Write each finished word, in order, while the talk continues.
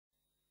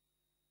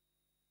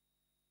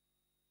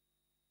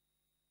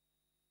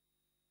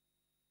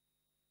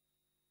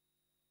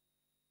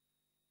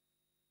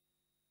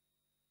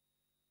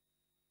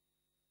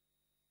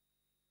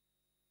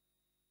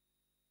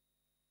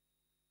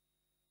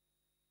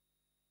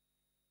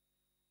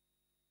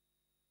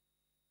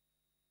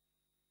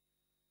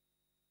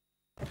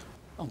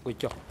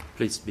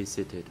Please be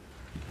seated.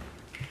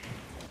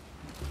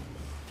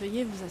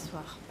 Veuillez vous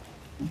asseoir.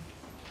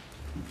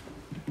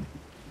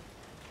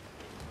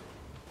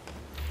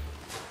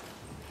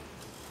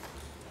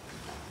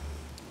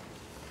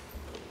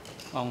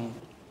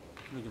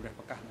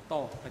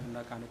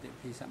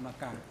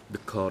 The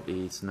court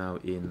is now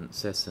in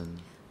session.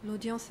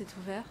 L'audience est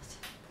ouverte.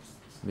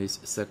 Ms.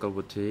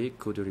 Chakraborty,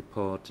 could you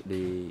report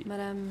the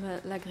Madame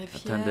la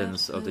greffière,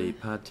 attendance of the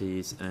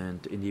parties and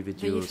veuillez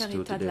individuals faire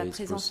to état de la today's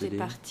présence des proceeding?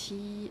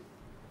 parties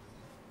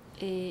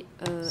et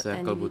un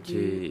Chakraborty,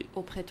 individu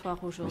au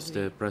prétoire aujourd'hui.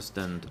 Mr.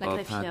 President, La all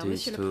greffière, parties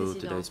Monsieur le to Président,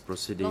 today's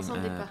proceeding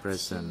l'ensemble des are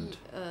present.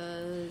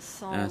 parties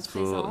sont As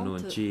for présentes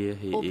Nuon Chea,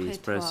 he au is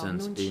prétoire. present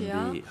Nuon in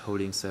Chea, the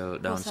holding cell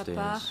pour sa part,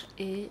 downstairs.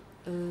 est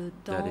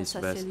That dans is sa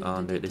based cellule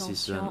on de the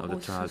decision détention of the au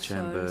trial sous-sol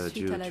chamber suite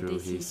due à la to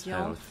his décision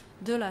health.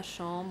 de la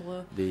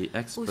Chambre The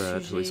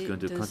expert who is sujet going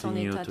to de son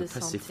continue état to de santé.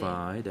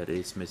 testify, that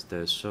is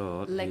Mr.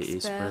 Short, he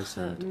is L'expert,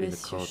 present in the M.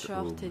 courtroom.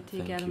 Short, est Thank you.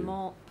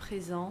 également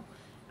présent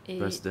et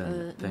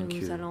President, thank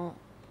nous you. allons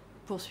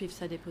poursuivre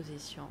sa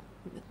déposition.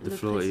 The Le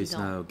floor is Président,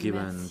 now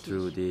given merci.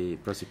 to the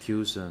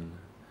prosecution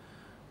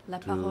La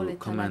parole to est à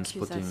commence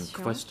putting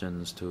l'accusation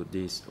questions to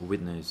this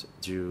witness.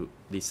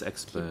 This qui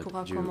expert,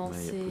 pourra you may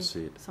commencer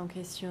proceed. sans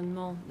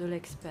questionnement de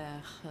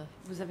l'expert.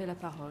 Vous avez la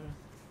parole.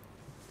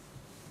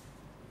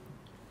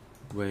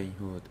 Wayne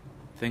Hood.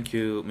 Thank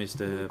you, Le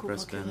Mr. co-procureur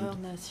President.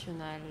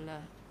 national.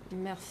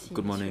 Merci.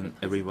 Good Monsieur le morning,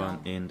 Président. everyone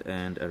in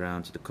and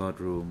around the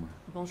courtroom.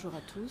 Bonjour à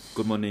tous.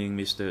 Good morning,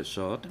 Mr.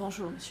 Short.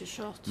 Bonjour, Monsieur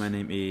Short. My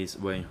name is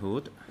Wayne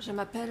Hood. Je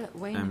m'appelle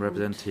Wayne I'm Hood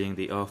representing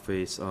the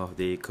office of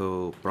the et je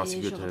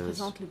co-prosecutors.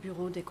 représente le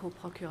bureau des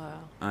co-procureurs.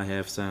 I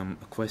have some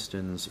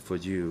questions for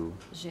you.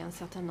 J'ai un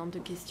certain nombre de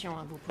questions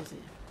à vous poser.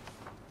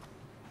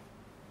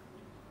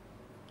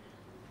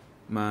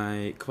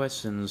 My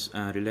questions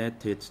are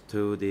related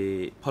to the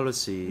Mes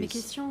policies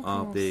questions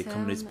of the concernent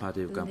Communist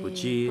Party of les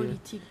Cambodia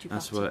politiques du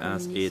as Parti well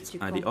as communiste its du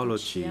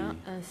ideology. Cambodgien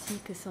ainsi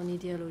que son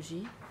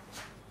idéologie.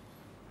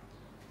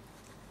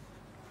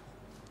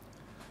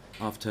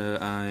 After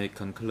I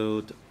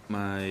conclude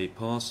my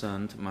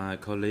portion, my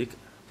colleague,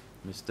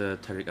 Mr.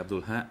 Tariq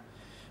Abdul Haq,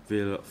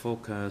 will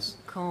focus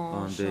Quand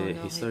on j'en the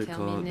aurai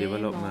historical terminé,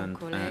 development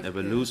mon and collègue,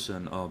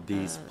 evolution of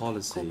these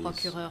policies.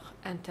 co-procureur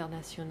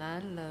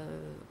international,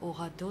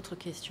 aura d'autres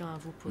questions à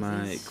vous poser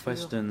My sur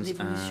questions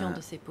l'évolution are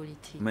de ces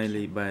politiques.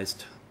 mainly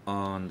based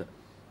on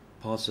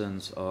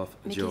portions of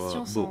Mes your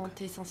questions book,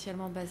 sont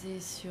essentiellement basées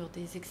sur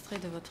des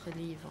extraits de votre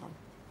livre.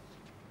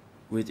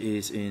 which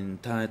is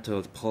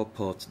entitled Pol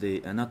Pot,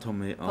 The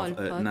Anatomy of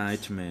Pol a Pot.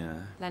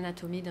 Nightmare.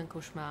 L'anatomie d'un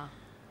cauchemar.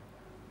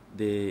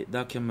 The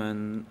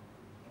document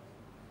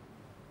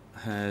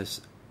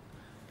has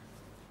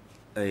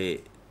a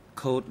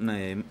code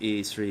name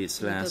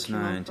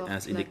E3/9 porte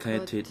as la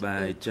indicated cote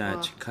by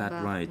Judge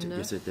Cartwright E3/9,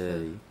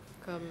 yesterday.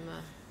 Comme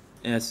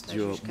As la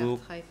your juge book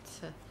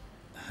Cartwright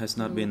has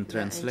not nous been l'a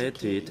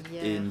translated indiqué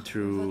hier.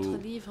 into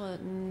Votre livre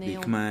the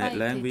n'ayant Khmer pas été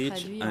language,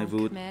 traduit I en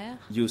would Khmer,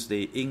 use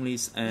the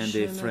English and je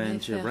the me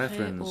French référerai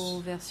reference aux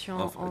versions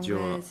of your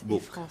anglaises et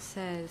book.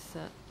 françaises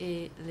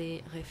et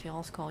les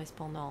références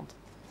correspondantes.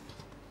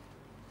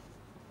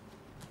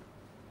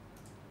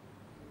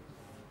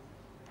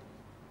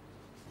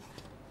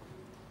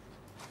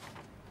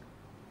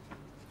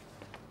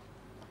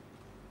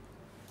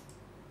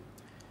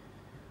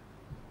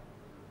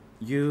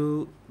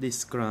 You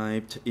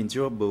described in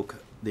your book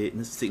the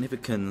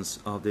significance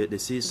of the Dans votre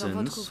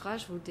decisions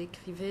ouvrage, vous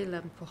décrivez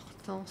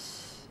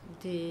l'importance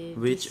des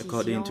which,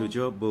 according to décisions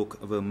your book,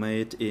 were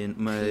made in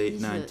May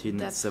prises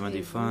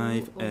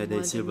 1975 d'après vous at au the mois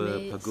de Silver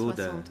mai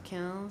Pagoda.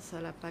 75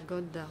 à la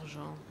pagode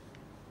d'argent.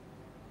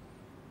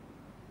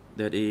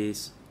 That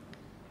is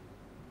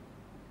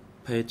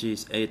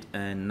pages 8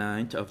 and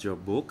 9 of your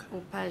book,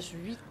 Aux pages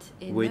 8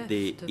 et with 9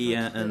 the de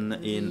EIN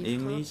votre in livre,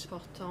 English,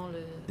 portant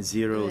le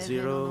 00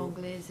 EIN en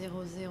anglais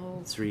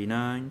 00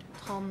 39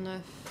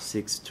 39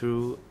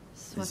 62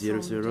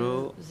 62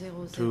 00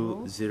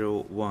 00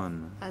 201.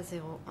 à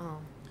 01.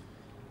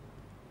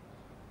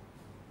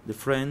 The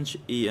French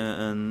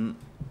EIN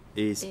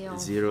is Et en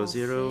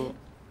 00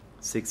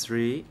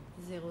 63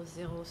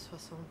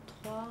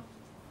 0063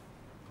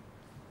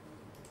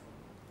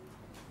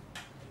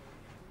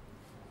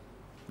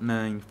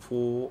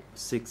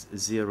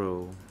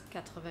 9460.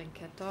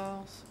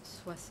 94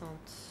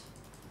 60.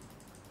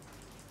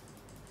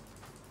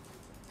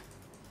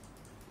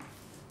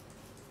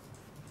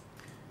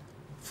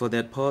 For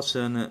that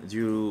portion,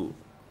 you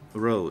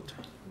wrote,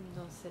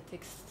 Dans cet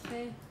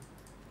extrait,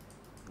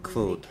 vous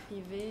quote,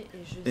 écrivez,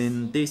 et je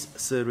 "In cite, this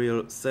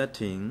surreal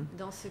setting,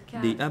 dans ce cas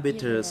the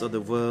arbiters of the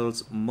irréel,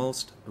 world's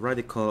most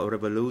radical et au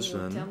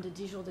revolution terme de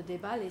 10 jours de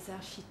débat, les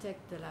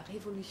architectes de la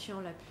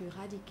révolution la plus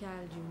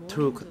radicale du monde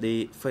took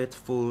the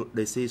fateful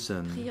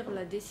decision, prirent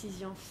la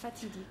décision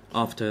fatidique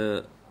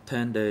after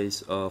 10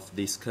 days of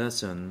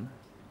discussion,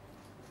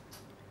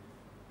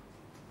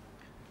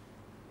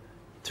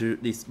 to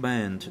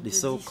disband de the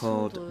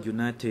so-called dissoudre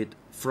United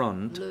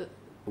Front le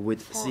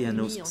with front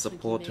Sihanouk uni, entre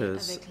supporters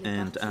guillemets, avec les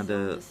and partisans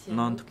other de Sihanouk et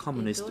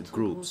non-communist d'autres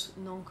groups.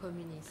 groupes non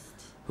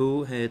communistes.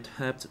 who had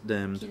helped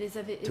them qui les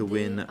avait to aidés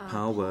win à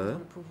power, prendre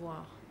le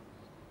pouvoir,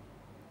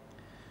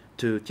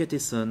 to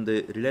jettison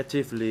the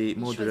relatively ils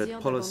moderate choisirent d'abandonner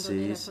la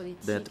policies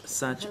politique that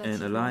such an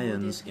relativement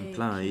alliance modérée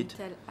implied, qu'une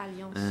telle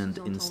alliance and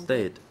sous-entendait,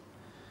 instead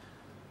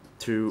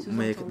to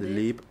make the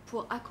leap,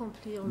 pour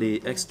accomplir the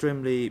le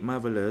extremely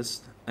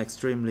marvelous,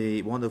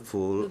 extremely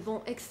wonderful,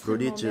 bon extrêmement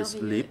prodigious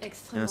merveilleux, leap,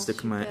 extrêmement as the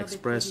Khmer superbe et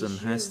expression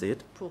has prodigieux,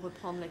 it, pour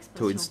reprendre to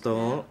l'expression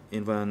install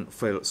in one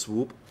fell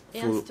swoop et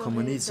full instaurer d'un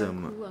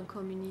communism coup un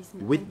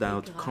communisme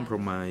without intégral,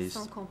 compromise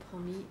sans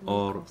compromis ni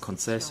or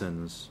concession.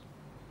 concessions.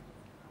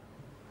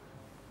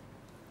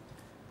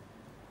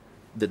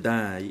 The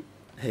die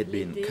had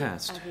Les been dés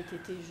cast. avaient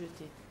été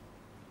jetés.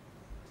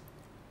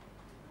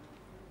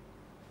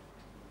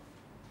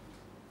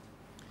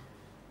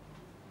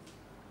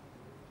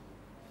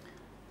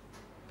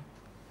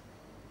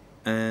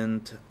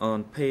 And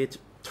on page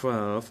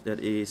 12, that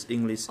is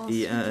English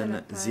Ensuite, à la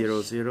EN page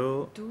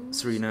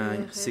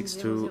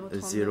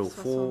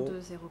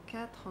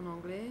 00396204, en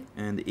anglais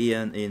and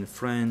EN in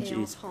French et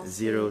en is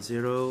français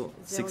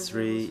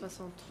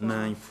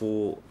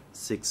 00639465.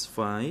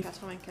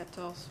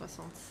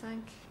 94-65.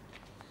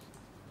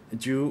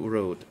 Jew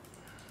wrote,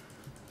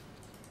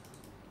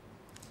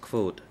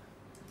 quote,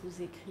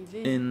 Vous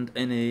écrivez in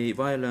any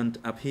violent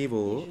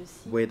upheaval,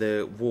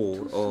 whether war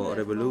tout or soulèvement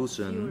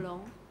revolution,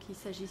 violent, qu'il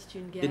s'agisse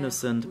d'une guerre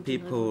innocent ou d'une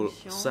people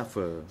révolution,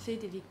 suffer. fait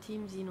des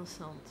victimes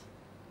innocentes.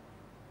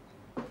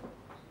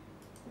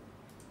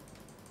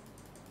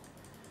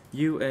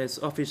 US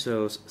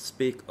officials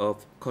speak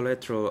of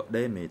collateral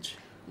damage.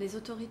 Les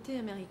autorités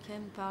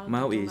américaines parlent de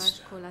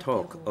Maoists dommages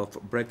talk collatéraux. of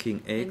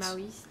breaking Les eggs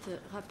maoïstes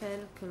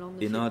rappellent que l'on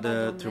ne in fait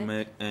order pas to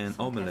make d'omelette an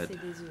sans omelette.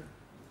 casser des œufs.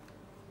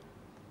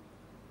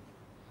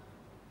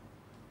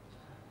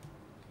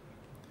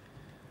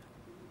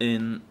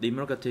 In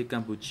democratic Au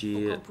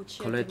Cambodia,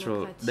 Kampuchea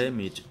collateral démocratique,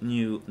 damage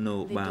knew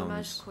no les dommages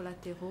bounds.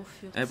 collatéraux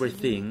furent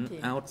Everything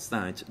illimités.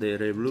 outside the Tout ce qui se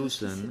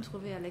revolution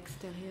trouvait à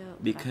l'extérieur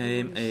de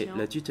became la a révolution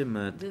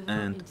legitimate devint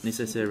and une cible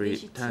necessary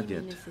légitime et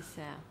target.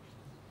 nécessaire.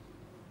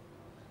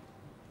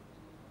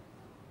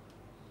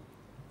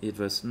 It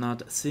was not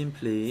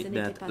simply Ce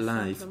n'était that pas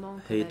life simplement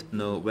que la had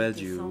no vie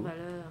était sans value,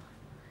 valeur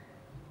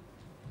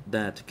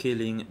that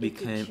killing et que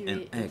became tuer an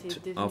était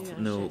act devenu of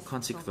un no geste sans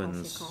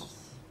consequence. conséquence.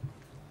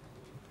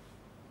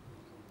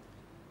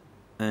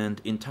 An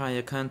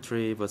entire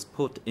country was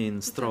put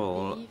in Tout un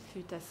thrall pays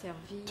fut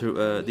asservi to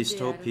à a l'idéal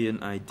dystopian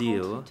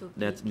ideal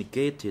that contre-utopique,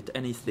 negated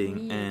anything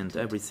mis à and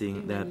toute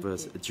everything that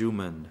was humanité.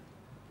 human.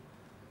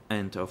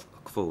 End of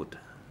quote.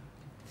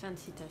 Fin de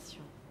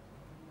citation.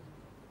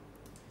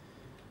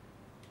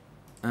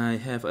 I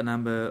have a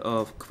number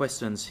of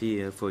questions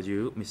here for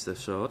you, Mr.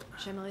 Short.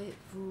 J'aimerais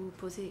vous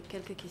poser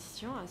quelques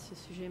questions à ce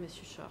sujet,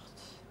 Monsieur Short.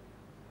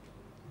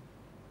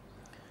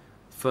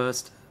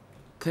 First,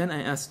 can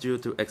I ask you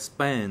to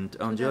expand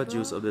on Tout your d'abord,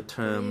 use of the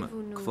term,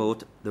 pourriez-vous nous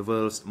quote, the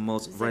world's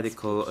most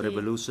radical expliquer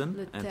revolution,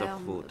 le end of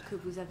terme quote? que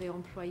vous avez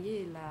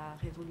employé, la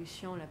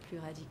révolution la plus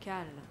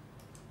radicale?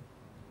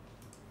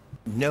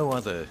 No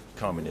other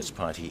communist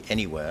party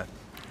anywhere,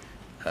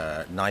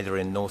 neither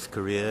in North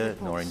Korea,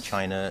 nor in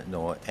China,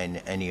 nor in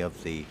any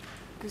of the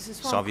Que ce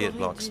soit Soviet en Corée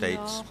bloc du states,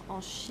 Nord,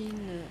 en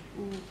Chine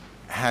ou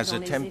has dans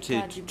les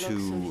attempted États du bloc to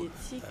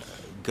soviétique,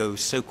 go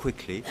so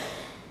quickly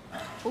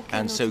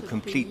aucun and so autre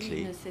completely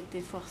pays ne s'est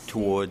efforcé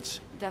towards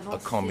a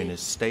d'avancer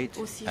communist state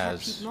aussi as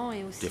rapidement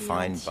et aussi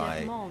defined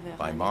entièrement vers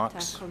by un Marx,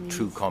 État communiste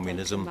true tel que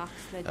communism, Marx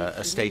l'a a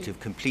défini. state of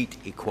complete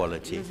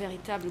equality, Le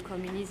véritable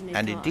communisme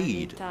and étant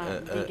indeed un État a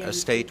d'égalité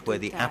state where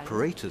the totale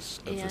apparatus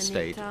of et the un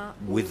state État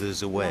où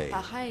withers away.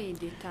 l'appareil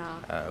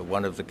d'État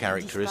One of the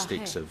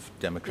characteristics disparaît of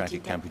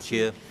democratic petit à petit.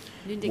 Kampuchea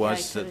L'une des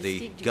was that the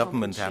caractéristiques du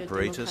government Kampuchea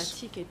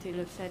apparatus, démocratique était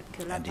le fait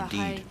que and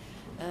l'appareil indeed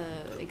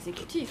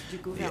exécutif du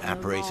the gouvernement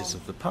apparatus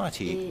of the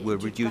party, et were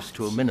du reduced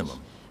to a parti, minimum,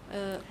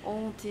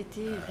 ont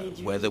été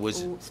réduits where there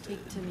was au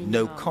strict no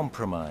minimum.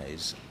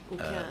 compromise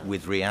Aucun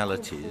with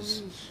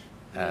realities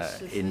compromis ne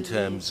se in faisait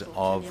terms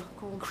pour of tenir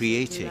compte de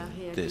creating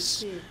la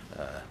this réalité.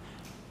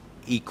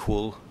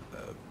 equal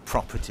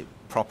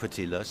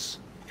propertyless,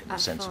 in the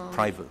sense of Afin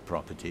private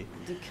property,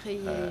 de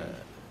créer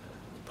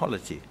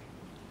polity.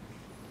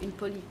 une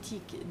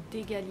politique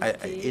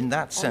d'égalité In that en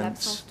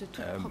l'absence sense, de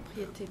toute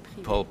propriété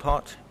privée. Pol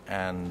Pot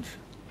and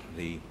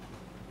the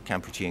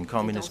Kampuchean Et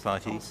Communist dans-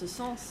 Party en ce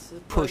sens,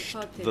 Pol pushed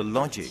Pot et the le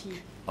logic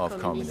parti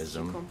of communiste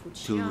communism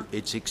kampuchien to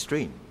its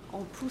extreme.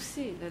 ont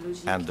poussé la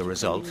logique And the du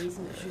result,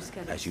 communisme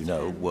jusqu'à as you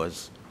know, l'extrême.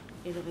 was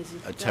Et le a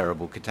résultat,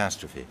 terrible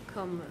catastrophe.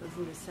 comme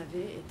vous le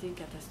savez, était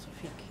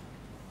catastrophique.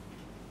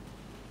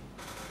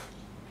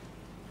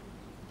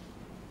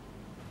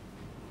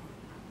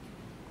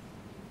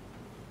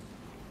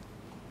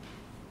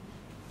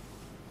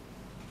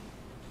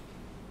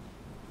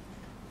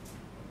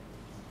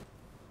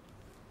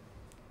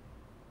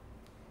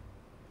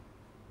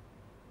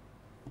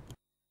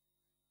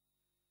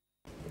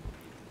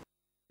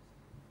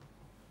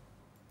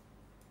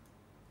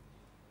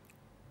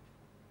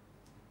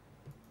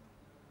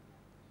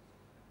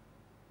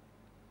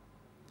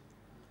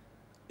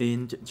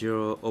 In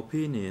your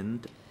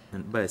opinion,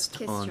 And based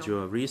on Question.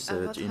 your À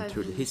research votre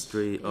into the avis,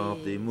 history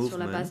of the et sur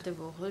la base movement, de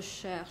vos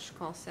recherches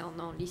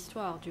concernant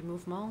l'histoire du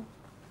mouvement,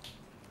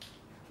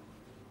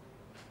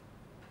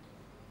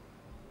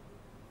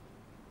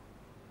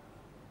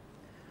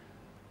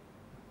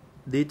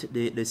 did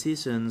the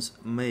decisions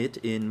made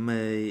in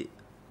May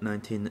les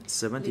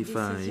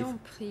 1975 décisions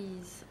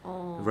prises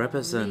en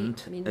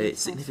represent mai a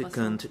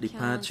significant 1975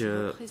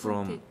 departure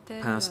from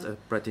past représentaient-elles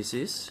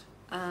practices?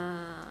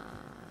 un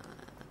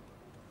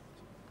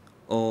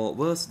Or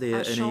was there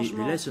un any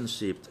changement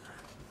relationship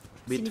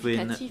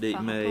between significatif the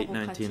par May rapport aux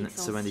pratiques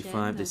 1975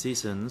 anciennes,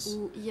 decisions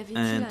ou y avait-il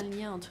and un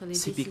lien entre les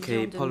CPK décisions de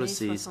mai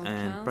policies and 75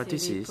 et les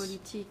practices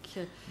politiques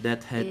that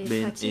had et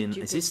been pratiques in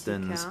du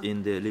existence PCK,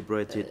 in the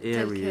liberated telles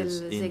areas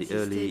qu'elles in the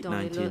early existaient dans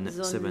les zones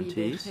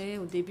 1970s? libérées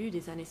au début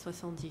des années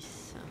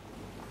 70.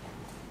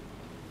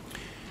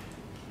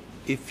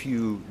 If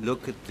you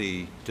look at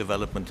the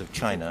development of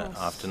China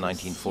after Si on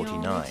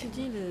 1949,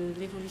 étudie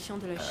l'évolution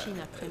de la Chine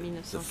après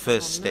the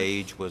first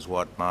 1949, stage was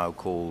what Mao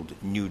called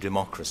New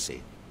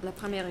Democracy, la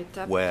première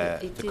étape where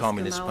était the ce que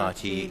Communist Mao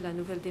Party appelait la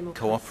nouvelle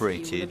démocratie,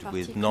 cooperated où le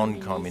with Parti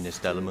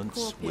non-communist communiste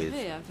elements, with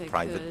coopérait avec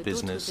private d'autres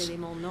business,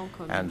 éléments non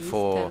and communistes,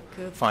 for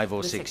tels que 5 or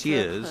le 6 secteur,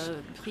 years,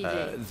 privé.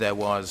 there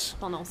was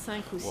Pendant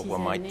 5 ou 6 what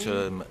one might années,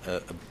 term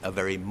a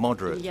very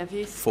moderate il y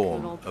avait ce que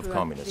form l'on of peut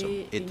communism.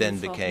 appeler It une then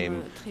forme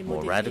became très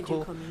more modérée du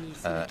radical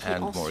communisme, qui and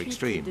more ensuite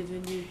extreme. est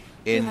devenue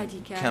In plus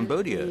radicale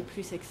Cambodia, et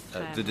plus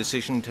extrême. the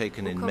decision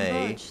taken Au in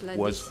May Cambodge, la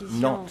was décision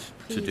not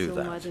to prise do au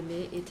mois that. de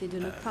mai était de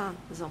ne pas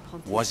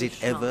emprunter Was ce it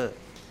chemin. ever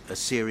a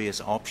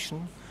serious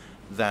option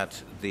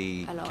that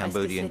the Alors,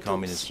 Cambodian est-ce que cette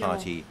Communist option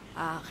Party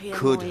a réellement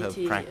could have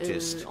été,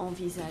 practiced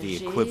envisagée,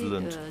 the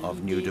equivalent of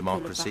l'idée New que le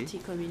Democracy? Parti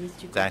communiste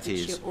du That Cambodge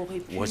is, aurait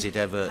pu was it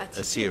ever a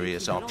pratiquer serious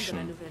l'équivalent de la option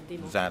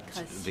nouvelle that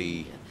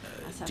démocratie, the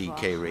à savoir,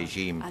 DK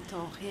regime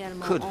a-t-on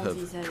réellement could have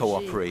envisagé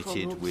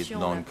cooperated comme with option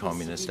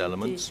non-communist la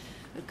elements? possibilité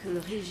que le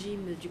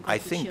régime du I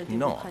think Cambodge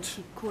not,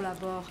 démocratique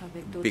collabore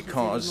avec d'autres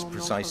because éléments non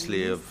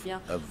precisely of communistes?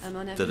 Bien, à mon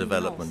avis, the non,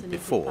 development ce n'était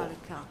before, pas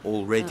le cas.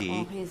 already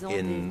En raison in des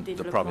the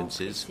développements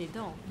provinces,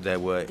 précédents. there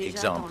were Déjà, dans les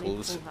examples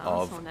provinces,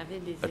 of on avait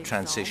des a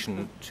transition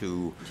exemples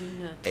to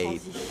d'une an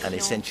transition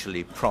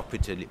essentially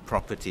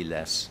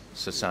property-less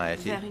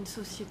society. vers une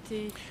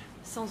société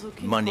sans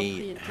aucune Money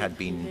propriété had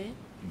been privée,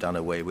 done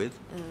away with.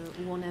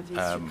 où on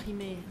avait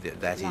supprimé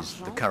That is,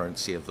 the l'argent,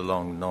 currency of the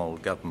Long Nol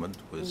government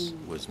was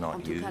ou en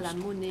not tout cas la used.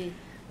 monnaie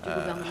du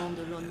gouvernement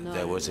de Lon Nol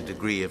There was a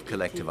degree of était,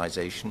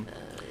 collectivization.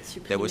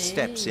 supprimée. There were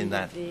steps in Il y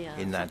that avait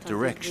un in that certain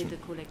direction. degré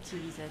de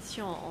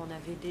collectivisation. On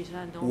avait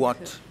déjà donc What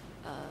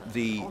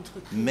the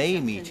entrepris May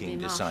certaines meeting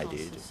démarches en ce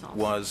decided sens.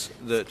 was Ce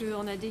that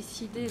qu'on a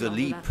décidé the lors de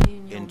leap la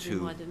réunion du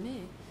into mois de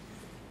mai,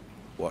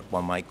 what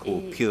one might call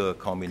et pure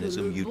que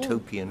communism, le bond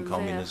utopian vers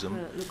communism,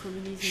 le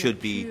communisme should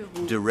be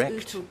pur ou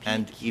direct utopique,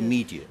 and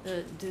immediate.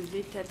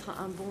 Devait être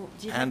un bond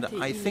direct And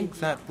et I think immédiat.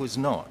 that was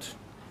not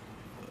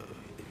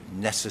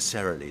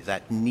necessarily,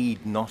 that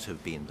need not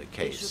have been the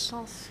Et je case.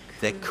 pense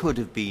There que could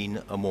have been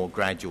a more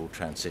gradual ce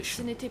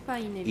transition, n'était pas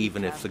inévitable.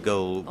 even if the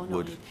goal On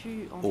would aurait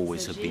pu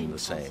always have envisager been une the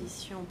same.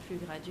 transition plus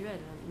graduelle,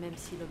 même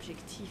si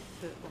l'objectif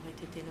aurait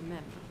été le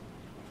même.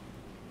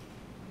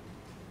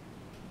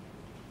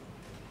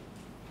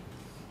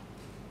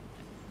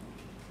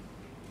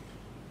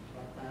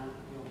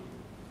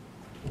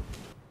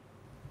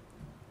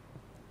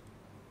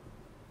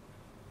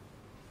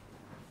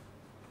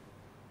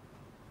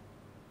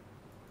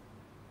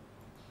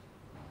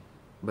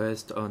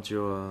 Based on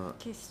your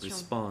Question.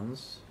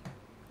 response,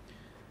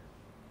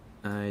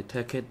 I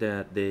take it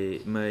that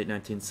the May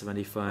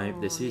 1975 En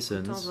écoutant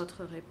decisions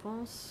votre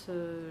réponse,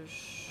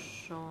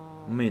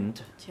 j'en meant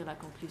tire la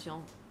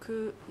conclusion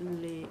que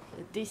les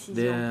décisions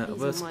there prises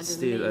was au mois de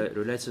still a mai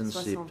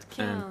relationship and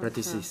 75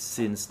 practices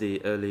since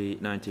the early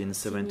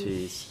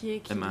 1970s. signifiait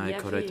qu'il Am y I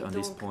avait correct on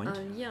this donc point?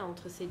 un lien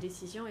entre ces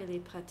décisions et les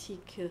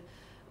pratiques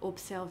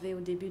observées au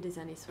début des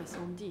années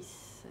 70.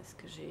 Est-ce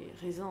que j'ai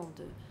raison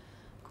de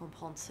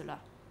comprendre cela?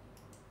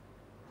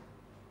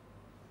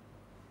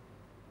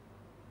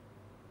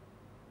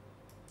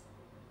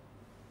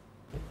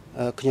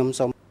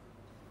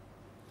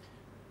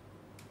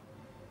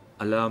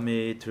 Allow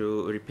me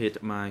to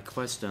repeat my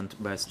question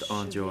based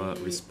on Je your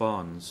vais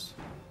response.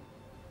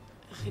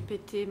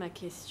 Répétez ma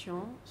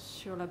question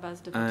sur la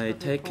base de votre I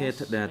réponse. take it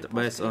that Réponse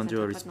based que les on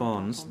your interprètes n'ont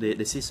pas response, the entendue.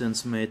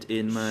 decisions made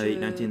in May Je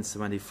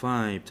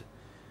 1975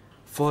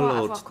 crois followed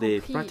avoir the compris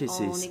en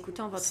practices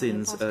écoutant votre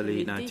since réponse que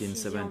early les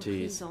décisions 1970s.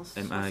 prises en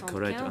Am I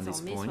correct on 75,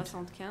 this en mai point?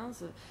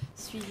 75,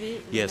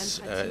 suivaient les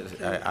Yes, mêmes pratiques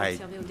I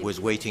observées au début was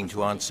des waiting to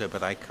 70s. answer,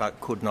 but I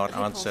could not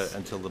Réponse. answer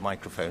until the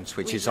microphone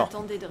switch Oui, is on.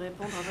 j'attendais de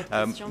répondre à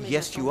votre question, mais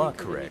Yes, you j'attendais are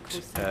que le correct.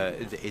 micro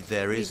s'allume.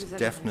 There Oui, is vous avez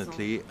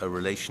definitely a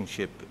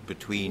relationship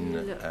between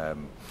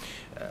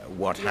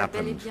what Il y a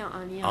bel et happened bien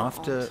un lien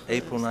after entre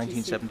April ce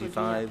qui s'est produit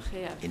 1975,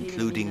 après avril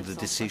including the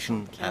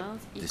decisions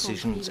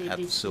 1975, at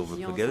the Silver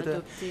Pagoda,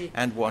 adoptées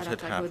and what à la had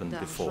Pagode happened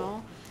before.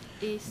 d'Argent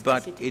et ce qui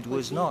But s'était it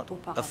was produit not a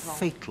auparavant.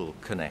 fatal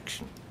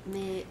connection.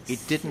 Mais It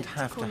didn't cette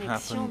have to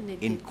connexion happen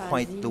n'était in pas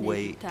quite the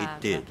way it inévitable.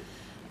 did.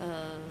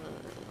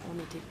 On on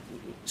n'était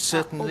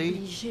Certainly,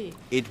 obligé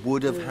it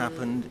would have de-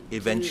 happened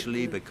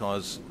eventually de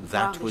because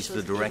voir that les was the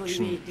choses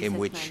direction évoluer de in cette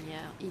which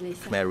manière. Il est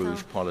Khmer Rouge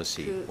certain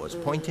policy que, was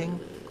pointing,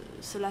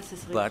 cela se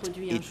serait but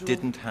produit un it jour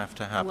didn't have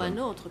to ou un happen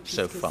autre,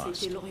 so puisque fast.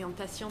 c'était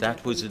l'orientation de That la was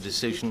a politique des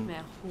decision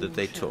Khmer that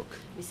they rouges. took.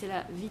 Mais c'est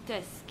la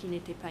vitesse qui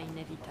n'était pas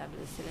inévitable.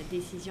 C'est la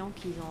décision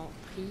qu'ils ont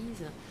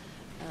prise.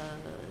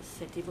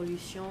 Cette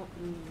évolution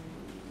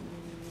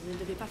ne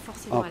devait pas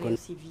forcément aller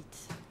aussi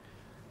vite.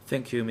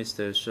 Thank you,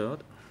 Mr.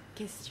 Short.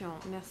 Question.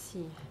 Merci,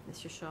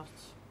 Monsieur Short.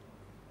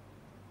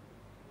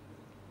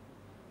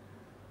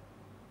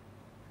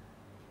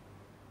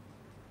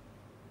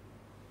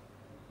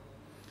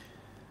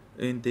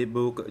 In the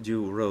book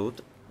you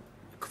wrote,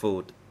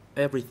 quote,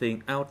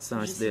 everything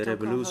outside Je the cite encore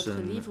votre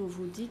revolution livre où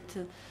vous dites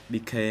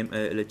became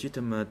a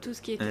legitimate tout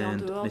ce qui était en and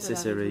dehors de la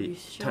necessary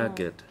révolution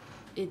target.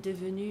 est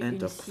devenu End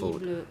une of quote.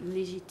 cible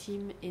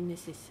légitime et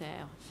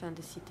nécessaire. Fin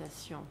de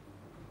citation.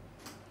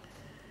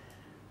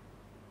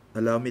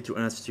 Allow me to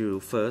ask you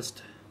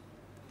first,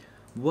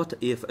 what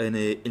if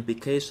any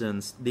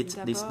implications did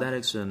this D'abord,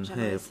 direction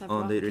j'aimerais have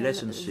savoir on the quelles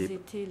relationship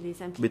étaient les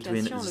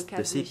between implications, le cas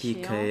the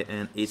CPK échéant,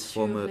 and its sur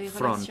former les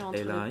front relations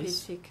entre le allies?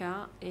 PCK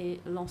et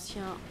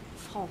l'ancien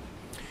front.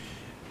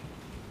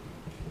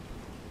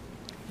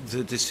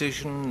 The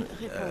decision,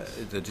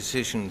 Réponse. the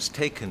decisions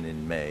taken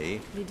in May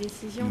Les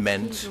décisions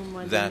meant prises au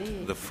mois de that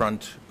mai the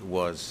front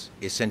was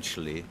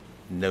essentially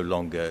no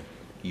longer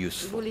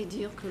useful. voulait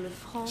dire que le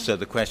front So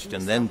the question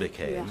ne then servait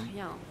plus à became,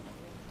 rien.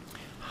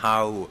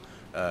 how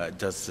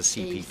does the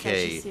Et il CPK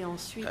s'agissait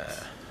ensuite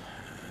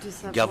de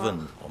savoir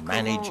govern or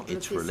manage comment le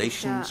its PCK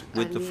relations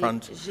with the allait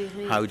front?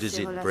 gérer How does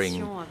ses it bring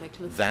relations avec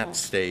le front? that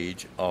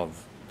stage of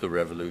the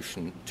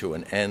revolution to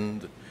an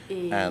end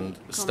Et and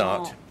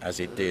start, comment, as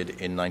it did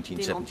in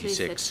démanteler cette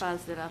 1976, phase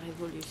de la the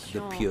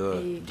révolution pure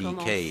et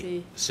decay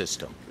commencer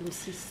system? le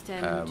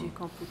système du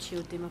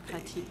Kampucheo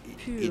démocratique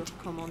pur,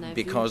 comme on a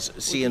Because vu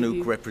au Sihanouk début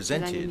de l'année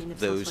represented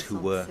those who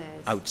were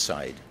 1976.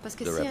 outside Parce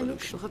que the Sihanouk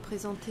revolution.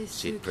 représentait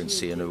ceux Prince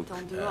qui étaient Sihanouk,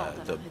 en dehors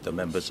de la the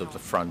members of the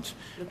front,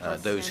 Le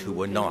prince those who Sihanouk,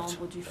 were les not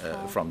membres du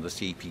front, from the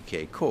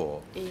CPK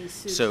core. et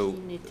ceux So qui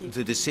n'étaient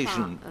the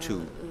decision pas,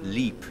 to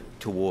leap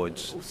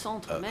towards au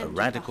centre a même du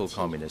radical parti.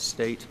 communist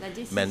state La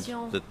meant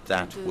décision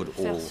that de would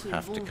faire all ce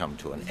have to bond come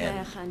to an end.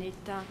 vers un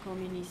État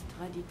communiste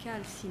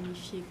radical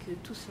signifiait que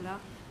tout cela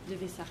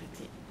devait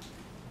s'arrêter.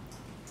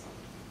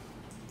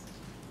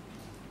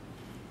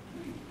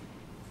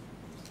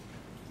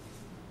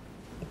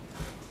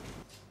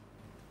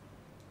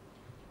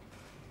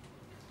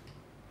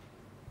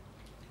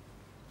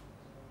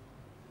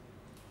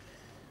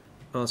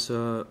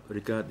 Also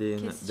regarding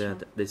Question.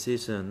 that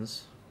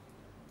decisions,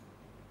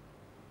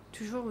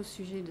 Toujours au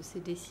sujet de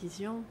ces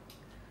décisions,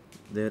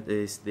 that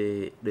is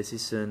the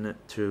decision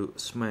to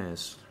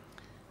smash.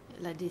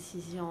 la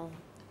décision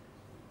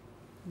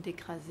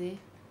d'écraser.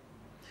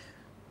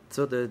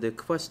 So the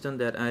question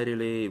that I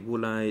really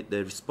would like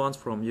the response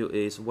from you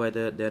is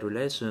whether that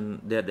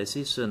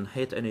decision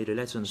had any J'aimerais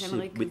relationship que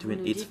vous between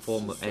nous its dites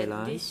former si cette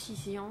allies.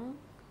 décision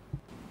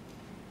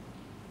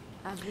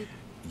avait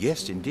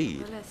Yes,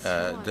 indeed.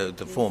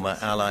 The former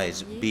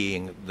allies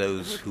being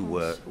those who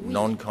were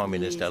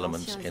non-communist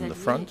elements in the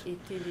front,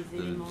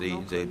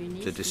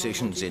 the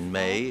decisions in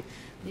May,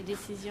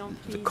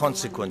 the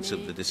consequence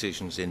of the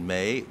decisions in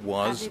May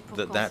was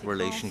that that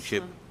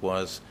relationship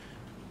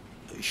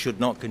should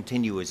not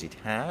continue as it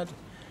had.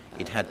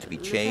 It had to be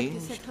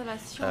changed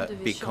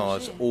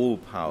because all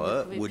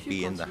power would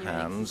be in the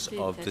hands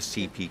of the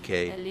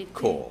CPK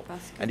core,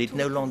 and it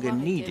no longer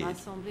needed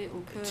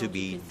to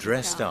be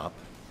dressed up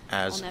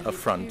as a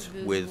front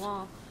with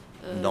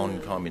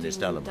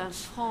non-communist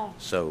elements.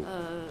 So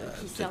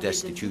the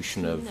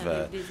destitution of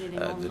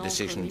the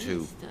decision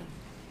to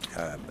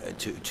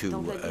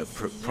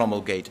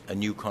promulgate a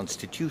new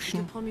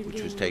constitution,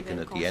 which was taken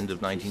at the end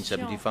of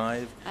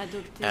 1975,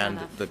 and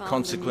the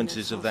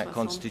consequences of that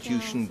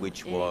constitution,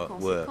 which were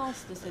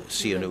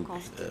Sihanouk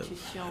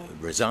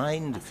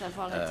resigned,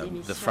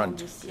 the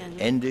front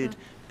ended,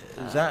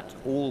 that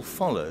all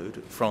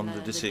followed from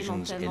the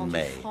decisions in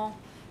May.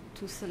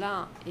 Tout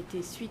cela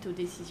était suite aux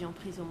décisions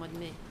prises au mois de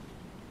mai.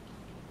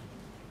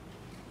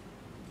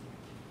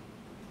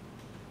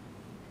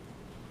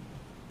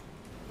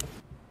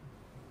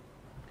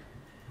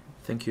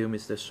 Thank you,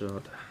 Mr.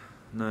 Short.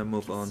 Now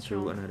move on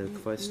to Question. another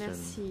question.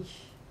 Merci.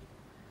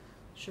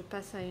 Je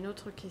passe à une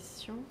autre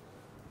question.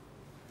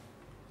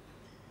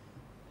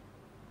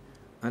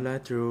 I'd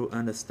like to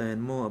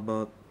understand more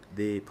about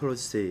the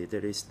policy,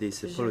 that is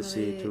this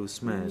policy to J'aimerais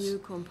smash. mieux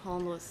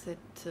comprendre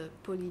cette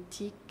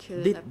politique.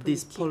 Did la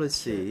this politique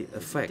policy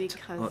affect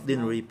d'écrasement.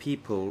 ordinary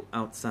people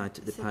outside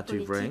the Cette party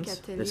politique ranks?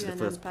 a-t-elle That's eu the un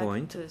first impact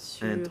point.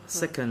 sur, And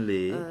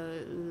secondly,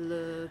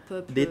 le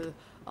peuple did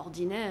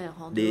ordinaire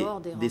en did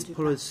dehors des rangs this du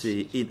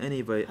policy parti? in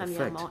any way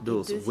Premièrement. affect Et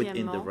those within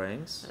the deuxièmement,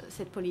 ranks?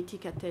 Cette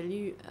politique a-t-elle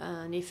eu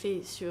un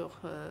effet sur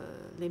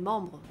les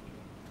membres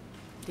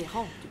des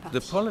rangs du parti?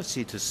 The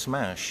policy to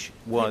smash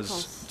was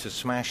Réponse. to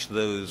smash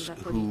those La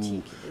who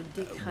politique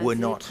d'écraser were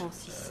not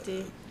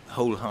consistait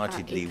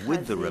wholeheartedly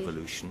with the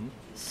revolution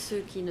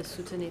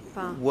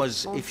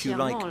was, if you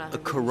like, a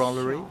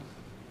corollary,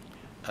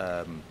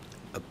 a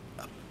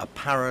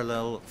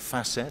parallel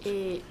facet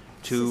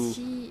to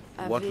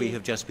what we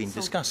have just been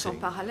discussing,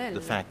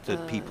 the fact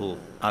that people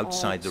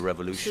outside the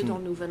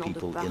revolution,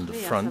 people in the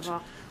front,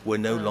 were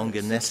no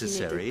longer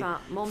necessary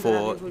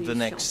for the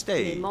next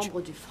stage.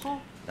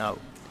 Now,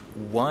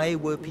 why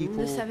were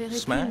people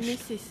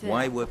smashed?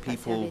 Why were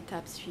people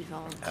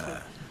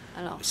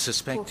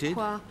suspected?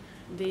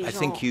 I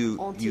think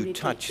you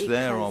touched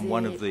there on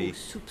one of the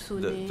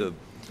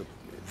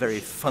very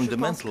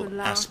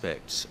fundamental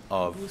aspects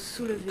of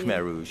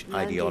Khmer Rouge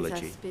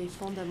ideology.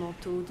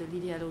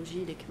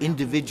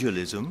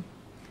 Individualism,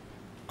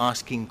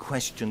 asking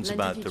questions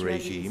about the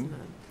regime,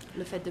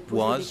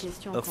 was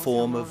a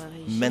form of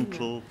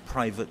mental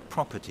private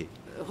property,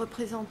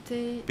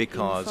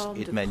 because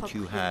it meant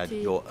you had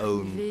your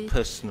own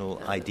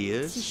personal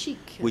ideas,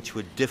 which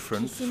were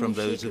different from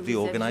those of the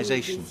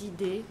organization,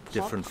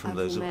 different from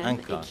those of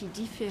Angkar.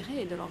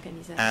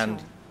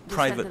 And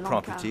private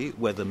property,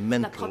 whether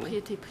mental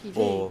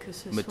or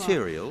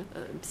material,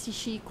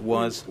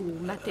 was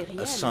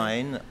a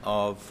sign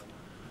of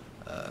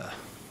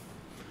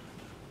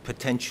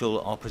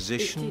potential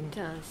opposition,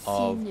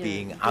 of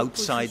being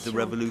outside the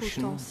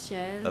revolution,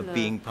 of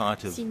being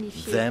part of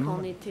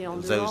them,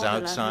 those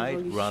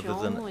outside, rather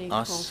than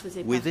us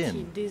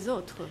within.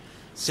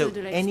 So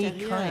any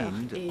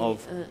kind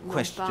of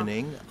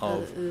questioning,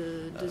 of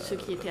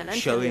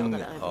showing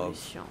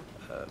of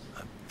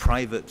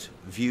private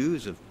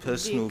views, of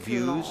personal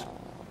views,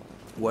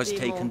 was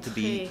taken to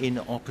be in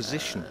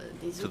opposition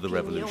to the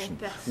revolution,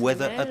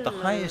 whether at the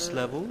highest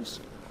levels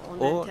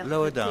or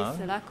lower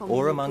down,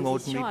 or among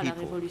ordinary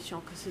people.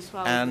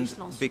 And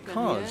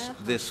because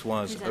this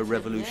was a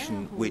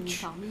revolution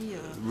which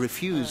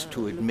refused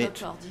to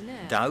admit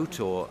doubt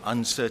or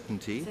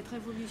uncertainty,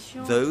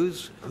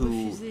 those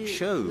who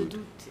showed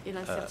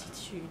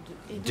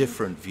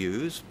different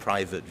views,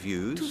 private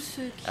views,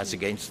 as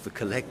against the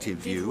collective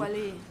view,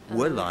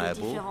 were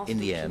liable in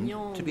the end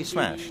to be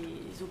smashed.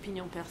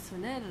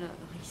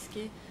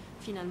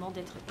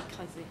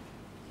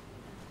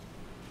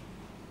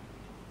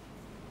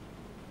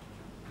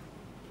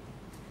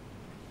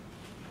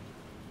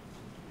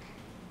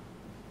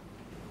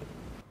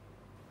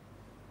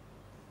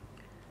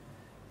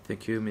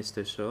 Thank you,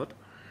 Mr. Short.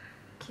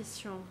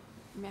 Question.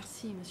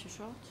 Merci, Monsieur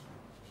Short.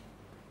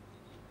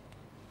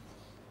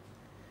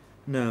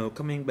 Now,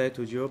 coming back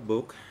to your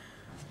book,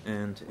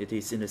 and it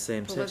is in the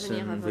same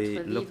section we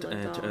looked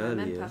at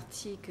earlier,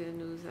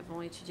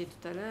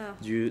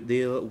 you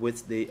deal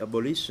with the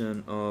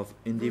abolition of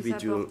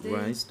individual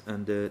rights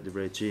under the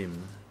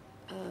regime.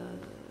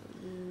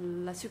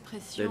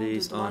 That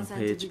is on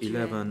page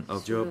 11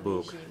 of your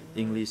book,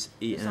 English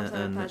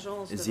ENN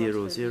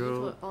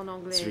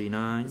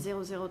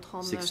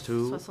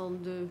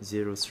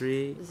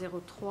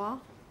 00396203,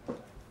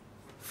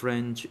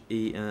 French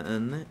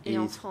ENN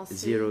is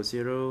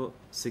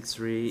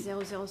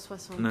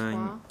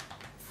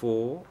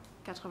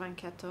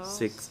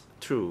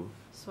 00639462,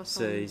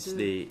 says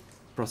the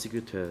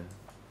prosecutor.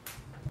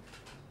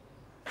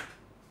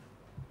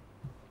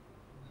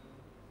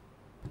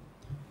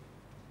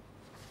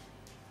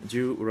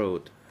 You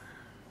wrote,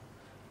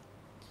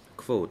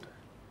 quote,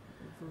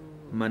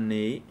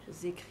 money,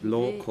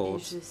 law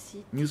courts,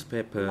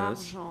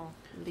 newspapers,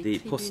 the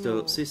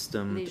postal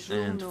system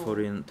and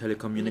foreign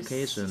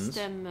telecommunications,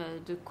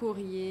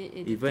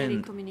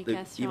 even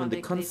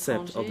the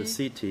concept of the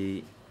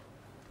city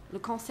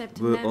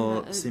were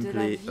all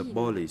simply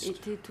abolished.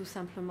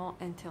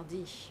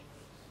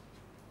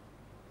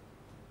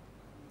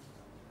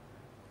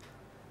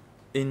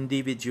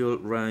 Individual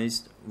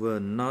rights were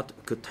not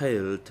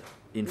curtailed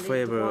in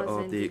favor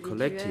of the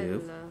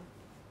collective,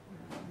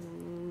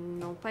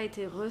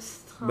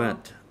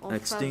 but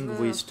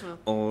extinguished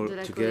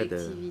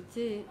altogether.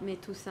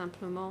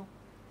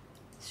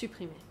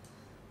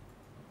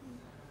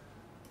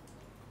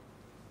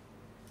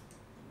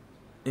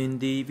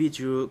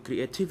 Individual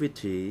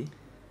creativity,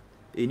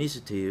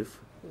 initiative,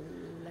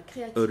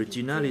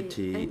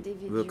 originality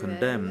were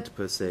condemned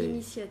per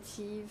se.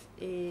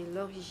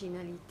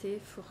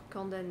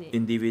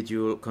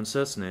 Individual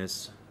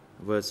consciousness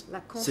was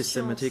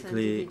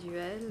systematically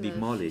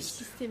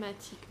demolished.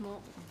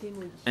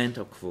 End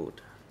of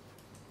quote.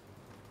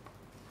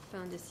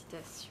 Fin de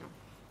citation.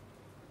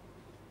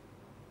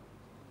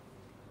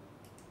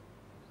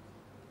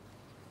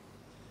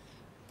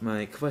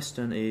 My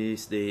question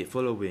is the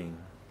following.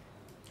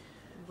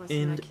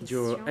 In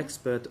your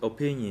expert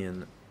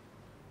opinion,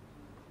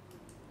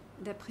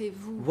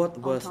 what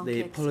was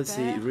the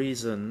policy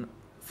reason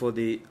for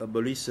the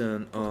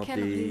abolition of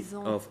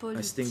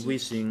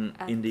extinguishing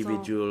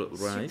individual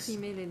rights?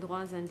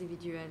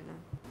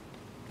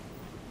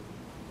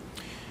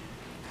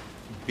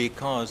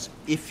 Because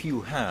if you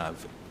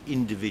have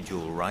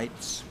individual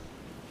rights,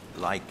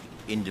 like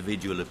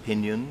individual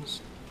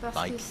opinions,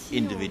 like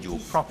individual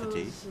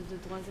property,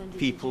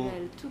 people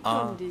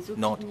are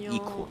not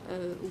equal.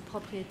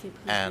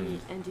 And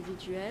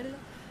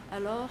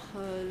alors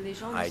les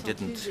gens I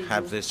didn't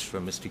have this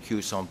from Mr.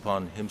 Khieu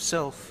Samphan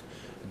himself,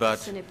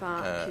 but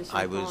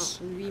I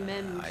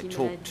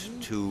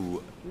talked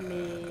to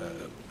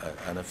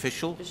an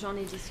official,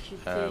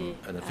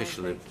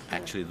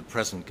 actually the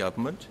present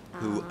government,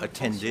 who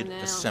attended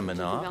a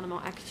seminar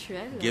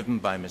given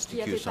by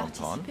Mr. Khieu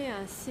Samphan,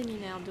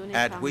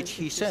 at which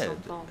he said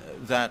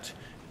that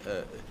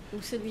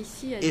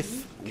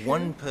if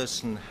one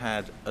person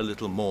had a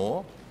little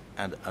more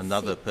and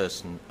another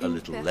person a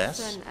little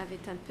less,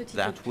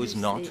 that was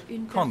not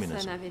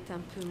communism.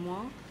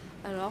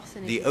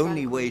 The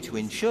only way to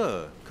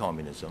ensure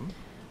communism,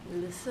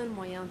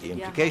 the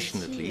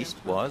implication at least,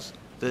 was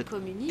that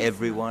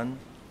everyone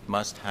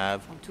must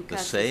have the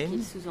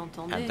same,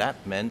 and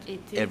that meant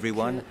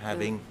everyone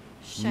having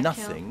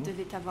nothing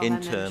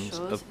in terms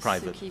of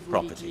private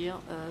property.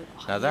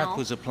 Now that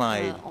was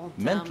applied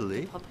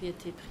mentally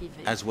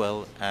as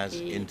well as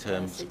in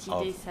terms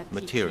of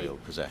material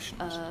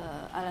possessions.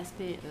 À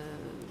l'aspect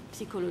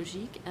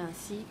psychologique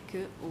ainsi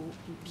que aux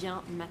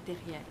biens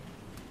matériels.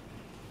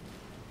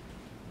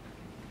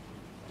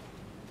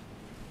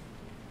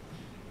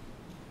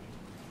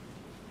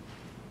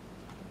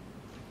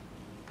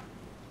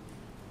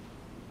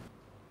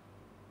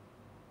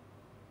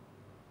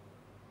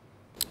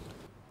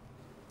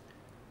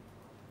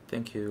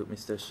 Thank you,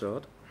 Mr.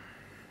 Short.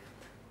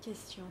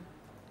 Question.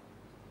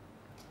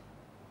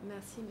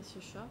 Merci,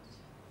 Monsieur Short.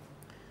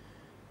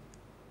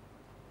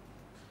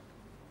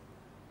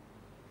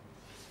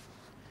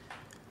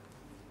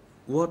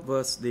 What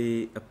was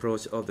the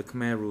approach of the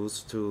Khmer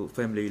Rouge to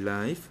family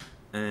life,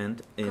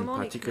 and in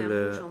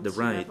particular the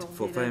right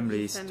for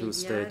families to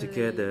stay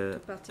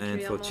together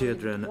and for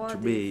children to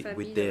be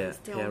with their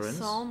parents?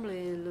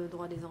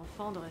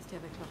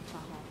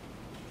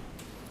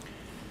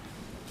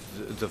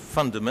 The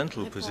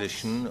fundamental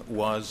position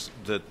was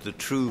that the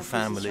true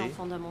family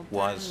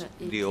was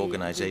the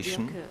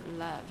organization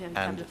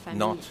and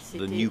not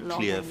the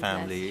nuclear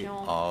family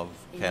of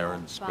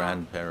parents,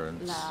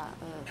 grandparents,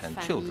 and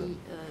children.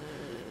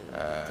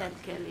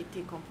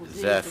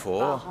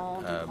 Therefore,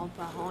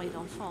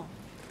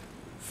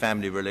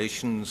 family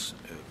relations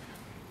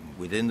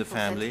within the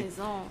family,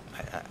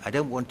 I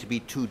don't want to be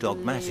too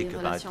dogmatic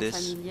about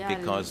this,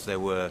 because there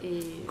were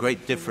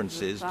great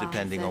differences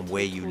depending on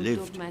where you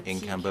lived in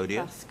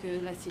Cambodia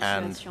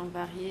and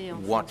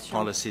what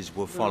policies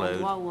were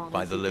followed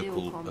by the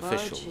local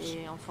officials.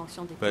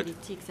 But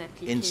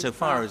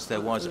insofar as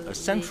there was a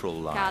central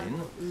line,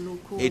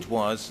 it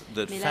was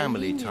that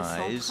family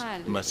ties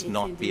must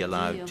not be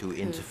allowed to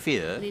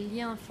interfere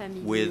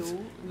with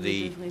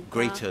the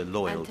greater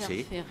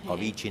loyalty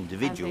of each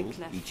individual,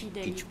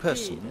 each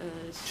person,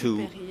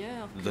 to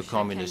the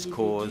communist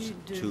cause,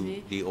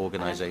 to the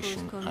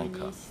organization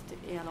ANCAR.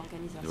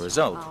 The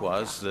result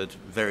was that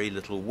very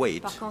little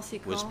weight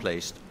was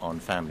placed on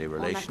family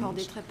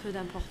relations,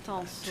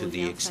 to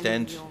the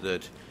extent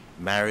that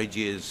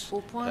marriages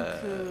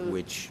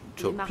which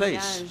took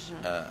place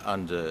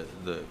under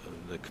the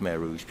Khmer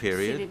Rouge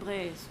period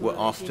were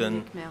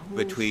often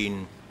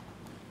between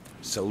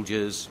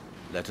soldiers,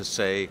 let us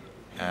say,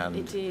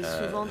 and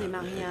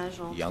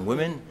young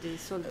women,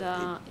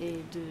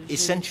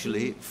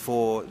 essentially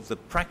for the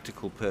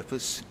practical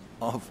purpose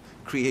of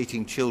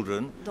creating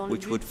children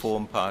which would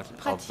form part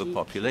of the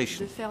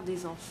population.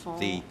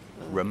 The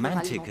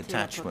romantic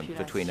attachment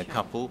between a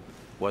couple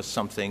was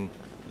something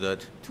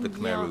that the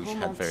Khmer Rouge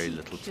had very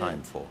little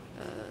time for.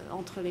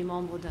 Entre les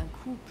membres d'un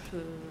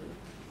couple,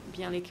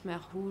 bien les Khmer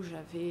Rouges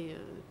avaient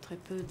très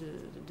peu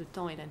de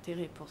temps et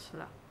d'intérêt pour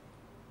cela.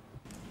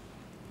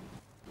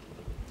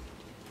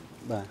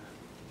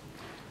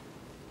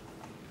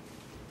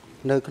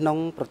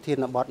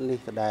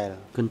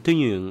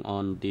 Continuing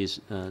on this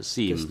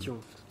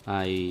theme,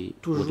 I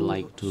would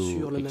like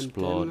to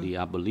explore the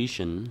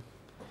abolition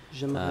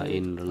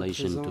in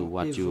relation to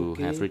what you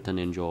have written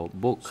in your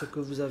book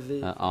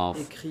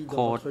of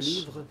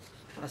courts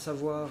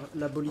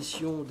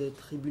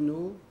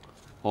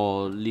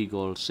or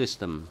legal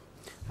system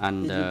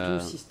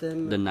under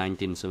the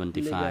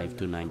 1975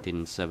 to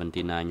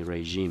 1979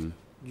 regime.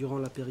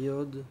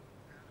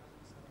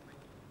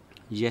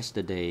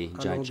 Yesterday,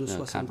 Judge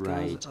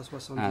Cartwright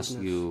asked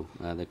you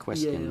the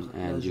question,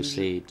 and you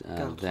said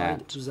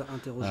that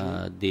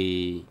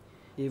the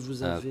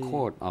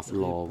court of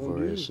law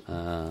was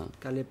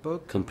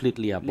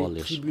completely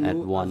abolished at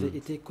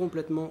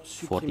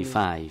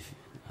 1:45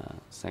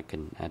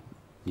 second at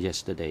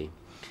yesterday.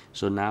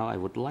 So now I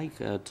would like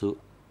to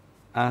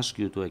ask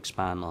you to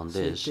expand on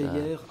this.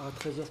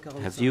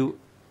 Have you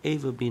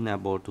ever been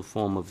able to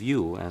form a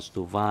view as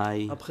to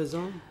why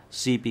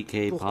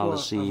CPK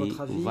policy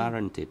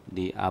warranted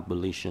the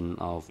abolition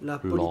of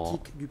law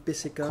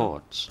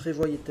courts?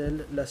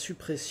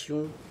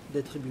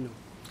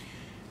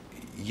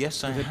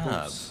 Yes, I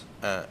have.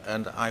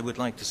 And I would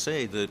like to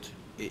say that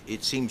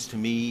it seems to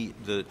me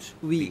that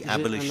the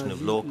abolition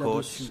of law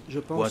courts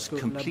was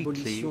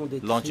completely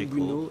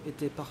logical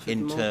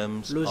in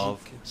terms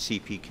of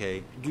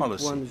CPK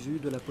policy,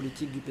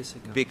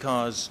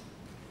 because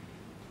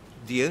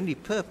the only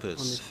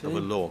purpose of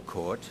a law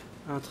court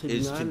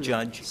is to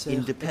judge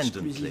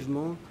independently.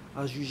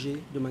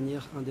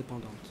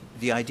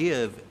 The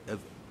idea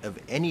of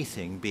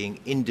anything being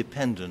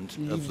independent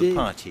of the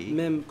party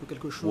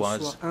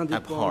was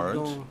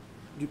abhorrent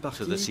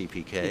to the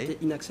CPK.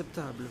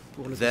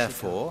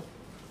 Therefore,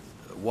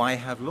 why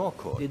have law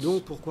courts?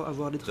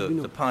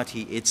 The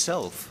party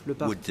itself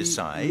would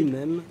decide,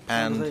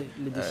 and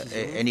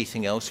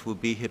anything else would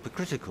be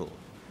hypocritical.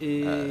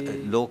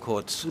 Law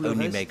courts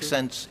only make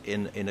sense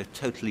in a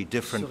totally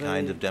different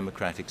kind of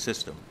democratic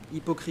system.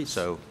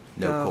 So,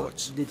 no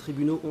courts. Des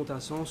tribunaux ont un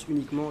sens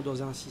uniquement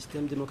dans un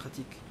système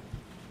démocratique.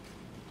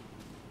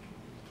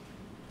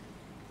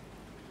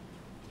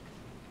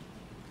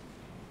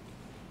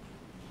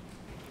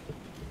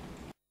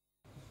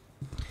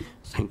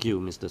 Thank you,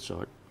 Mr.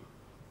 Short.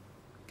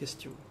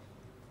 Question.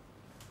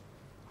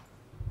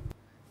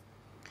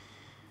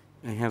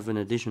 I have an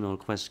additional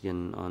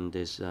question on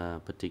this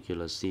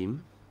particular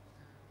theme.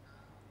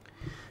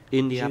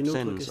 In the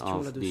absence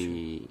of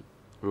the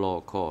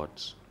law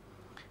courts,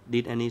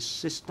 did any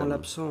system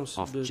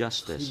of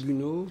justice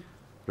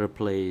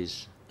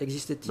replace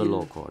the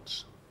law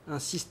courts?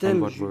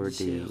 And what were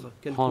the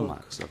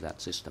hallmarks of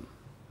that system?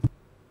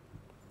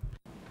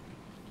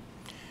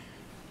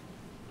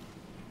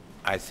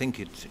 I think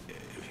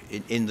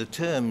in the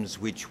terms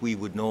which we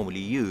would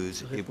normally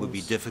use, it would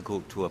be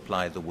difficult to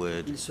apply the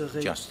word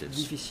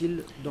justice.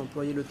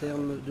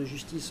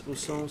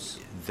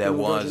 There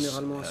was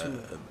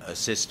a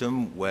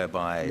system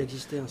whereby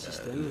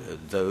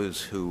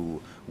those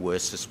who were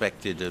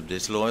suspected of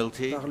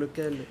disloyalty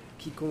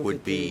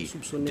would be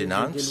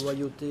denounced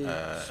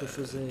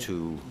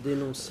to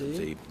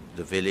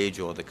the village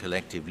or the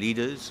collective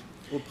leaders,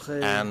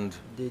 and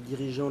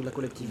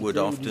would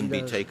often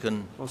be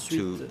taken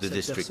to the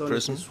district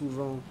prison.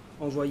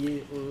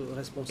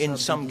 In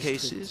some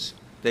cases,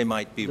 they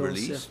might be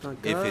released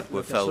if it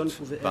were felt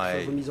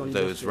by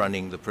those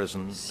running the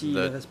prison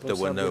that there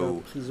were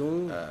no,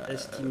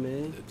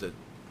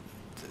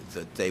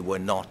 that they were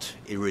not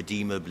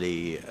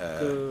irredeemably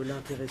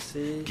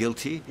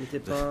guilty,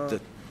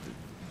 that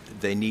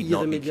they need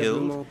not be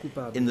killed.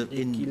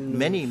 In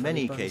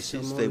many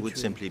cases, they would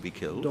simply be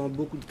killed.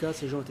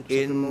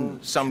 In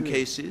some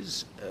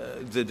cases,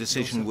 the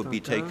decision would be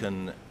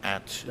taken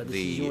at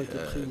the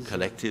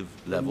collective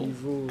level,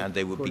 and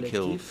they would be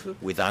killed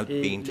without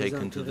being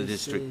taken to the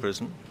district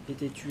prison.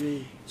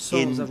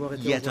 In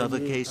yet other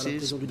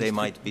cases, they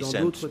might be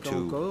sent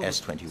to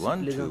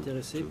S21, to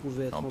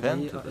Phnom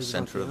Penh, to the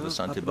center of the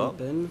Santibop,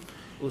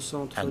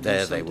 and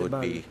there they would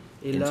be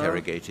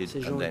interrogated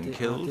and then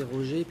killed.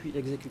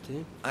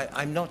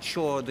 I'm not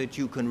sure that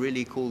you can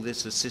really call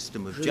this a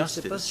system of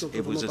justice.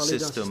 It was a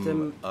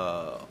system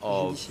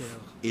of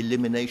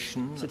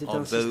elimination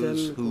of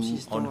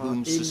those on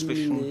whom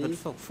suspicion had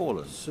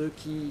fallen.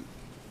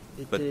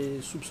 But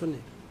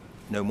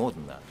no more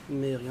than that.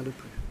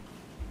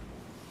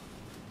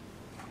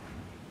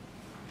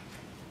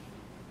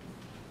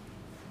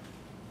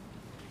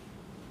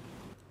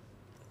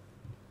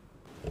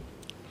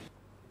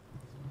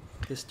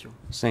 Question.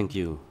 Thank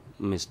you,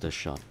 Mr.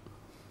 Short.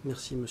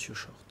 Merci, Monsieur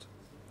Short.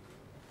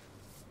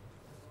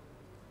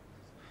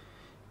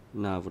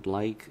 Now I would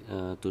like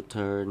to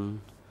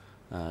turn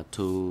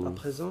to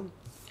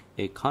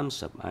a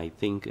concept. I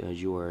think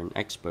you are an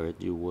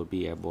expert. You will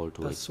be able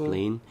to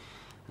explain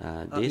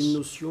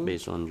this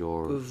based on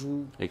your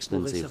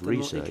extensive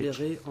research.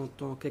 En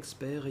tant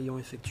qu'expert ayant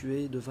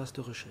effectué de vastes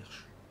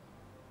recherches.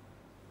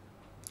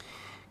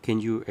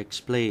 Can you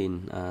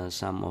explain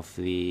some of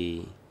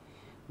the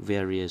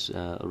various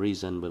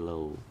reasons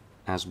below,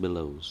 as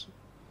below?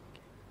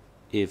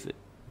 If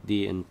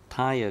the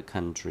entire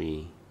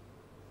country,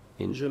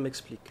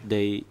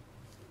 the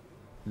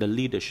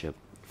leadership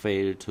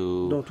fail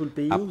to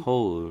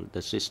uphold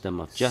the system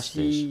of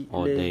justice,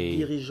 or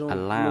they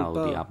allow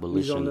the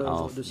abolition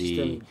of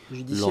the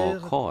law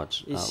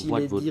courts,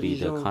 what would be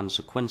the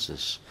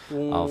consequences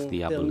of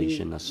the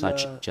abolition of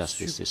such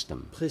justice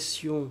system?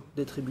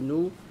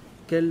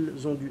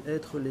 Quelles ont dû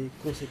être les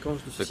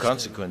conséquences de ce système? The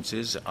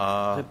consequences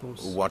are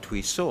what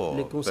we saw.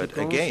 But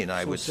again,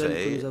 I would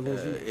say,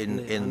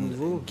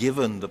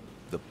 given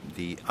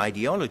the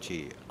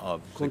ideology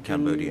of the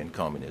Cambodian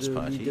Communist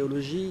Party,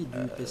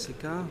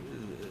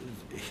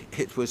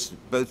 it was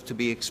both to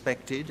be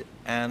expected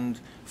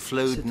and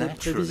flowed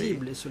naturally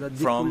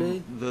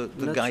from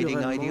the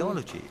guiding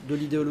ideology.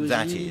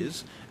 That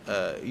is,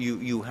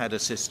 you had a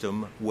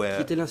system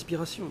where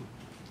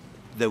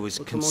there was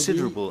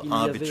considerable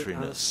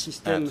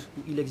arbitrariness at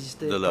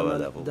the lower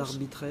levels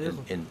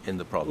in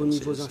the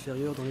provinces,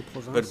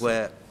 but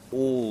where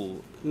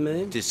all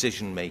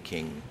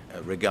decision-making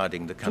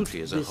regarding the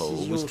country as a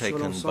whole was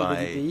taken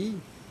by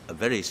a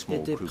very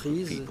small group of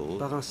people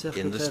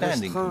in the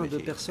Standing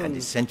Committee, and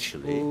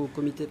essentially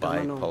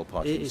by Pol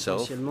Pot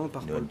himself,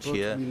 Nuon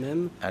Chea,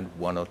 and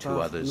one or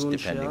two others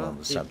depending on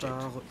the subject.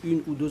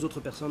 Une ou deux autres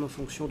personnes en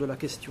fonction de la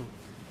question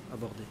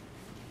abordée.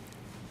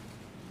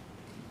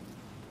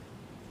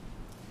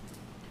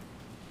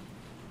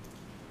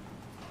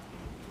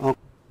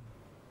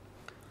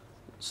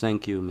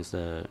 Thank you,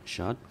 Mr.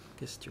 Schott.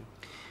 Question.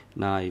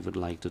 Now I would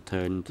like to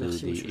turn to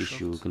Merci, the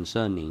issue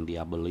concerning the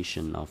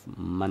abolition of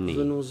money.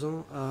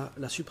 Venons-en à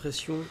la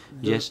suppression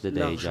de Yesterday,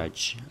 l'argent.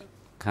 Judge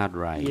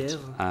Cartwright Hier,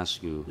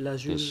 asked you la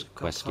this juge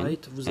question,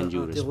 Cartwright vous a and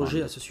you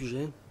interrogé à responded. ce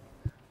sujet.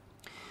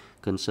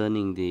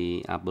 Concerning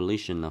the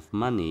abolition of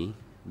money,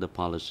 the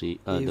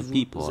the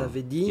people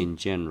in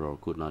general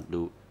could not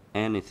do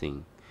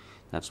anything.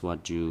 That's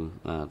what you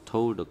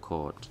told the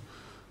court.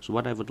 So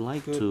what I would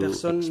like to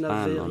expand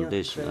on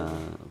this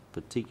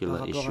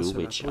particular issue,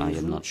 which I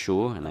am not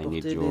sure, and I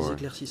need your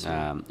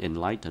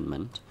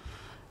enlightenment.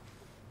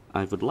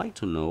 I would like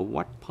to know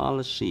what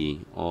policy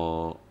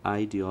or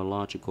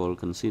ideological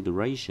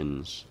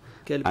considerations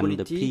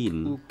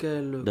underpin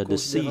the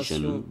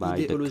decision by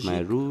the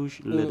Khmer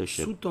Rouge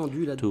leadership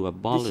to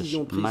abolish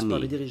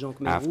money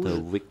after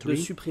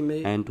victory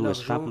and to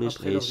establish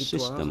a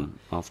system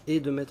of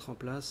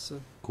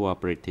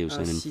cooperatives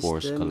and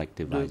enforced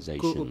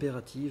collectivization.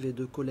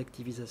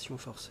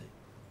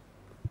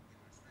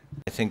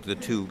 I think the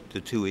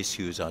two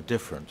issues are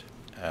different.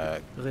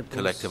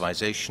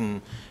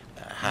 Collectivization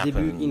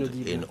happened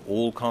in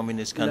all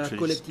communist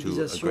countries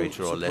to a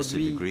greater or lesser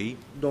degree.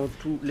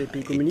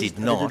 It did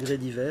not,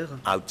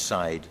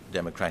 outside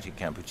democratic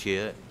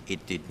Kampuchea,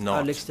 it did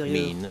not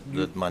mean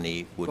that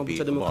money would be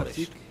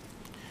abolished.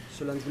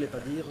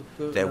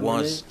 There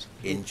was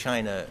in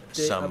China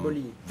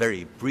some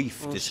very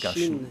brief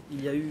discussion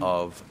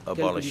of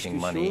abolishing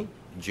money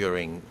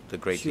during the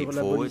Great Leap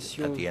Forward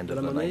at the end of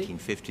the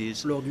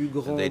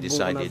 1950s. They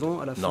decided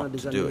not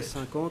to do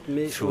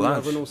it.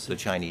 Throughout the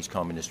Chinese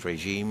Communist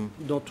regime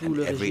and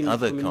every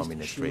other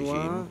communist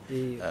regime,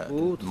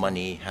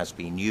 money has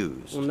been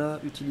used.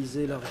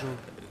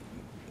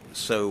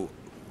 So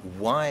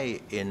why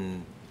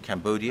in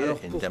Cambodia,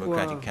 in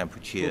democratic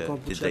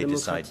Kampuchea, did they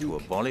decide to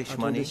abolish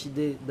money?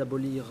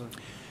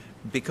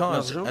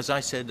 Because, as I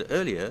said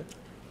earlier,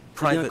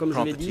 private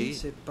property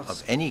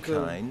of any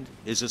kind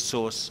is a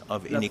source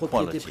of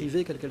inequality.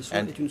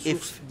 And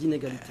if,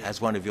 as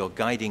one of your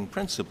guiding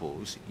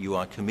principles, you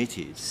are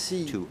committed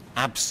to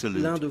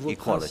absolute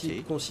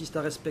equality,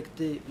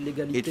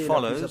 it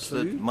follows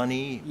that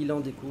money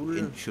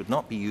should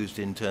not be used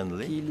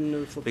internally,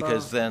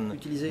 because then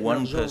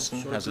one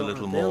person has a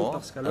little more,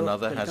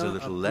 another has a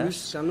little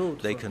less,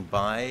 they can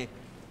buy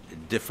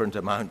different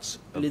amounts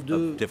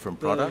of different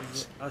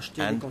products,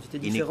 and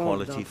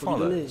inequality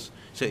follows.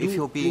 So if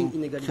you're being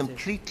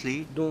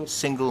completely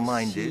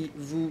single-minded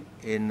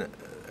in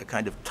a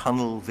kind of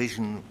tunnel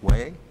vision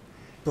way,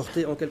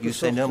 portez en quelque you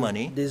say sorte no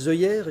money, des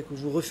œillères et que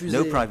vous refusez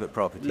no private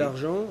property,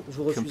 l'argent,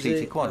 vous complete refusez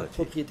la equality.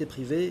 propriété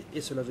privée,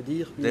 et cela veut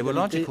dire une They were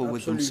égalité logical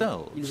with absolue.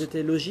 themselves. Ils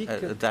étaient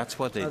logiques That's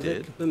what they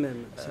avec did.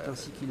 eux-mêmes. C'est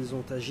ainsi qu'ils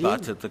ont agi,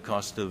 But at the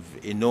cost of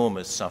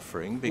enormous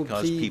suffering, au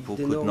because prix people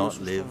could d'énormes not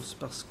live souffrances,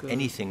 parce que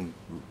anything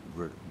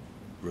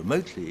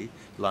remotely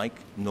like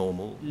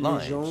normal les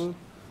lives. gens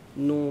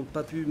n'ont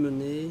pas pu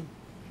mener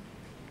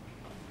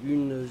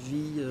une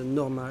vie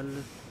normale,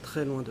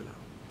 très loin de là.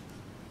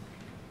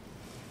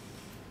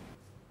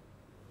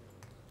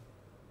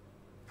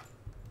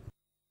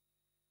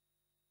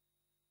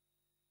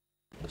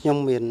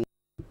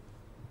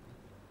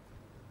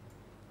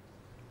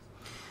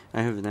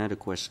 I have another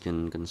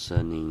question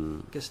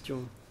concerning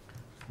Question.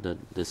 the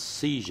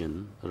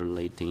decision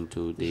relating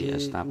to the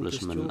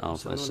establishment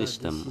of a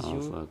system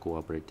of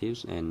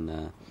cooperatives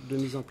and De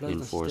mise en place d'un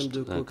enforced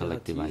système de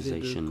coopérative et de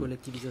collectivization.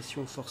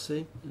 collectivisation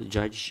forcée.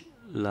 Judge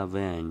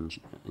Lavergne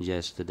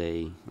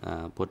yesterday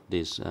put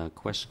this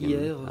question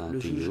Hier, le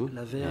to juge you,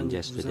 Lavergne and vous a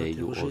yesterday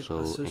you interrogé à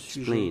also ce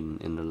sujet.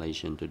 explained in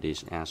relation to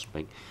this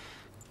aspect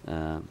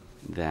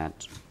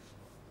that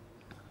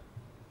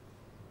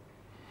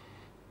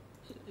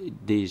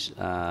this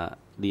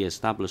the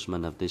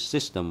establishment of this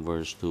system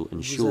was to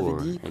ensure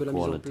dit que la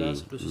mise en equality.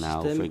 place de ce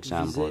Now, système for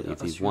example, visait à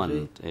if we assurer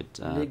want it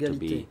to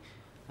be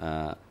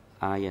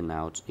ironed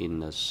out in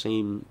the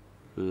same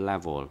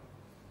level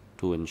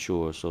to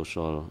ensure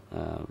social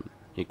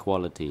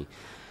equality,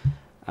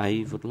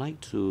 I would like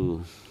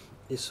to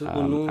Et ce,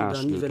 au nom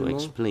ask d'un you to nivellement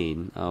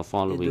explain, et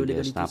following de the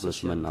l'égalité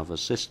establishment sociale. of a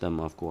system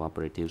of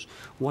cooperatives,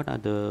 what are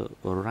the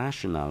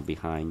rationale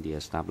behind the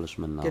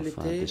establishment Quelle of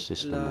était this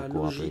system la of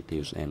logique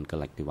cooperatives and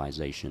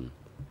collectivization?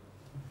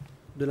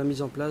 de la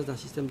mise en place d'un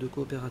système de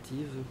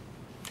coopérative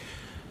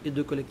et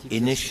de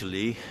collectivisation?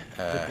 Initially,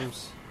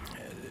 Réponse.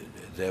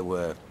 there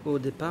were Au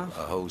départ,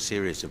 a whole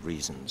series of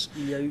reasons.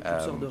 il y a eu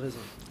toutes sortes de raisons.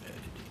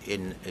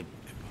 In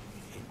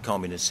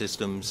communist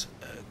systems,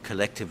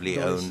 collectively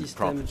Dans les owned systèmes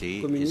property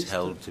is communistes,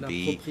 held to la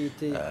be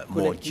propriété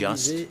more just,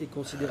 collectivisée est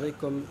considérée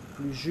comme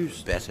plus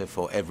juste, better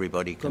for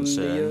everybody comme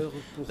concerned meilleure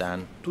pour than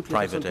toutes les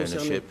private personnes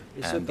concernées, ownership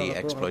et ce and par the rapport à la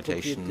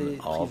exploitation propriété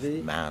of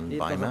privée man et by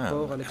par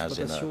rapport à man, as in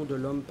l'exploitation de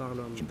l'homme par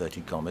l'homme, a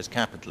inverted commas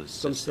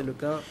capitalist comme c'est system. le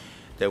cas.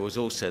 There was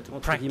also the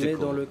Entre guillemets,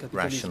 dans practical le capitalisme.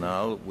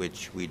 rationale,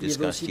 which we Il y avait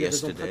discussed aussi des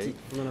raisons yesterday, pratiques,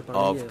 on en a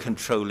parlé of hier,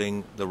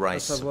 controlling the à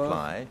rice savoir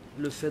supply,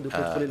 le fait de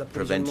contrôler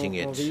preventing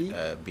l'approvisionnement en it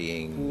riz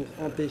being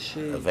pour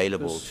empêcher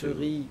available que ce to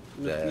riz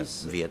ne their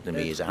puisse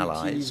Vietnamese être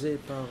allies, utilisé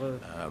par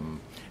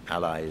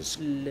allies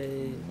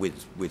les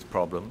with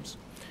problems.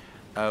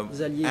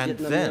 alliés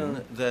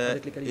vietnamiens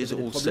avec lesquels ils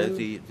avaient des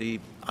problèmes. The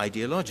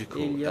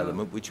ideological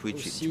element which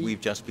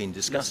we've just been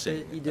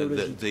discussing,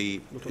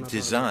 the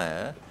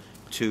desire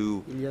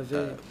to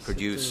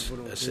produce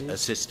a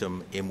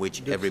system in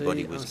which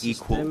everybody was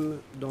equal,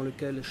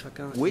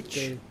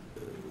 which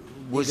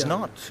was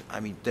not, I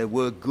mean, there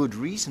were good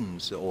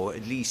reasons, or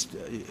at least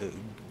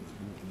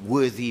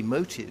worthy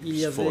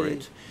motives for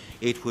it.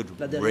 It would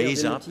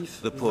raise up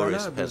the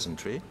poorest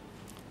peasantry,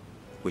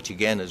 which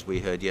again, as we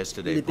heard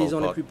yesterday, Pol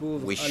Pot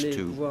wished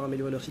to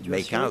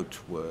make out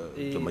were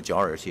the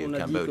majority of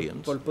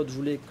Cambodians.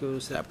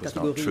 That was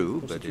not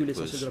true, but it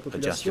was a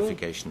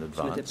justification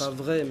advanced.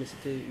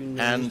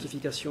 And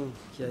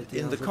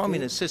in the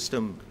communist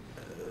system,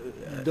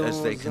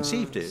 as they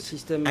conceived it,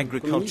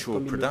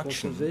 agricultural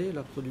production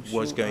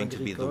was going to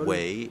be the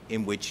way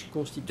in which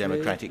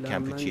democratic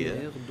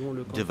Kampuchea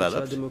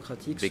developed,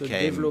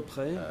 became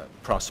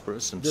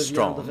prosperous and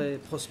strong,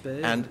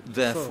 and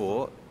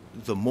therefore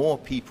the more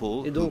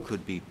people who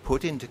could be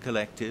put into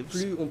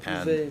collectives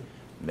and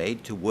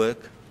made to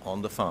work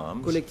on the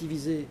farms,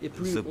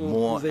 the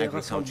more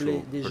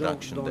agricultural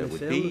production there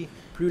would be,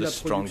 the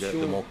stronger,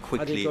 the more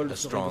quickly a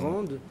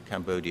strong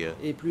Cambodia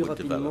would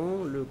develop.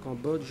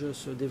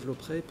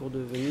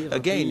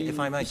 Again, if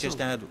I might just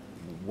add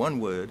one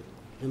word,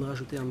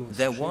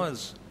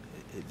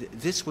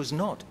 this was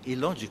not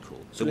illogical.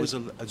 There was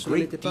a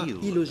great deal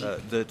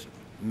that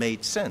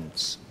made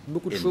sense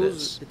in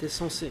this.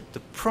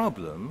 The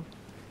problem,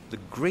 the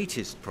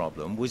greatest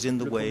problem, was in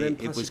the way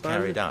it was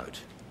carried out.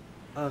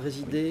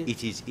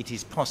 It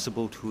is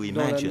possible to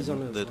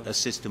imagine that a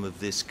system of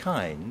this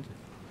kind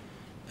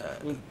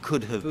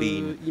could have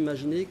been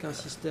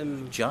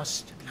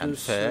just and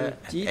fair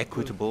and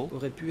equitable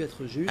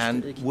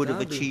and would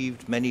have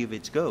achieved many of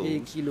its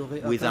goals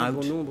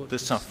without the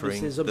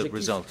suffering that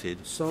resulted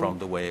from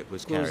the way it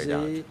was carried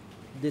out.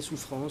 Des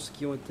souffrances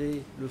qui ont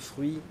été le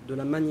fruit de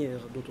la manière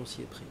dont on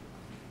s'y est pris.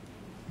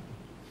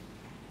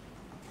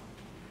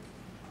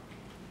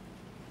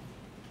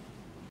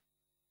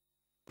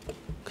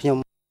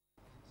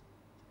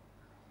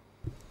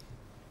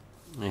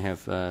 I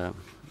have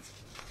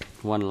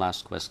one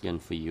last question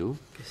for you.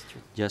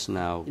 Just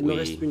now we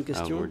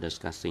were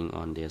discussing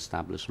on the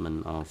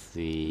establishment of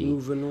the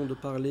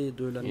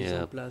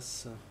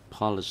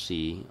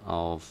policy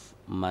of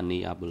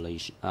money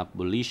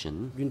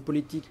abolition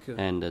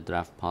and the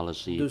draft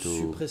policy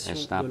to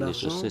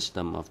establish a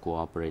system of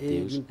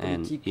cooperatives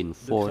and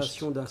enforce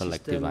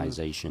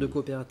collectivization.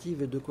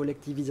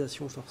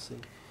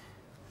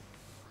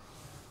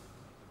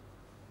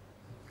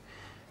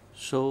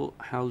 So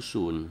how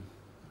soon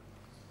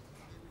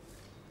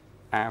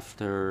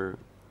after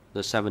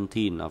the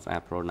 17th of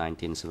April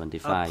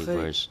 1975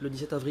 was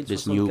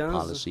this new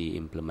policy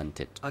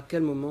implemented? À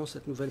quel moment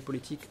cette nouvelle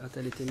politique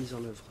a-t-elle été mise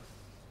en œuvre?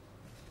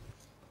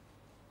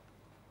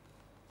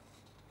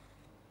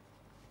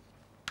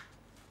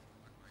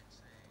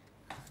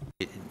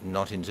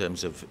 Not in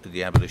terms of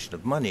the abolition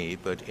of money,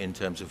 but in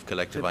terms of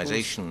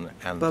collectivization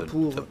and the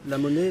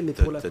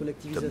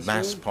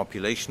mass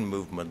population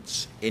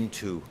movements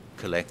into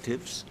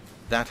collectives.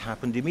 That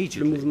happened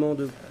immediately. Le mouvement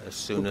de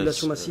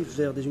population massive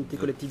vers des unités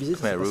collectivisées,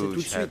 ça s'est passé tout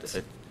de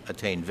suite.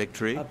 Attained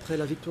victory. Après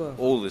la victoire,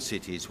 all the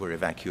cities were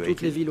evacuated.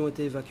 Toutes les villes ont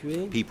été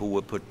évacuées. People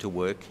were put to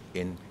work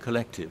in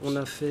collectives. On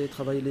a fait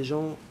travailler les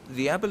gens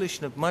the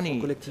abolition of money,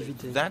 en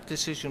collectivité. That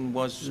decision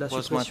was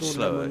much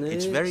slower.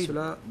 It's very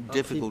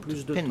difficult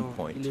to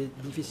pinpoint. Il est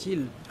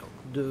difficile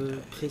de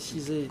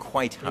préciser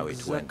quite how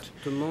it went.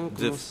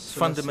 The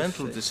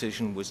fundamental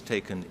decision was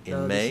taken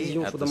in May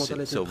at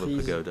the Silver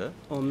Pagoda,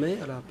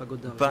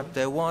 but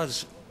there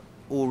was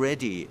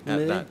already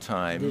at that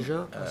time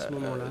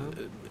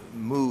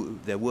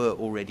there were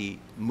already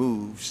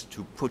moves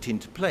to put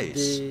into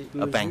place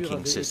a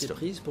banking system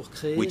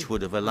which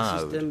would have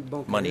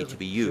allowed money to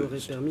be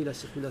used.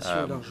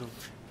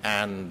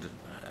 And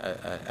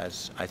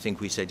as I think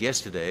we said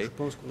yesterday,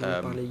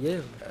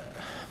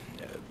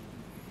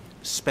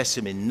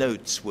 specimen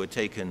notes were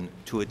taken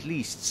to at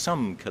least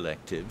some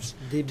collectives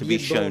to be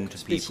shown to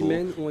people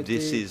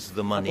this is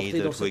the money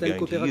that we're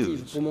going to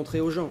use.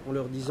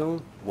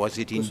 Was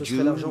it in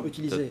June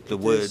that the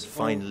word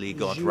finally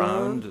got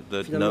round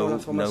that no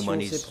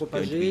money is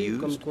going to be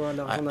used?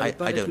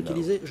 I don't know.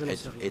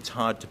 It's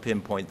hard to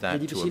pinpoint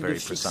that to a very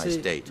precise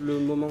date.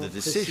 The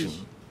decision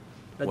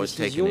was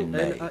taken in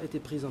May.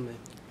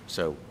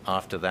 So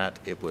after that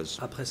it was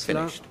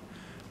finished.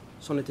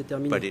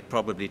 But it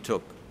probably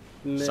took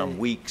some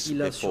weeks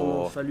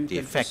before the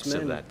effects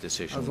of that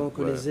decision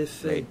were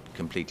made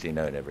completely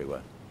known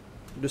everywhere.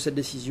 De cette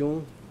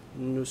décision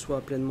ne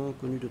soit pleinement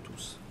connue de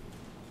tous.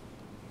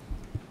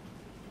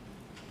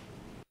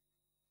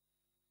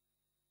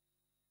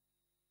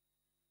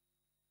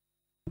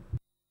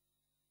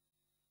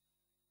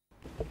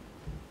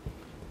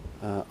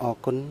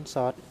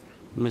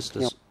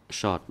 Mr.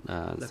 Short,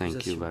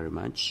 thank you very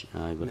much.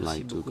 I would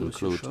like to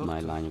conclude my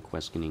line of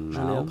questioning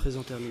now,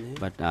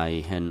 but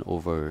I hand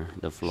over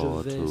the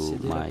floor to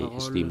my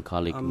esteemed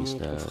colleague,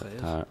 Mr.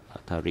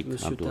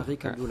 Tariq Abdul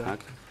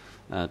Haq,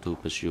 to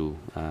pursue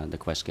the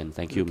question.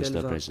 Thank you,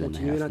 Mr. President.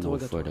 I have no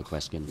further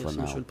question for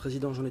now. Monsieur le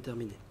Président, j'en ai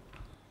terminé.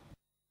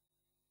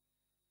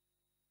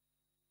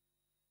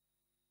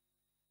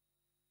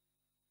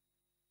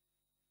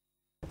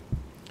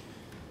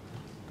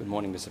 Good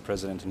morning, Mr.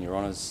 President and Your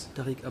Honours.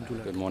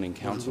 Good morning,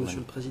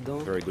 Councilman.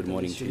 Very good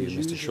morning to you,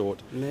 Mr.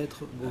 Short.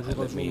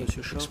 Let me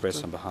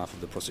express on behalf of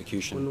the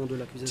prosecution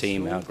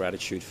team our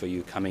gratitude for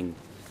you coming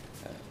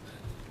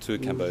to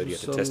Cambodia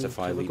to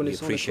testify. We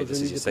appreciate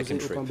this is your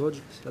second trip. On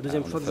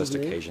the first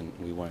occasion,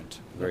 we weren't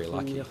very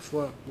lucky.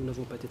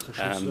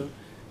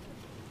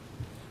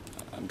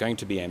 I'm going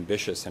to be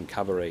ambitious and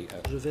cover a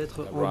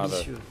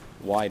rather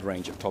wide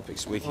range of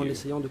topics with you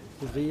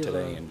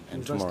today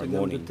and tomorrow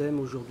morning,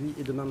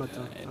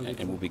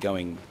 and we'll be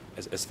going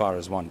as far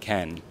as one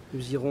can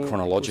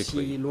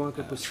chronologically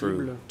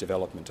through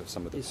development of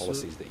some of the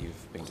policies that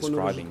you've been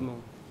describing.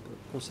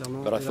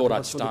 But I thought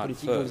I'd start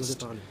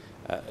first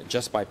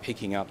just by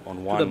picking up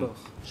on one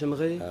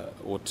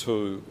or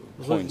two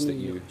points that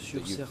you've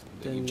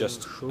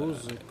just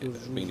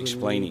been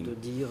explaining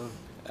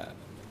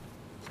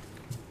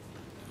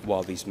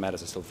while these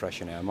matters are still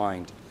fresh in our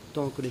mind.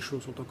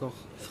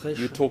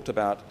 You talked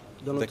about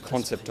the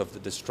concept of the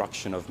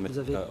destruction of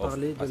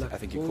I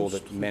think you called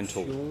it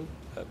mental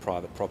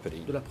private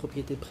property.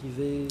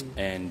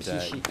 And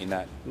in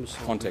that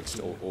context,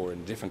 or in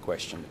a different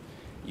question,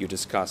 you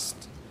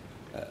discussed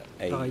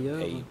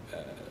a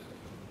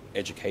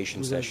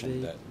education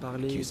session that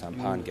Khieu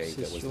Samphan gave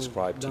that was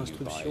described to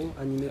you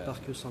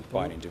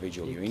by an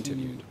individual you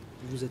interviewed.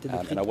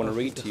 And I want to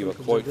read to you a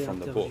quote from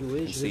the book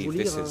and see if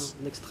this is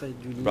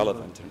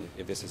relevant and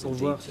if this is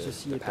indeed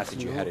the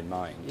passage you had in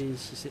mind.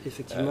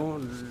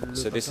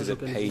 So this is at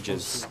page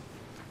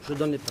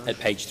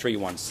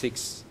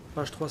 316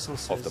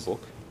 of the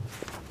book,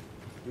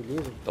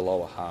 the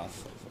lower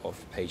half of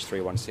page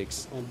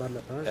 316.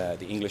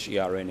 The English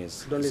ERN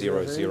is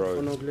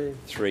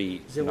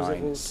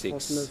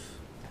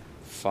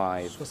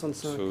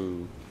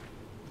 0039652.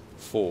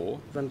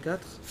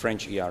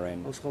 French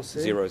ERN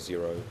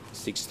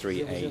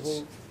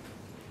 00638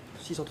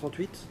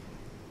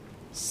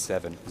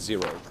 70.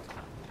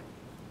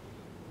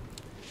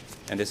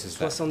 And this is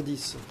that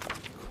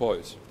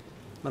quote.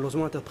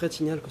 Malheureusement, l'interprète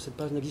signale que cette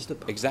page n'existe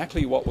pas.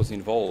 Exactly what was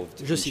involved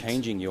in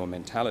changing your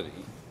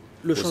mentality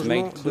was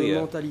made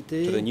clear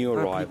to the new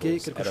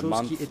arrivals at a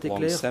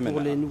month-long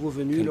seminar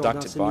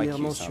conducted by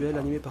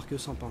Khieu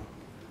Samphan.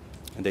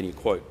 And then you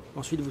quote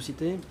Ensuite, vous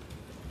citez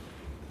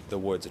the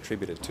words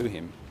attributed to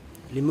him.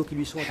 Les mots qui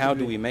lui sont How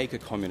do we make a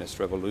communist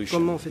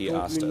revolution? He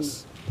asked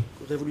us.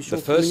 The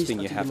first thing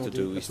you have to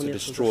do is to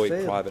destroy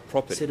private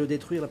property.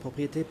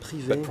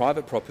 But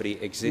private property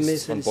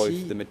exists on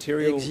both the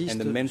material and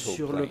the mental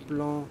plane.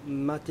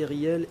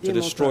 To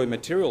destroy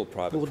material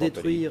private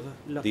property,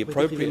 the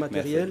appropriate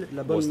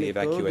method was the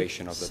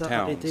evacuation of the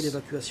towns.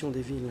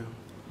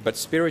 But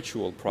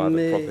spiritual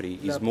private property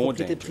is more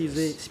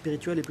dangerous.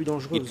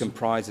 It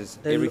comprises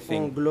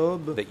everything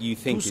that you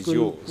think is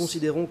yours.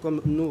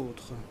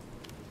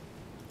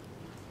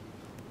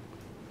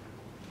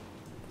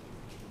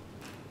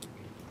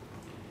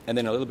 And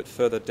then a little bit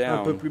further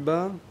down,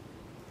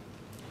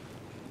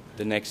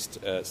 the next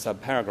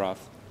subparagraph,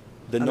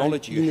 the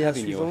knowledge you have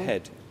in your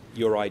head,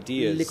 your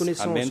ideas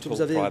are mental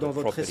private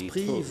property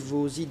too.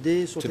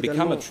 To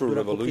become a true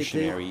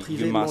revolutionary,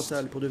 you must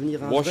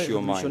wash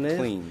your mind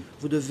clean.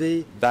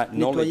 That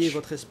knowledge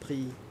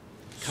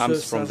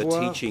comes from the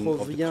teaching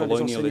of the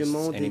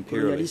colonialists and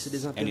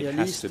imperialists, and it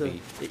has to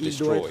be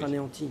destroyed.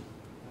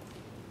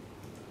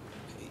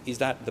 Is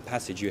that the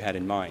passage you had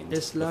in mind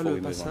before we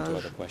move on to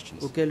other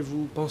questions? Auquel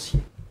vous pensiez?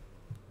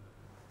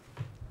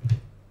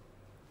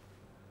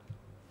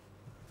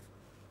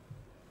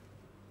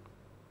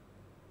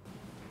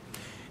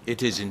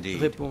 It is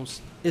indeed.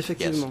 Réponse.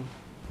 Effectivement.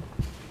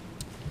 Yes.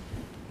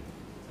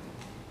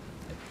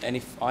 And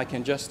if I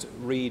can just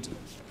read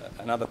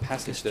another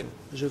passage that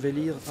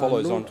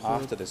follows on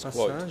after this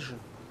quote.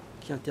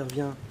 Qui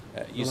intervient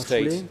You dans la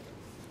state, foulée.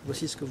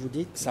 Voici ce que vous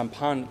dites.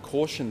 Samphan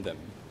cautioned them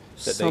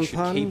that they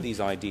should keep these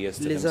ideas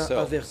to les a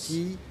themselves,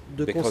 avertis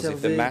de because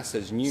if the conserver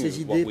masses knew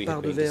ces what idées we par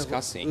had been devers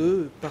discussing,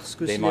 eux, parce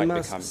que they si les might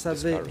masses become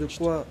savaient de discouraged.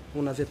 quoi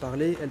on avait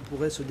parlé, elles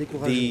pourraient se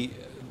décourager.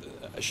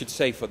 I should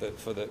say for the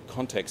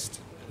context,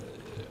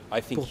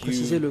 I think Pour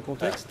préciser le you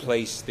contexte,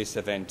 placed this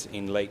event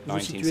in late vous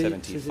situez ces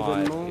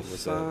 1975. événements It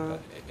was fin an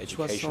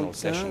educational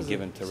session 75,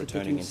 given to c'était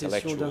returning une session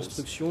intellectuals.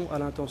 d'instruction à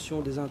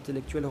l'intention des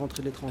intellectuels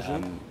rentrés de l'étranger.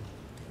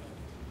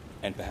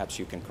 And perhaps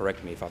you can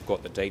correct me if I've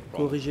got the date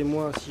wrong.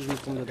 Corrigez-moi si je me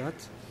trompe de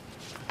date.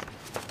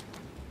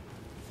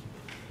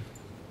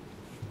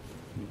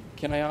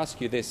 Can I ask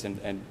you this, and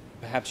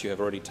perhaps you have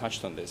already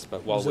touched on this,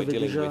 but while Vous we're avez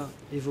dealing déjà with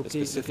the évoqué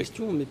la specific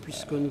question, mais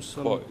puisque nous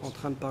sommes quote, en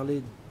train de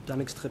parler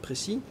d'un extrait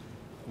précis,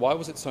 why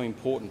was it so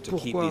important to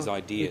keep pourquoi these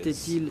ideas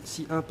était-il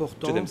si to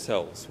important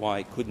themselves?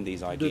 Why couldn't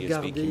these de ideas be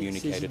garder ces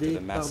communicated to idées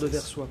the par devers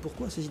masses? soi?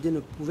 Pourquoi ces idées ne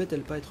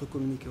pouvaient-elles pas être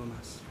communiquées aux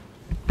masses?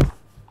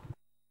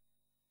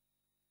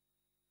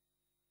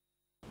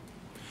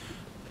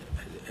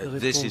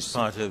 This is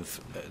part of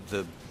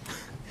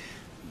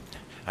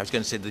I was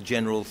going to say the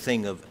general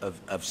thing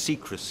of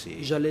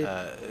secrecy.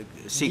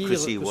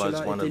 Secrecy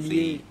was one of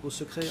the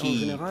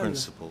key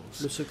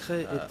principles of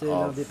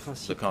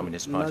the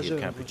Communist Party of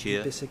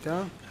Kampuchea.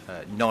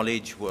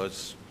 Knowledge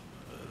was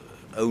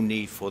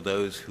only for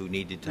those who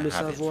needed to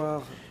have it.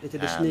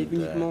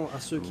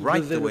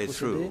 Right the way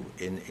through,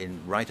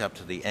 right up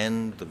to the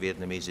end, the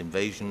Vietnamese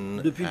invasion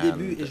and the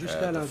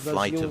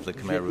flight of the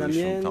Khmer Rouge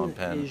from Phnom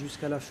Penh,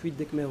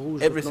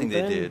 everything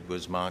they did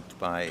was marked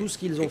by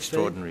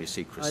extraordinary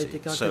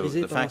secrecy. So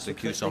the fact that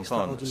Khieu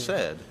Samphan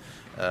said,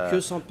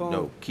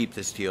 no, keep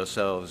this to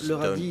yourselves,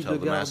 don't tell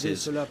the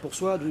masses,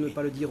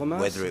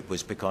 whether it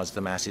was because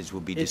the masses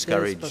would be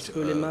discouraged,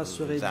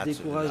 that I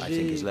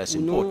think is less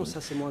important.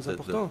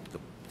 The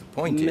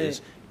point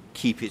is,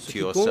 keep it to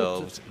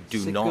yourselves,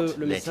 do not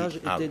let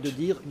it out.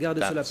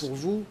 That's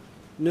absolutely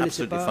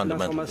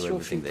fundamental to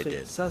everything they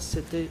did. So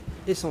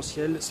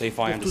if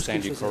I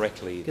understand you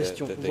correctly,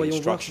 the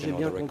instruction or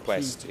the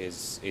request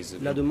is a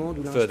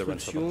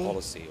furtherance of a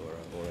policy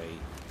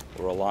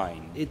or a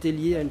line était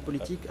lié à une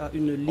politique, à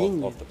une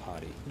ligne of the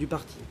party. Du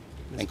parti.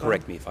 And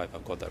correct me if I've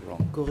got that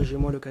wrong.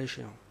 Corrigez-moi le cas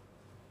échéant.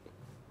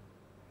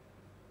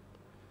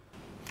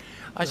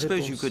 I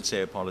suppose you could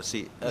say a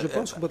policy,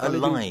 a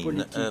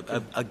line,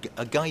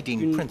 a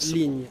guiding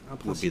principle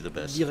would be the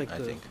best, I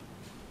think.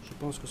 Je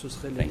pense que ce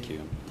serait les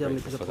termes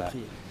les plus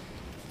appropriés.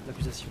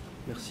 L'accusation.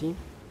 Merci.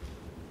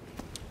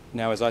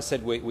 Now, as I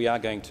said, we are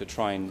going to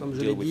try and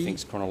deal with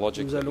things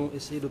chronologically. Nous allons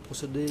essayer de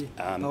procéder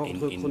par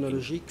ordre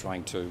chronologique.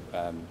 Trying to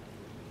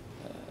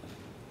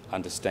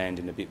understand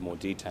in a bit more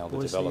detail the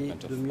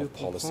development of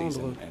policies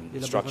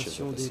and structures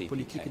of the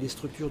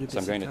CPK. So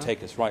I'm going to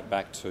take us right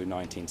back to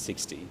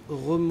 1960,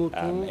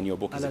 and your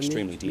book is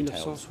extremely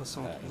detailed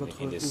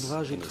in this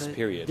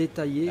period.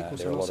 There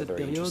are a lot of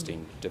very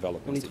interesting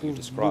developments that you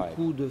describe.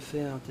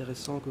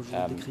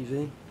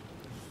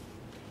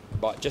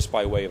 But just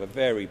by way of a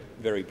very,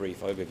 very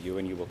brief overview,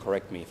 and you will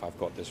correct me if I've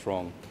got this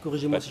wrong,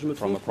 but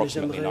from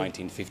approximately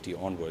 1950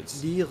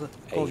 onwards, a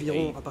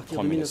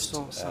communist,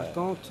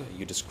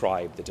 you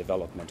describe the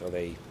development of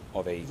a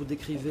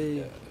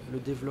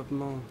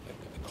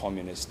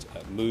communist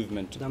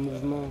movement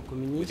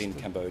within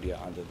Cambodia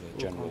under the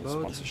general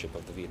sponsorship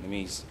of the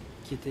Vietnamese.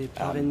 Qui était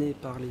parrainé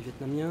par les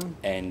Vietnamiens.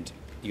 And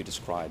you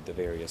described the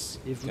various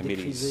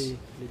committees,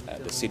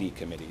 the city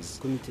committees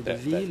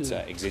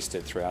that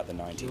existed throughout the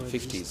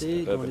 1950s,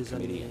 the Urban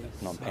Committee and the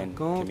Phnom Penh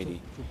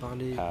Committee,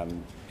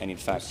 and in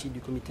fact you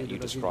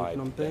described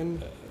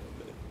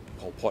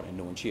Pol Pot and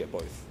Nuon Chea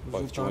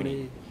both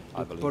joining,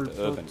 I believe,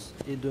 the Urban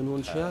Committee in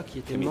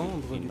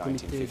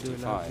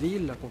 1955.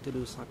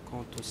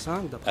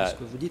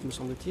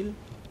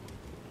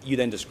 You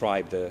then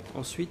describe the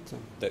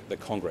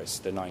Congress,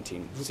 the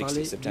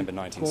 1960, September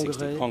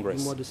 1960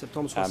 Congress,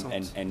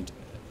 and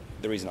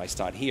the reason I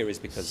start here is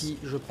because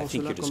I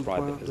think you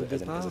describe it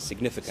as a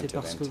significant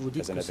event,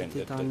 as an event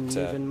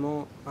that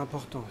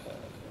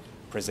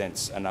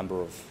presents a number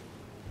of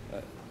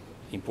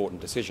important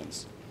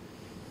decisions.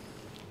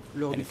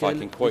 And if I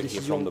can quote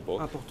here from the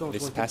book,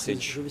 this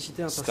passage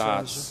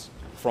starts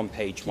from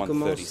page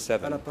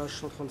 137,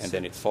 and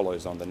then it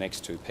follows on the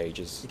next two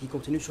pages of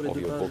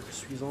your book.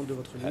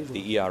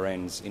 The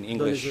ERNs in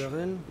English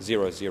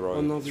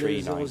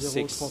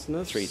 00396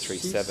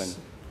 337,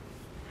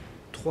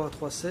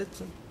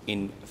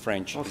 in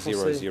French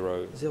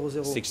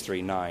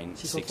 00639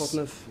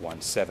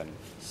 617.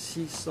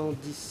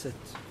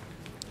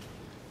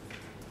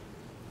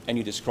 And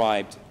you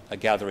described a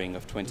gathering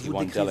of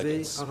 21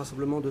 delegates at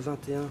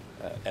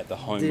the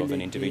home of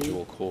an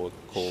individual called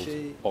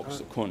Ok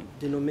Sukun.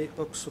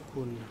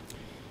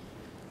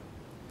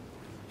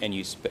 And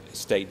you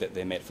state that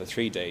they met for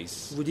 3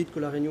 days. Vous dites que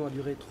la réunion a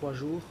duré 3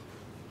 jours.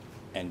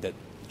 And that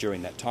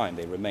during that time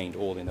they remained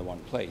all in the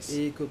one place.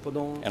 Et que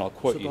pendant and I'll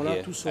quote ce you temps-là,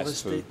 here tous sont as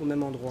restés au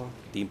même endroit.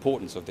 The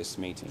importance of this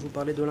meeting. Vous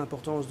parlez de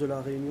l'importance de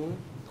la réunion.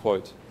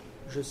 Quote.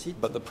 Je cite,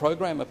 but the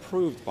program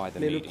approved by the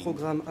meeting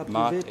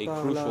marked a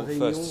crucial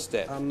first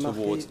step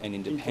towards an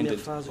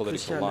independent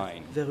political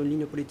line.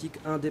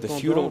 The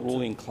feudal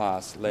ruling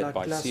class led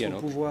by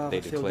Sihanouk, they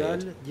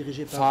declared,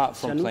 far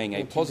from playing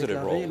a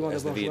positive role,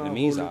 as the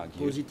Vietnamese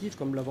argued,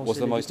 was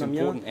the most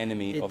important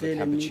enemy of the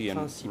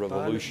Kampuchean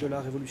revolution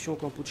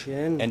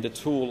and a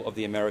tool of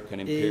the American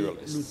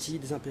imperialists.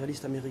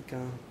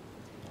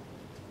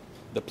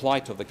 The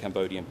plight of the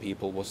Cambodian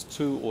people was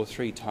 2 or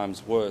 3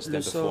 times worse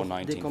than before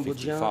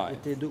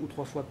 1955,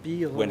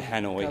 when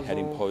Hanoi had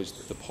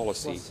imposed the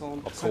policy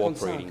of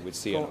cooperating with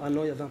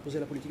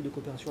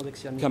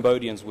Sihanouk.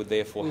 Cambodians would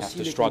therefore have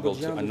to struggle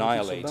to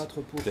annihilate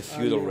the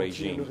feudal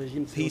regime,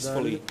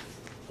 peacefully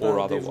or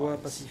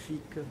otherwise.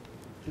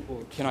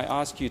 Can I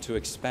ask you to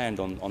expand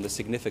on the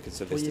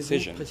significance of this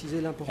decision,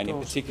 and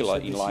in particular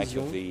in light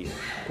of the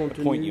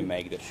point you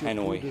make that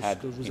Hanoi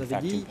had in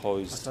fact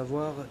imposed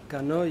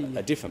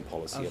a different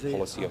policy, a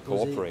policy of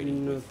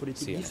cooperating with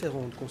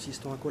Sihanouk?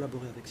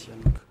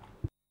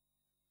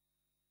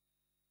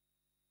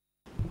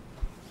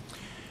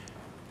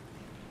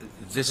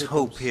 This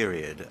whole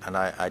period, and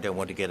I don't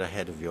want to get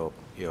ahead of your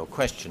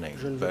questioning,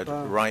 but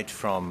right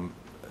from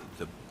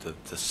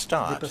the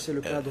start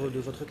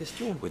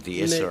with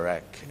the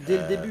Issarak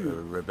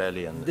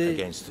rebellion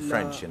against the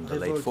French in the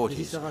late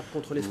 40s,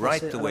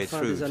 right the way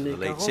through to the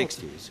late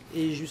 60s,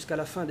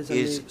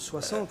 is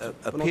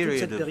a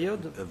period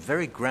of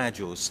very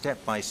gradual,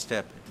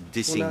 step-by-step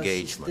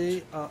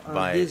disengagement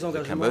by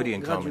the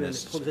Cambodian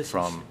communists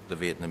from the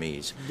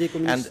Vietnamese.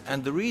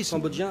 And the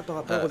reason,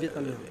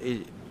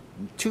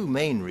 two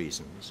main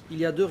reasons.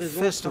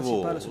 First of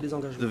all,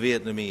 the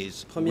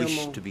Vietnamese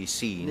wished to be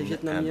seen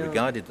and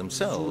regarded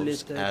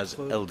themselves as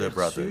elder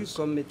brothers,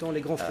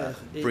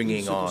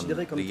 bringing on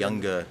the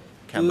younger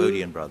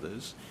Cambodian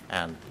brothers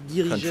and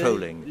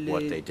controlling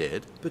what they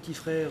did.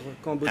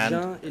 And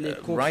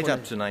right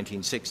up to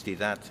 1960,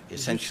 that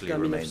essentially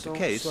remained the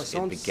case.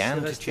 It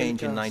began to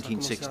change in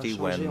 1960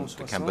 when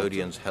the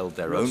Cambodians held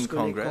their own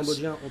Congress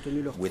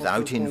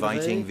without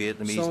inviting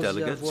Vietnamese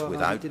delegates,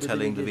 without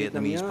telling the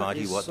Vietnamese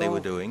party what they were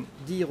doing.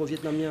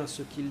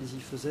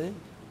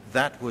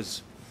 That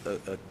was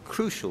a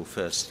crucial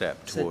first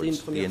step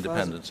towards the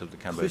independence of the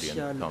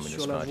Cambodian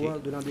Communist Party.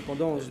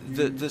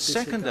 The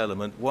second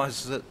element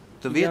was that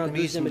the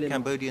Vietnamese and the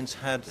Cambodians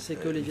had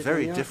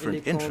very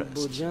different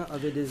interests.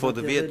 For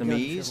the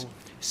Vietnamese,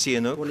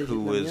 Sihanouk, who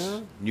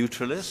was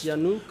neutralist,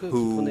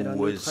 who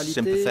was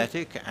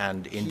sympathetic,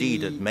 and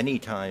indeed at many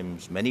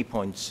times, many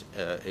points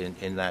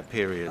in that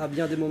period,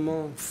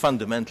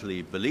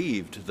 fundamentally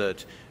believed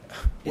that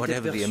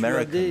whatever the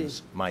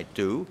Americans might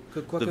do,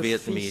 the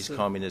Vietnamese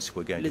communists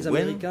were going to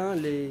win,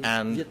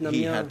 and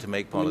he had to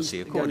make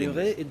policy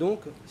accordingly.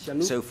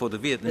 So for the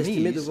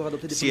Vietnamese,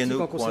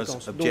 Sihanouk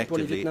was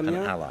objectively an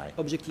ally,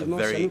 a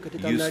very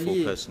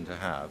useful person to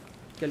have.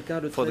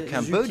 For the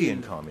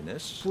Cambodian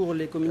communists,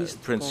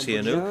 Prince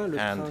Sihanouk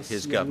and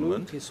his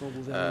government,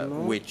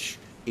 which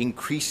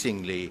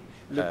increasingly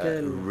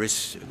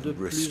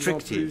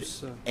restricted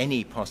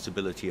any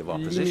possibility of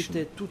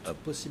opposition, of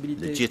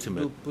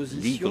legitimate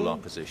legal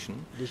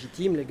opposition,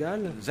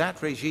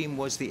 that regime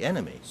was the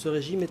enemy. So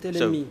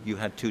you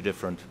had two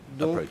different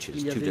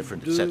approaches, two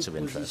different sets of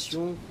interests.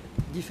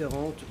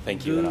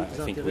 Thank you, and I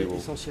think we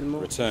will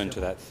return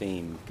to that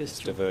theme, this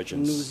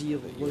divergence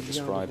that you're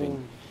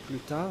describing.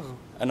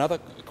 Another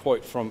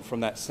quote from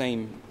that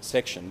same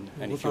section,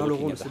 and if you're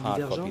looking at the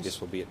hard copy,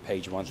 this will be at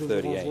page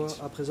 138.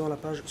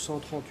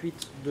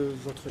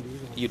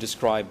 You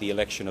describe the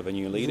election of a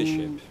new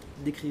leadership,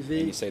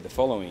 and you say the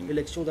following: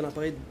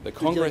 the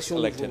Congress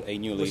elected a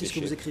new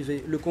leadership.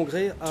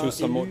 Thu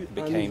Samut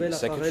became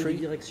secretary,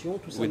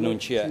 with Nuon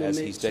Chea as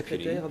his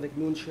deputy,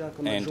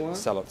 and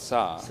Salot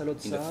Sa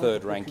in the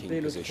third ranking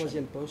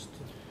position.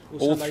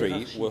 All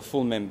three were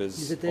full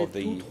members of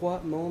the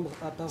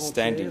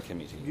Standing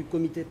Committee.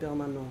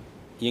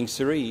 Ieng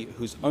Sary,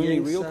 whose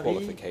only real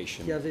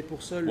qualification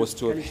was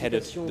to have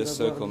headed the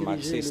Cercle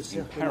Marxiste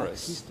in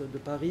Paris,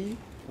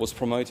 was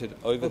promoted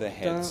over the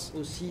heads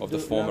of the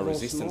former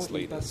resistance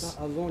leaders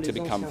to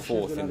become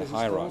fourth in the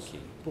hierarchy.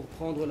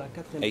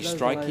 A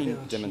striking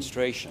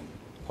demonstration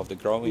of the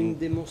growing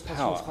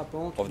power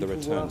of the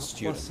returned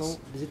students.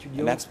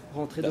 And that's,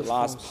 the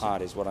last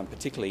part is what I'm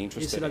particularly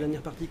interested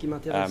in,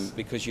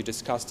 because you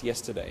discussed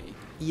yesterday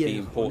the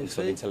importance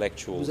of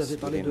intellectuals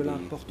within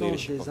the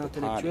leadership of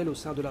the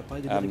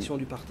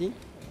party.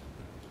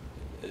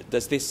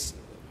 Does this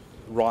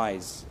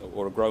rise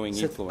or a growing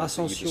influence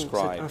that you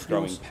describe,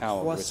 growing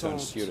power of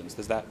returned students,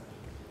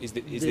 is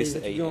this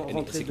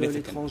a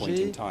significant point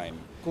in time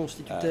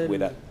where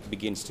that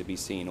begins to be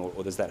seen,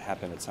 or does that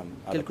happen at some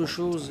other point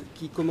in time?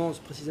 Qui commence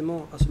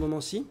précisément à ce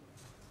moment-ci?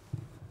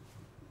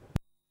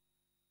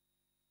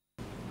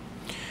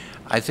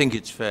 I think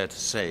it's fair to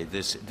say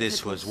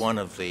this was one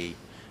of the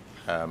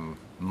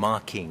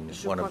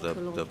markings, one of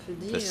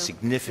the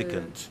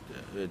significant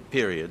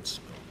periods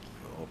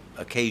or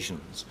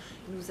occasions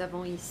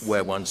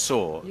where one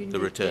saw the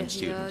returned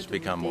students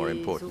become more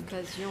important.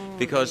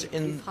 Because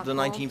in the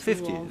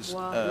 1950s,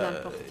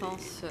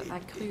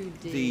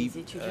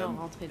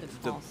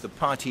 the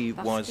party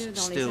was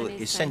still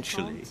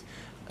essentially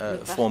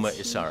former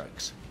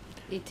Isaraks.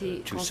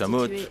 Thu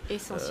Samut,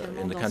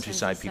 in the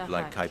countryside, people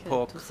like Kai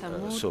Pok,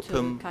 So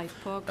Pum.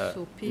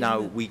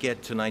 Now we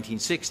get to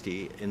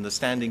 1960 in the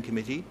Standing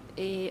Committee,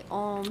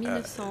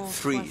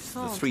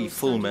 three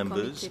full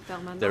members.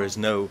 There is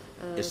no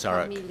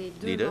Isarak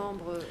leader.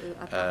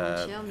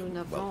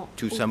 Well,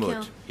 Thu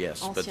Samut,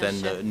 yes, but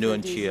then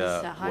Nuon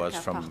Chea was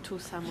from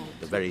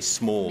the very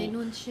small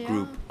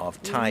group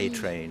of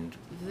Thai-trained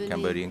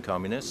Cambodian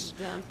communists,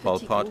 Pol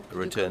Pot, a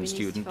returned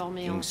student,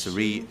 Ieng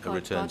Sary, a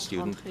returned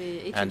student,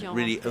 and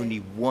really only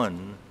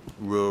one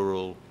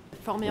rural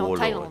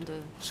warlord,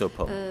 So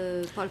Pol.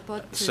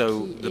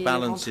 So the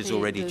balance is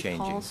already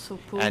changing,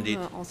 and it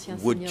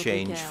would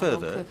change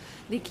further,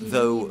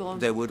 though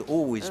there would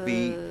always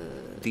be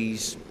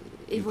these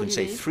you can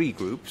say three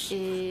groups,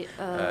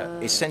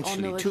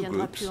 essentially two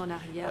groups.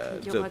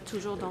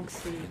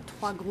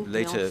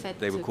 Later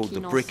they were called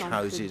the brick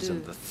houses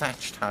and the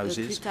thatched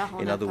houses.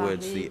 In other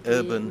words, the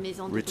urban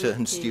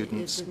return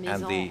students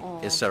and the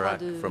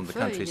Isarak from the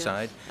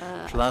countryside,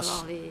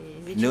 plus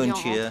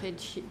Nunchia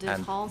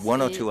and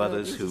one or two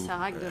others who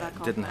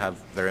didn't have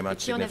very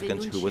much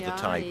significance, who were the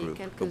Thai group,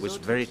 but was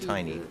very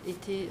tiny.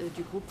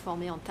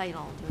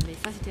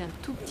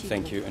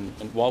 Thank you.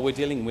 And while we're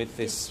dealing with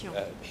this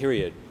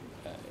period,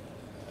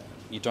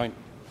 you don't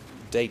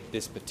date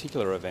this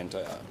particular event,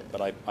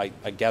 but I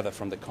gather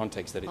from the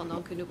context that it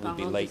will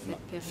be late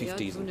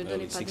 50s and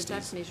early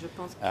 60s.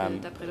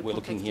 We're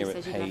looking here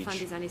at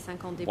page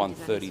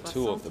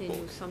 132 of the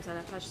book,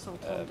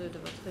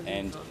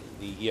 and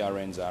the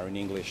ERNs are in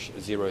English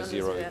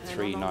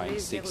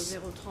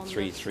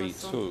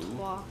 003963332,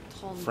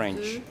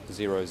 French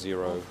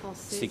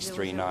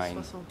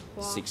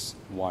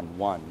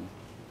 006396111.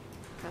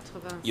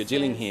 You're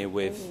dealing here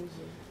with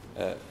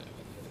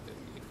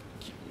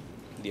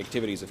the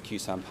activities of Khieu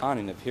Samphan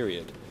in the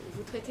period,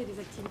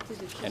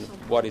 and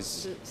what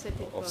is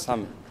of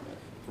some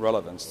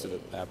relevance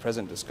to our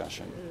present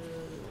discussion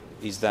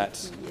is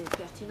that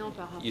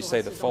you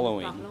say the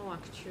following,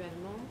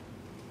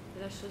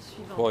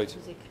 quote,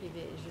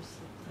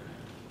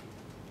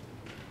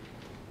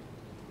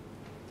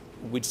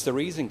 with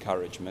Sari's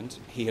encouragement,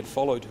 he had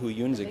followed Hu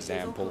Yun's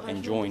example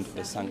and joined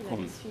the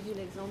Sangkum.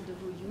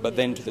 But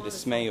then, to the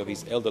dismay of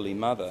his elderly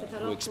mother,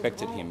 who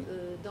expected him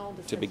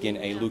to begin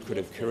a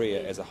lucrative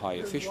career as a high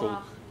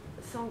official,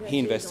 he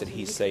invested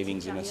his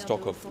savings in a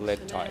stock of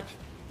lead type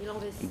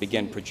and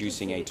began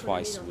producing a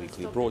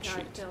twice-weekly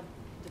broadsheet.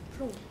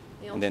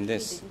 And then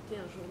this.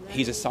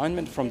 His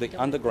assignment from the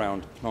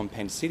underground Phnom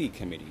Penh City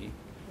Committee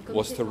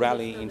was to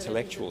rally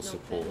intellectual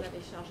support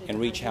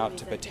and reach out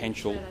to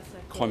potential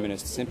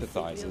communist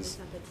sympathizers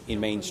in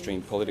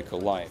mainstream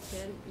political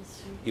life.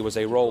 It was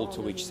a role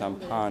to which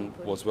Samphan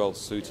was well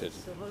suited.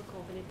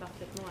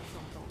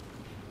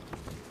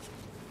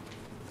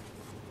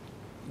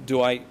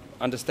 Do I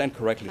understand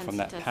correctly from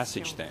that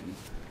passage then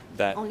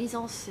that,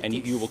 and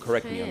you will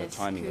correct me on the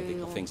timing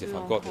of things if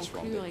I've got this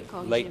wrong,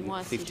 late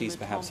 50s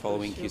perhaps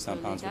following Khieu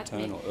Samphan's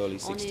return, or early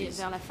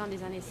 60s,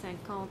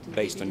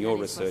 based on your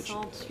research,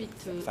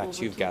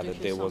 facts you've gathered,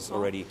 there was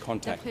already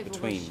contact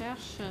between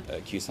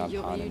Khieu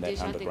Samphan and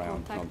that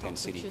underground Phnom Penh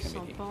City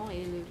Committee.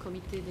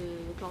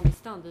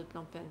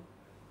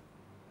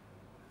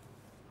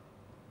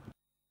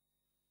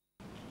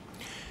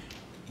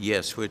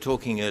 Yes, we're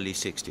talking early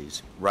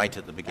 60s, right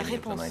at the beginning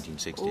of the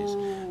 1960s.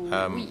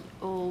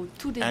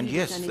 And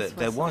yes,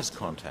 there was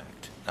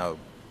contact. Now,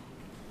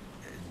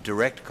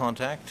 direct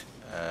contact,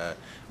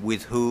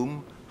 with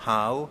whom,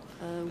 how,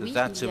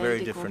 that's a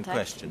very different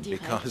question,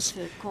 because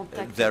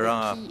there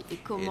are, in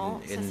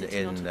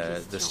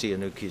the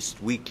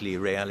Sihanoukist weekly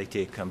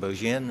Réalité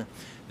Cambodgienne,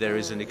 there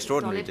is an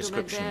extraordinary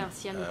description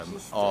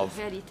of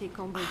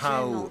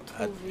how,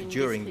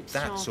 during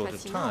that sort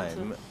of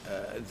time,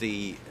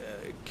 the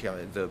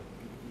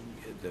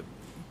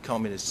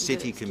Communist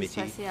City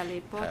Committee,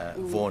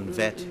 Vaughan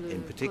Vett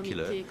in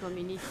particular,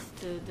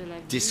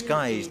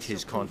 disguised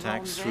his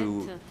contacts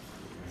through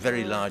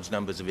very large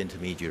numbers of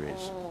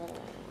intermediaries.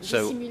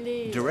 So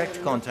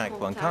direct contact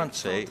one can't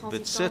say,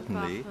 but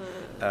certainly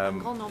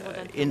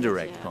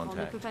indirect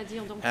contact.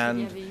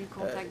 And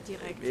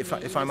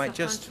if I might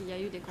just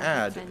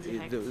add,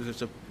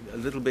 there's a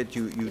little bit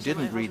you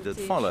didn't read that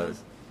followed.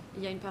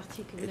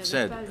 It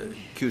said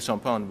Khieu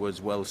Samphan was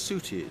well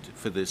suited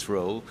for this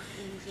role.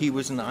 He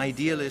was an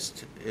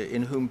idealist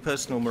in whom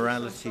personal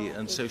morality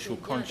and social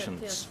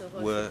conscience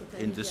were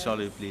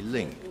indissolubly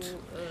linked.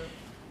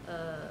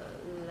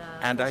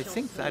 And I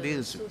think that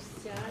is,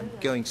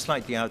 going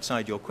slightly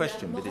outside your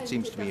question, but it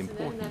seems to be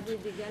important.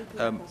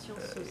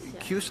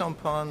 Khieu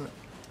Samphan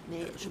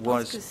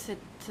was,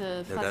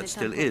 that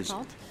still is,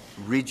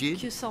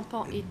 rigid,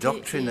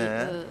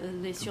 doctrinaire,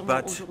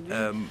 but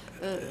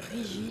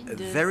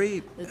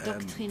very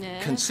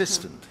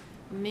consistent.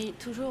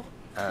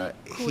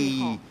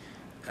 He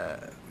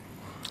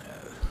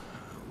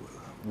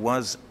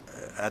was,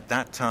 at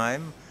that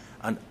time,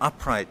 an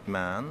upright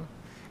man,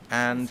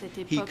 and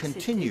he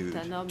continued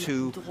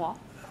to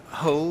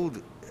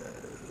hold,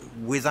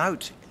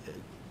 without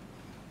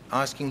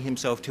asking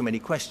himself too many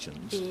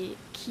questions,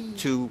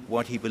 to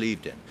what he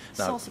believed in.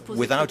 Now,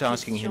 without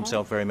asking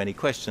himself very many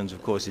questions,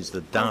 of course, is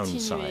the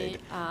downside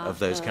of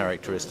those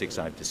characteristics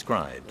I've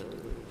described.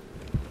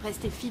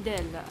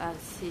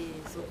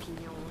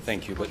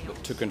 Thank you, but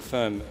to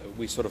confirm,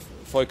 we sort of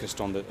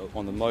focused on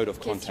the mode of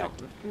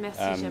contact,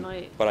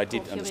 but I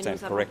did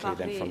understand correctly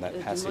then from that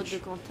passage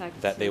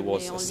that there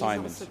was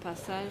assignment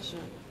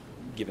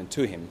given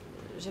to him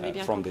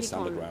from this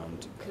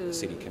underground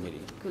city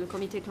committee. Que le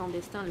comité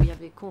clandestin lui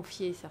avait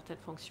confié certaines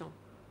fonctions,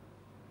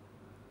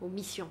 aux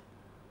missions,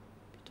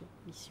 plutôt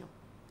missions.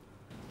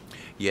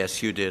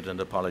 Yes, you did,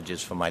 and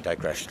apologies for my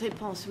digression.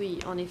 Réponse, oui,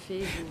 en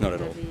effet, vous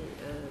l'avez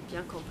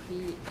bien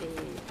compris, et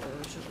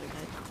je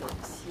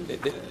regrette si...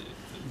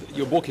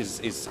 your book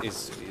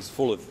is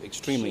full of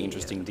extremely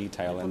interesting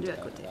detail, and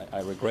I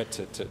regret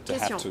to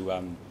have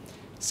to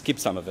skip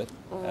some of it,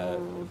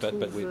 but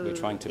we're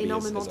trying to be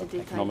as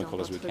economical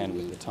as we can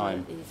with the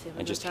time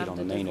and just hit on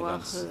the main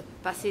events.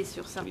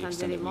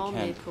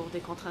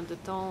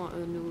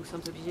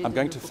 I'm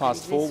going to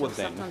fast forward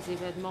then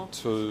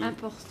to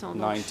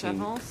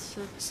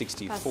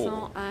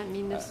 1964, and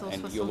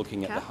you're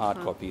looking at the hard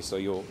copy, so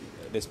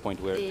at this point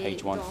we're at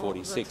page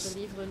 146.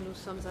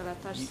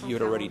 You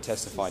had already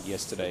testified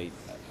yesterday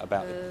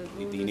about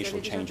the initial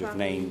change of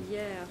name,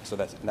 so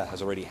that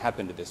has already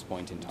happened at this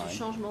point in time.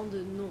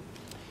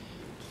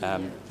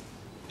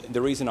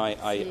 The reason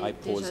I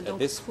pause at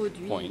this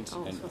point and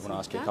I want to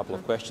ask you a couple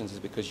of questions is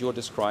because you're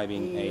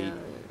describing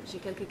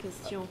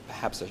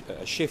perhaps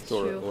a shift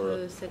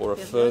or a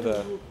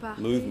further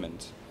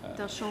movement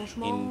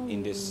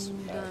in this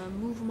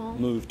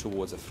move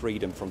towards a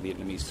freedom from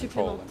Vietnamese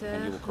control,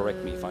 and you will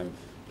correct me if I'm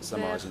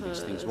summarizing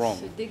these things wrong.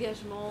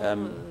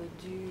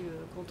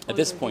 At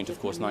this point, of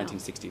course,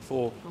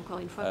 1964,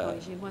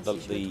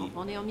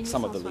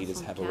 some of the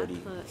leaders have already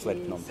fled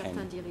Phnom Penh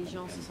and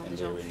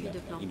they're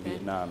in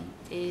Vietnam.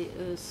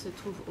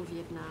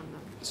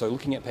 So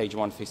looking at page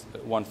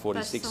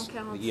 146,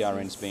 the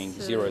ERNs being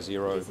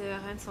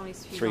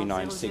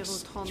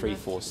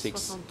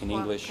 00396346 in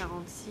English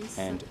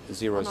and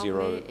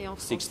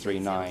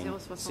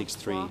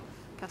 0063963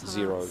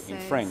 in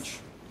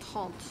French.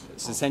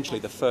 It's essentially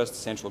the first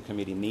Central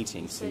Committee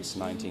meeting since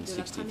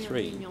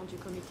 1963.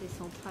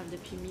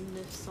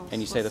 And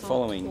you say the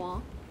following: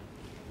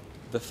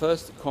 the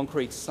first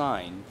concrete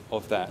sign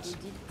of that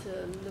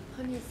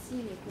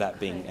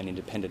being an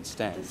independent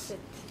stance,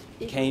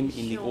 came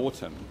in the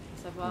autumn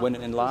when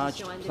an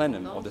enlarged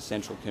plenum of the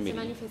Central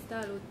Committee,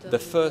 the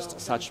first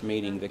such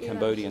meeting the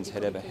Cambodians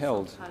had ever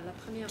held,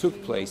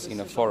 took place in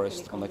a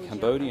forest on the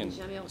Cambodian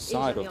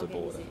side of the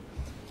border.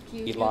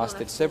 It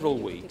lasted several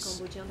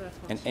weeks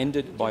and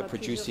ended by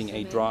producing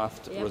a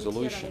draft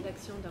resolution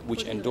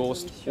which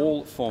endorsed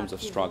all forms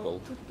of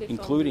struggle,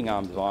 including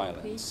armed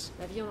violence,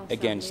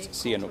 against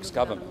Sihanouk's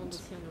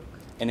government,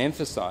 and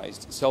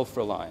emphasized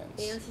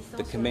self-reliance,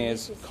 the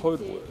Khmer's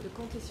code word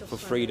for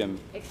freedom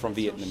from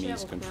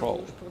Vietnamese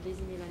control.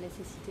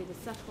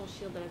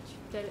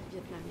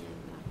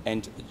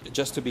 And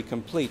just to be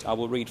complete, I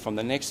will read from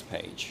the next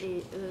page,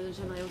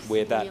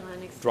 where that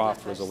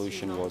draft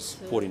resolution was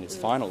put in its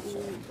final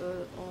form.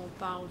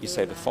 You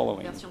say the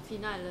following: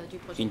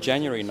 in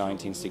January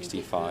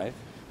 1965,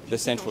 the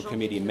Central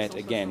Committee met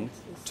again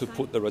to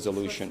put the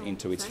resolution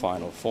into its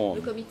final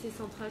form.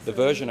 The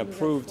version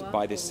approved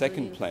by this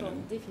second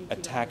plenum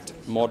attacked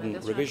modern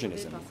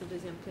revisionism,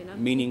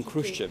 meaning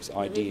Khrushchev's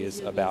ideas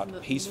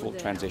about peaceful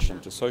transition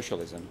to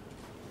socialism,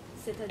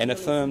 and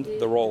affirmed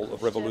the role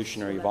of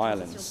revolutionary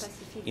violence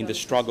in the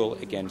struggle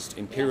against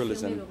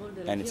imperialism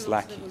and its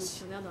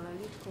lackeys.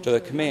 To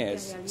the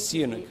Khmers,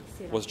 Sihanouk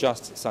was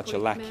just such a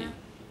lackey,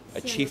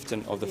 a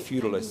chieftain of the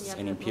feudalists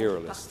and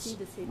imperialists,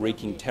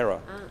 wreaking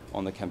terror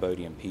on the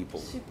Cambodian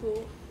people.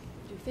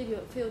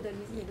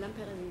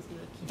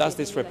 Does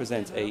this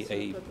represent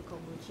a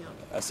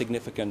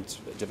significant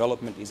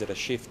development? Is it a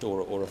shift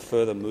or a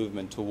further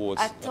movement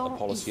towards a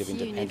policy of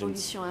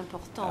independence?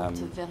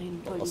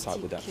 I'll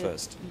start with that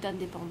first.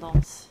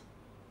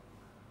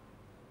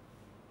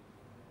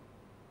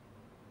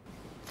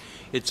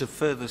 It's a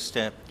further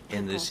step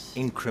in this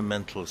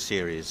incremental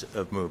series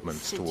of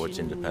movements towards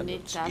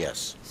independence,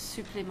 yes.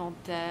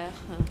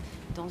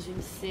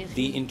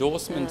 The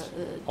endorsement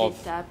of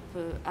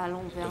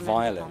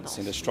violence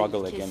in the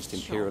struggle against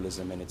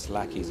imperialism and its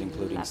lackeys,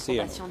 including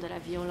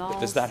Sihanouk,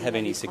 does that have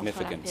any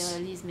significance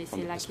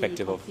from the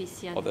perspective of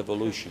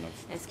evolution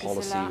of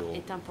policy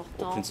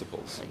or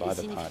principles by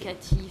the party?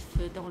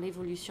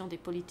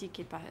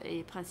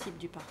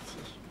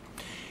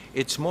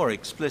 It's more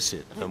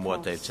explicit than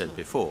what they'd said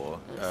before,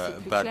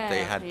 but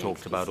they had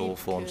talked about all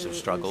forms of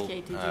struggle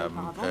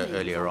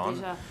earlier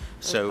on.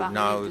 So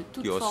now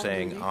you're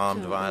saying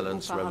armed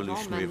violence,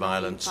 revolutionary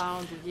violence,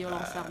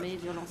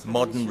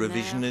 modern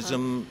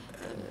revisionism,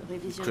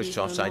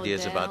 Khrushchev's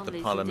ideas about the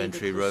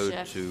parliamentary road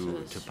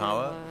to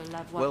power.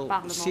 Well,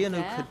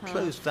 Sihanouk had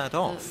closed that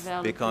off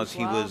because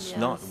he was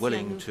not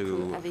willing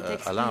to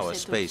allow a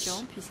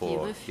space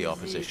for the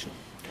opposition.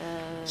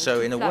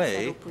 So in a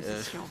way,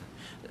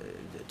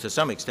 to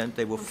some extent,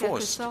 they were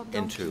forced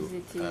into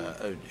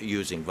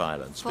using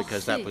violence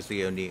because that was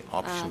the only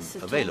option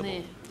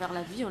available.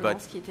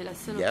 But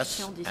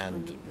yes,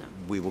 and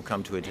we will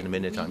come to it in a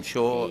minute, I'm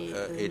sure,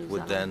 it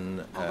would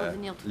then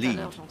lead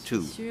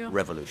to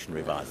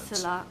revolutionary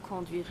violence.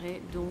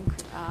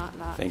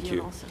 Thank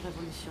you.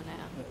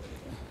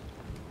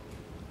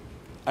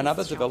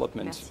 Another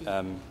development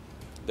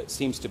that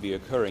seems to be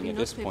occurring at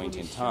this point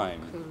in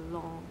time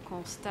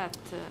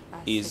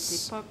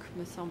is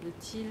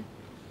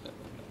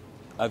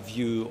a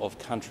view of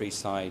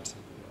countryside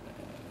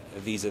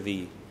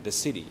vis-à-vis the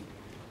city,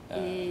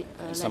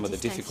 some of the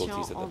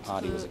difficulties that the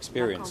party was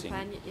experiencing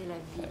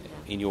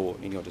in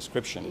your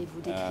description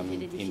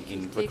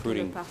in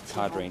recruiting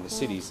cadre in the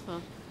cities.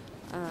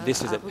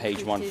 This is at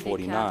page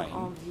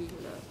 149.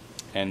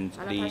 And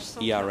the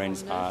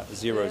ERNs are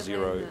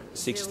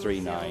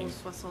 00639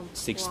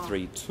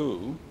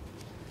 632,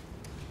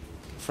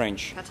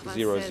 French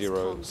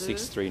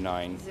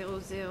 00639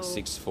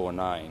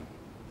 649.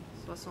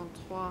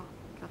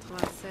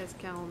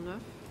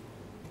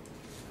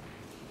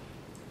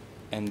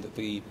 And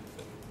the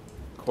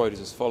quote is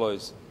as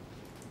follows: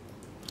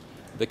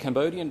 "The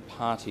Cambodian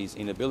party's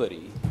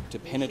inability to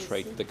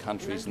penetrate the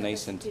country's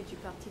nascent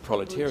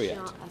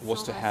proletariat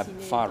was to have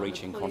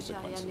far-reaching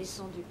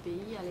consequences.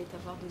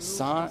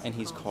 Sarr and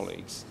his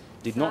colleagues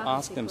did not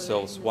ask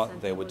themselves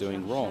what they were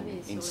doing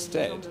wrong.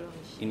 Instead,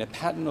 in a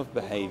pattern of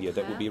behaviour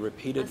that would be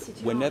repeated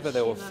whenever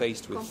they were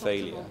faced with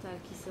failure,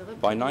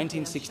 by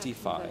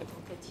 1965,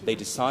 they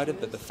decided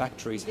that the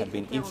factories had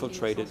been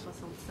infiltrated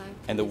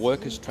and the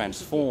workers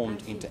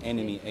transformed into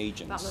enemy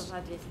agents.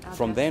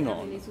 From then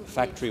on,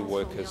 factory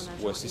workers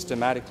were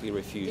systematically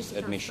refused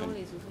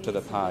admission to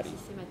the party."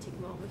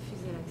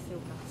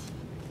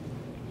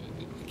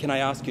 Can I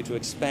ask you to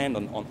expand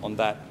on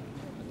that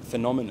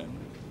phenomenon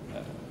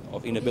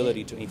of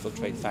inability to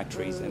infiltrate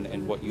factories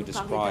and what you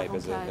describe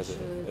as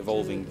an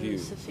evolving view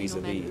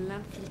vis-à-vis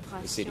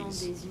the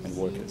cities and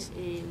workers?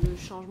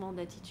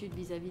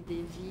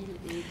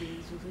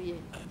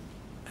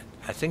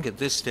 I think at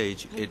this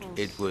stage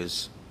it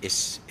was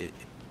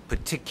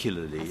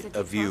particularly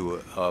a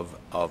view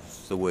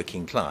of the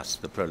working class,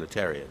 the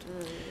proletariat.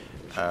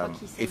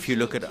 If you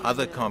look at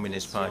other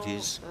communist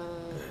parties,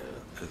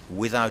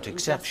 without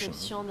exception,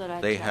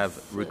 they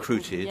have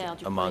recruited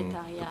among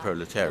the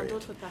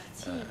proletariat.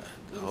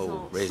 The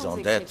whole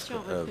raison d'etre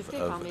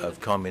of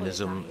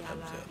communism,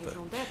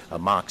 a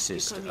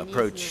Marxist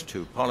approach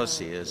to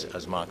policy,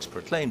 as Marx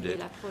proclaimed it,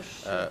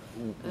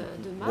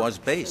 was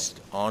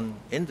based on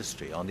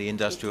industry, on the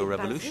Industrial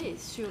Revolution.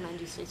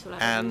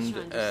 And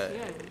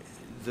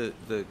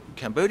the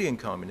Cambodian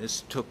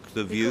communists took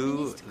the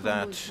view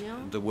that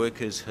the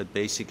workers had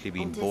basically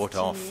been bought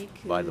off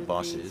by the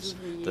bosses,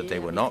 that they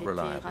were not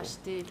reliable.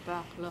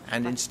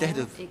 And instead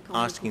of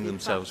asking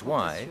themselves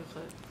why,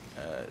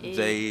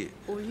 they,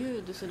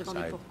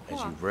 as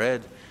you've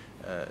read,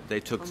 they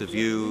took the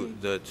view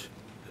that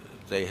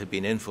they had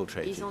been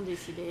infiltrated.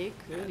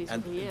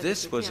 And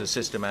this was a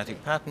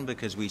systematic pattern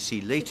because we see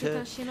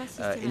later,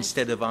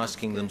 instead of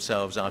asking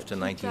themselves after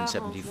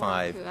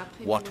 1975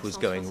 what was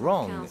going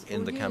wrong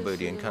in the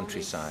Cambodian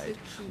countryside,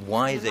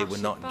 why they were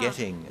not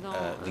getting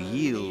the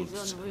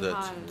yields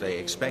that they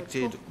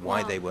expected,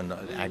 why they were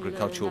not,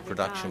 agricultural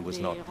production was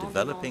not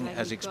developing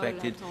as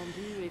expected,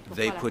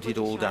 they put it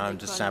all down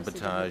to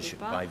sabotage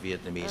by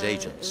Vietnamese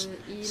agents.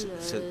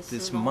 So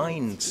this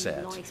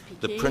mindset,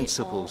 the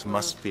principles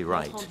must be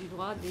right.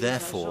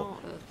 Therefore,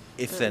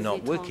 if they're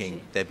not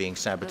working, they're being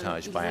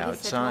sabotaged by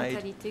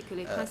outside.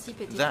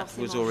 That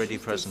was already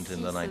present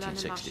in the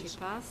 1960s.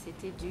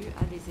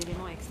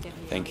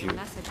 Thank you.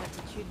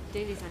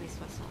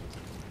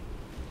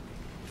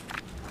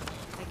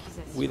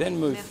 We then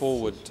move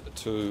forward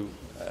to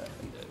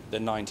the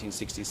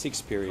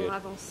 1966 period,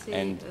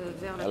 and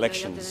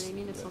elections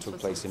took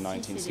place in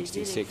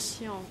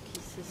 1966,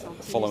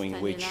 following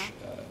which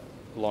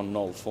Lon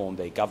Nol formed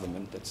a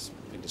government that's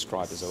been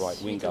described as a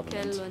right-wing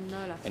government.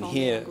 And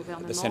here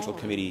the Central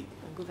Committee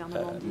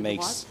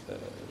makes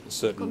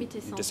certain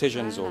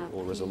decisions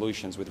or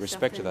resolutions with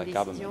respect to that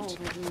government.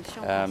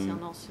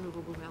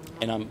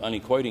 And I'm only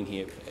quoting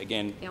here,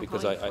 again,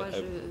 because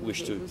I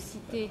wish to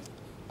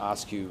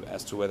ask you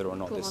as to whether or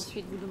not this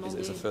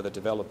is a further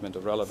development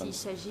of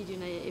relevance.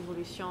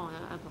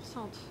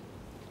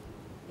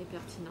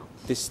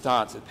 This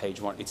starts at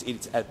page 1.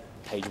 It's at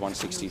page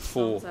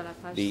 164.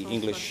 The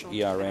English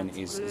ERN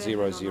is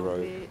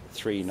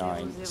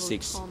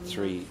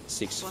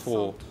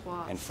 00396364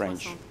 and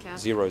French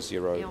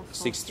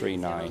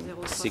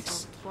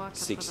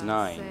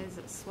 006396669.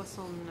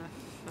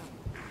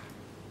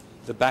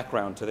 The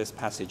background to this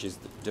passage is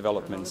the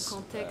developments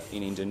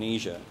in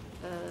Indonesia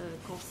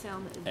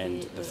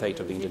and the fate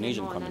of the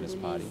Indonesian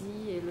Communist Party.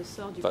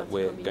 But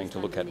we're going to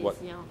look at what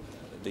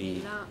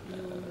the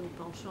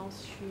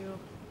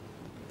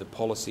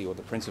policy or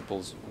the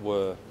principles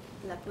were,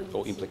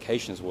 or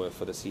implications were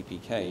for the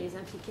CPK.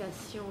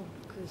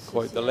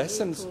 Quote, the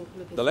lesson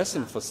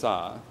for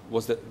Sarr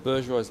was that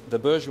the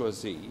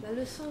bourgeoisie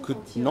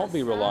could not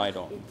be relied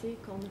on.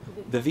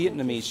 The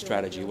Vietnamese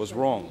strategy was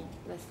wrong.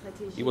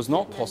 It was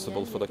not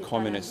possible for the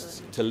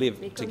communists to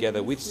live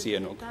together with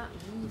Sihanouk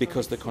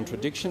because the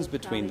contradictions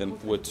between them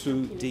were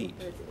too deep.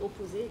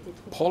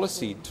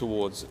 Policy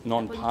towards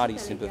non-party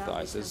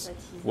sympathizers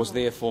was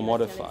therefore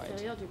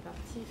modified.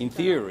 In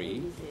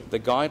theory, the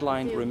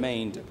guideline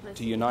remained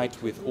to unite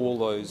unite with all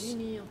those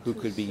who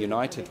could be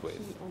united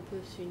with.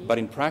 But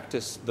in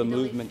practice, the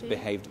movement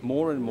behaved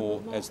more and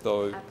more as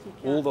though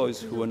all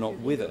those who are not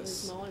with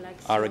us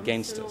are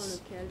against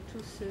us.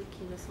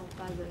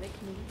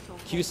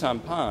 Khieu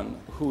Samphan,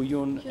 Hu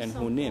Yun and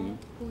Hu Nim,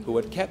 who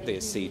had kept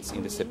their seats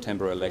in the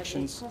September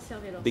elections,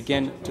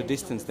 began to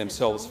distance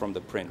themselves from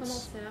the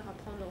prince.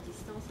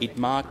 It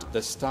marked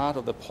the start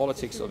of the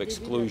politics of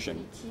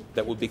exclusion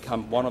that would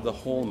become one of the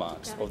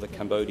hallmarks of the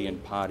Cambodian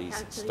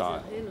party's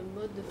style.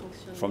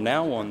 From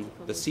now on,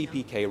 the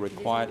CPK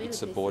required its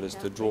supporters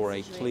to draw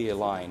a clear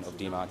line of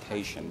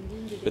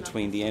demarcation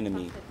between the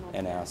enemy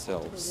and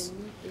ourselves.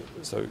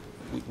 So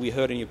we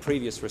heard in your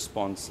previous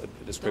response a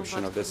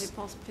description of this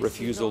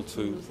refusal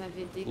to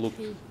look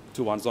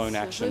to one's own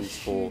actions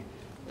for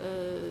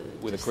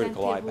with a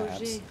critical eye,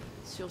 perhaps.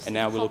 And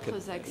now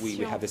we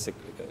have this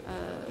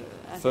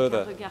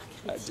further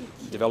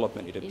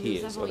development, it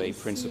appears, of a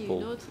principle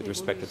with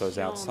respect to those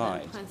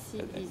outside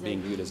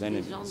being viewed as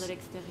enemies.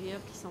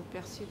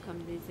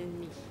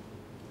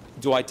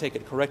 Do I take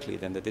it correctly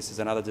then that this is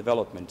another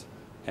development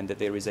and that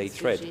there is a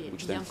thread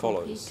which then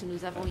follows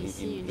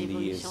in the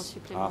years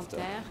after?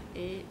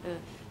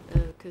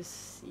 Qu'il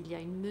y a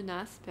une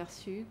menace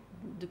perçue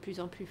de plus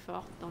en plus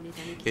forte dans les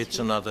années qui suivent. It's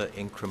another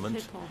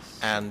increment,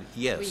 and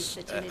yes,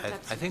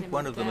 I think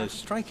one of the most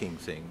striking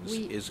things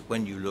is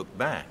when you look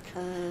back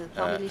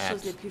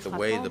at the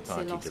way the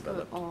party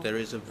developed. There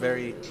is a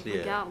very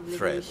clear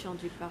thread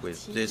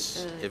with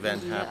this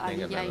event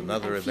happening and then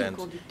another event,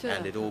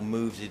 and it all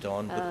moves it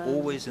on, but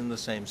always in the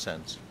same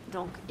sense.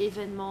 Donc,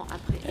 événement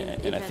après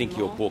événement, and I think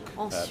your book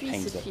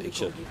paints that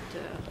picture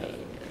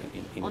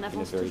in a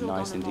very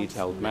nice and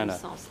detailed manner.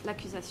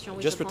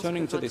 Just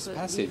returning to this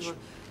passage,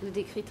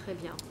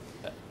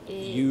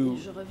 you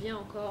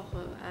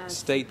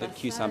state that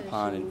Khieu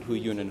Samphan and Hu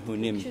Yun and Hu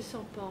Nim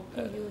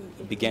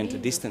began to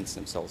distance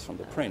themselves from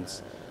the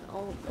prince.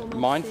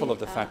 Mindful of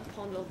the fact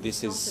that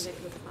this is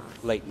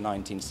late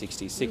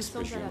 1966,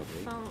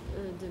 presumably,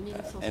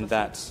 and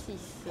that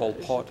Pol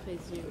Pot,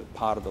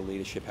 part of the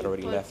leadership, had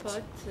already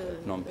left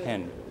Phnom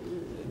Penh.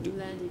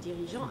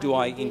 Do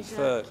I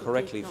infer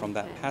correctly from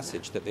that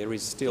passage that there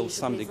is still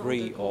some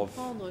degree of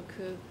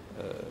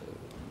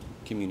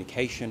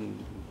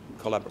communication,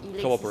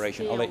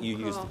 cooperation? I'll let you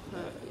use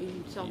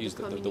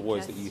the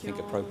words that you think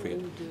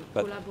appropriate.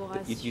 But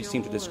you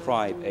seem to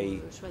describe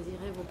an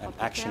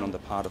action on the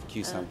part of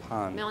Khieu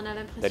Samphan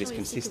that is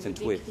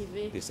consistent with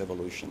this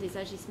evolution.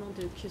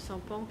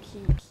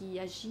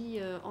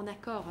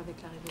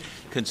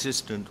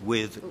 Consistent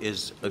with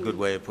is a good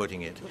way of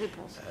putting it.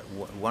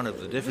 One of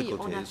the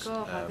difficulties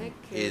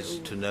is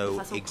to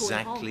know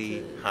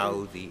exactly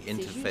how the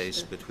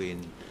interface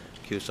between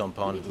Khieu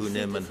Samphan, Hu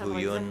Nim and Hu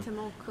Yun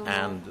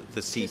and the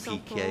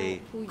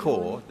CPK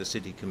core, the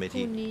city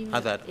committee,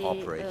 how that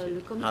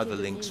operated, how the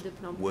links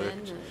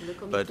worked,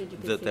 but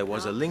that there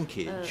was a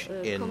linkage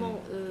in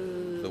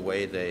the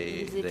way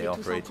they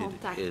operated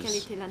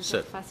is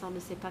certain.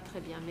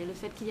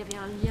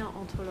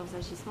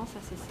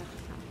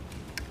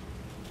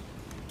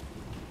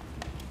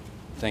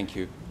 Thank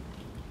you.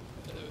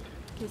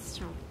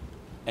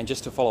 And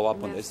just to follow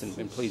up on this,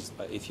 and please,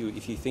 if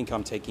you think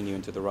I'm taking you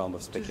into the realm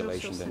of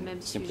speculation,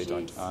 then simply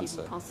don't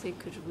answer.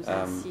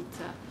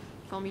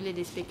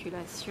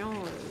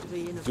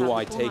 Do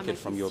I take it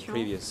from your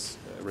previous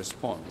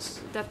response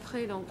that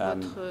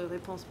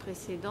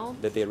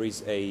there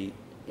is a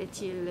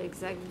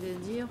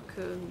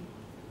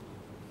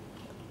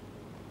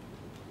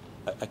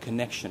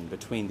connection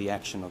between the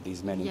action of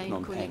these men in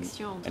Phnom Penh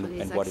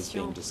and what is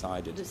being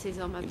decided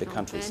in the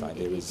countryside?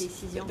 There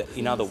is,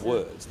 in other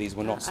words, these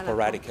were not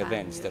sporadic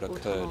events that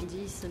occurred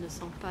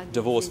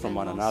divorced from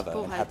one another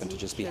and happened to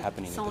just be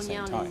happening at the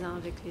same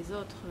time.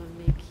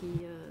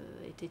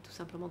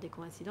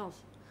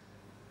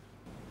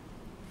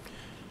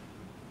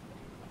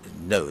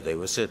 No, they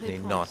were certainly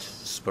not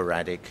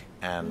sporadic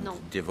and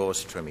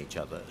divorced from each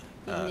other.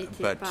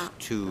 But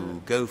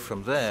to go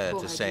from there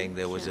to saying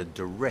there was a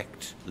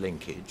direct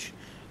linkage,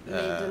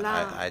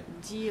 I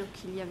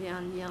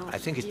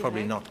think it's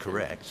probably not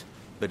correct,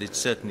 but it's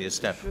certainly a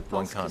step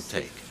one can't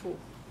take.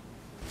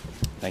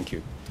 Thank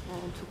you.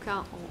 En tout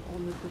cas,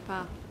 on ne peut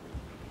pas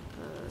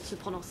se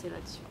prononcer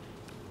là-dessus.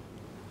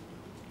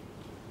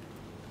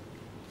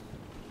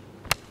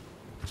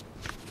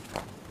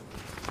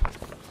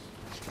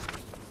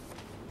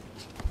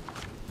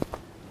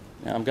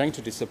 Now, I'm going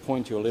to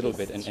disappoint you a little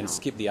bit and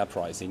skip the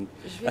uprising,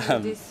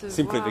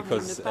 simply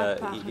because it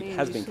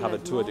has been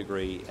covered to a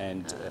degree,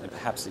 and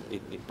perhaps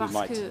we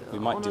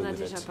might deal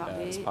with it as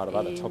part of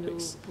other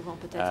topics.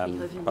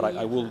 But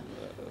I will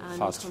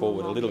fast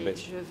forward a little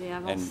bit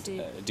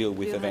and deal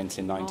with events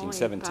in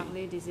 1970.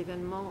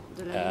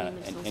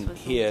 And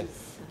here,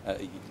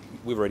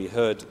 we've already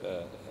heard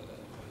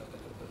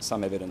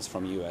some evidence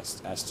from you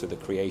as to the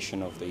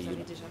creation of the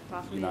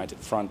United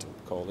Front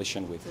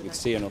coalition with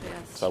Sihanouk,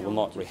 so I will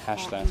not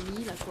rehash that.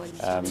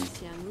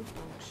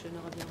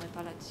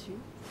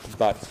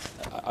 But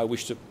I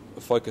wish to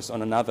focus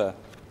on another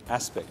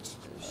aspect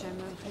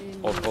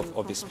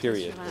of this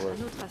period, or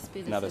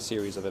another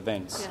series of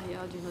events.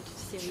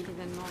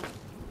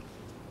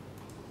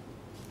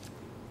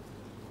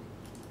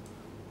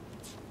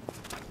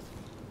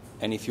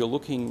 And if you're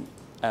looking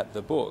at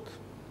the book,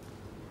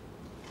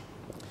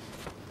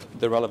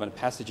 the relevant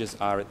passages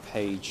are at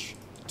page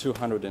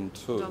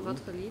 202. Dans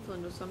votre livre,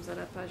 nous sommes à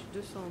la page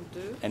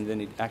 202. And then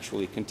it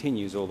actually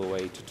continues all the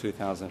way to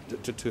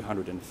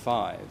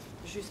 205.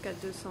 Jusqu'à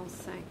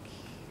 205.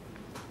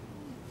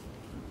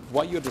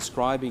 What you're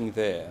describing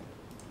there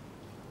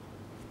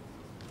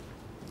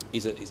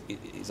is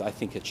I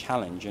think, a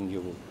challenge, and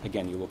you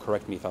will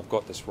correct me if I've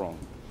got this wrong,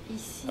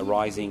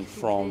 arising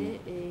from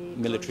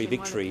military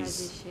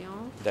victories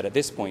that at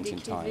this point in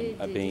time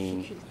are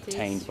being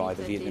attained by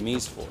the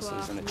Vietnamese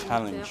forces, and a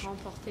challenge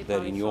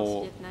that in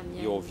your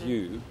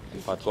view,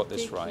 if I've got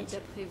this right,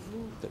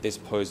 that this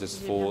poses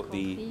for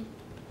the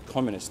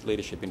communist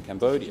leadership in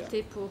Cambodia.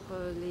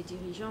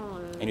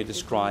 And you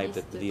describe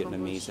that the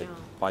Vietnamese had,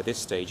 by this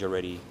stage,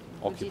 already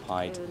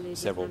occupied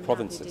several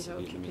provinces, the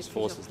Vietnamese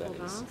forces, that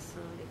is.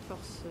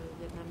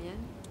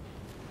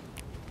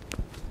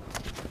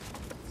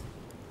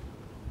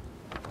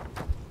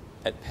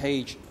 At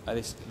page, I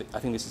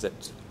think this is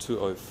at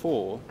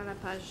 204,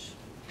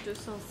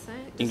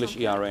 English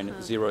ERN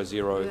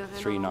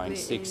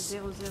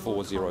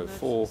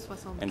 00396-404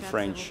 and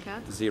French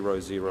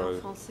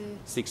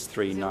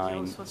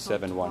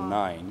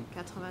 00639-719,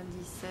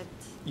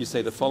 you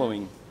say the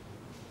following: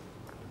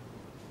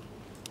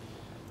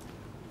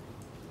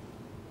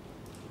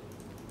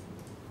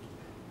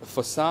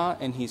 for Sa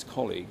and his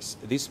colleagues,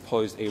 this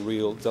posed a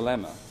real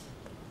dilemma.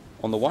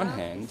 On the one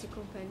hand,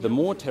 the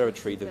more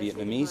territory the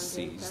Vietnamese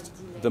seized,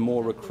 the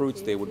more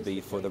recruits there would be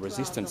for the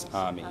resistance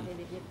army,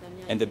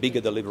 and the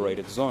bigger the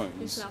liberated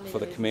zones for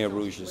the Khmer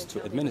Rouges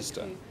to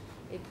administer.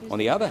 On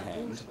the other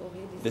hand,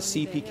 the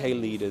CPK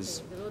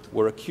leaders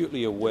were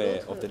acutely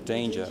aware of the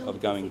danger of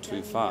going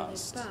too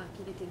fast.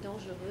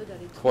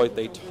 Quote,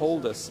 they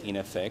told us, in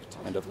effect,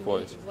 and of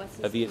quote,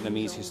 a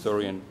Vietnamese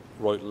historian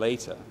wrote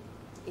later,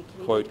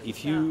 quote,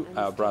 if you,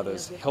 our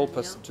brothers, help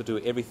us to do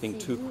everything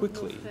too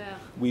quickly,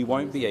 we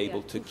won't be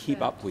able to keep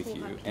up with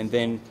you, and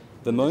then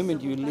the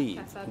moment you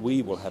leave,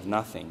 we will have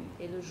nothing.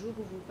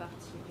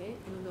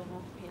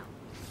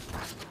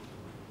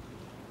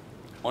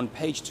 On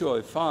page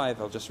 205,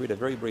 I'll just read a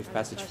very brief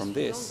passage from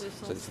this,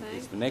 so this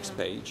is the next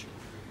page.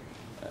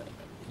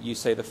 You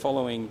say the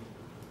following: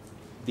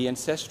 the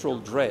ancestral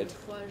dread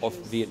of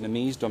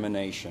Vietnamese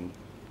domination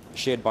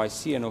shared by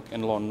Sihanouk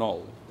and Lon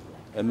Nol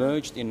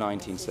emerged in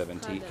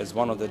 1970 as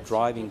one of the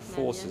driving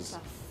forces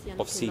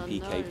of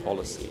CPK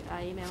policy.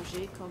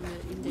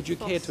 Would you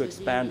care to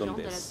expand on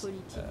this?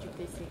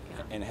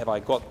 And have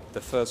I got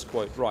the first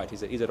quote right?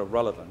 Is it of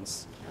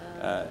relevance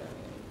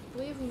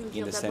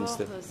in the sense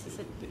that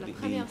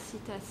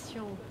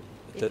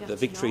the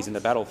victories in the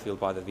battlefield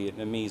by the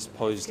Vietnamese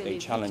posed a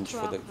challenge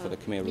for the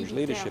Khmer Rouge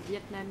leadership,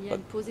 but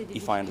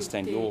if I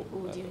understand your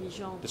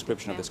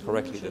description of this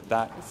correctly,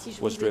 that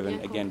was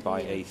driven again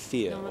by a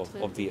fear of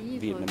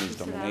Vietnamese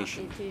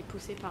domination.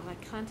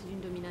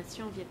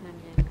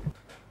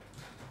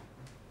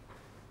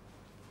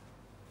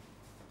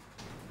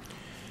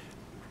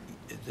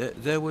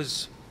 There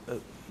was,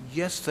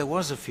 yes, there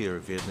was a fear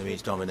of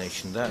Vietnamese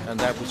domination, and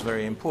that was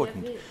very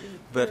important.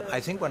 But I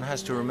think one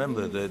has to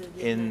remember that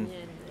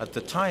at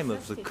the time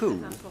of the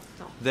coup,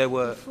 there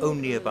were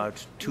only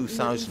about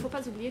 2,000,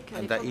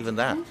 and even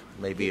that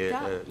may be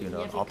an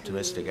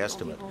optimistic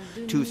estimate,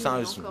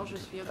 2,000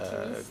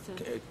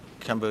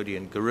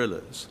 Cambodian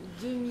guerrillas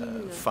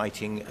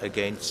fighting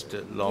against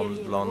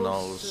Lon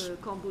Nol's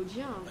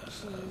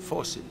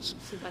forces.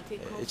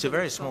 It's a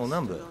very small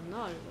number.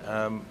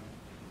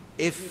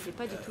 If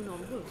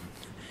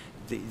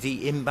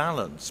the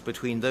imbalance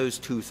between those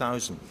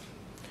 2,000,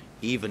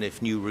 even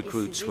if new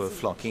recruits were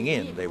flocking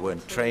in, they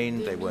weren't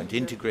trained, they weren't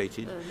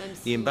integrated,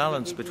 the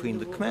imbalance between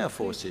the Khmer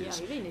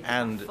forces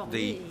and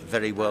the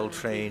very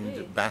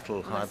well-trained,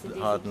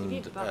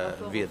 battle-hardened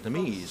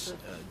Vietnamese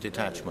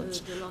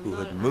detachments who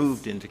had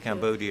moved into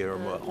Cambodia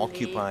and were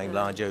occupying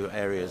large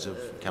areas of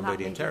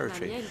Cambodian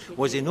territory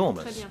was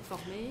enormous.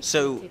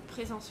 So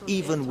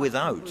even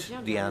without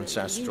the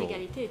ancestral,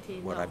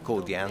 what I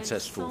call the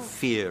ancestral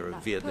fear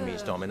of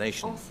Vietnamese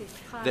domination,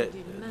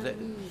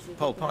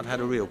 Pol Pot had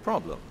a real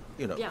problem.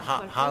 You know,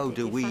 how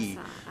do we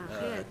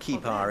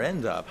keep our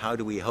end up? How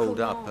do we hold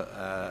up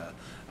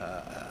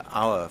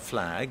our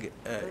flag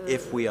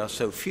if we are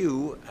so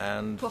few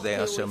and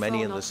there are so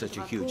many in such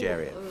a huge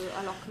area?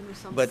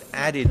 But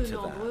added to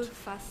that,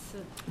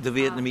 the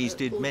Vietnamese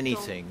did many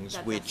things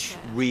which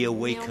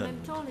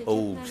reawakened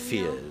old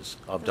fears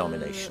of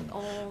domination.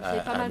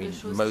 I mean,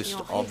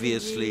 most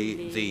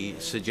obviously the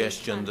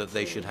suggestion that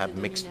they should have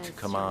mixed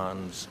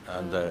commands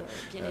and the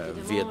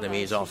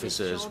Vietnamese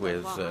officers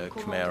with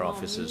Khmer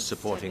officers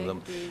supporting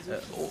them.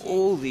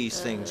 All these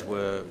things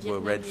were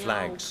red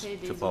flags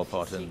to Pol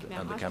Pot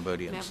and the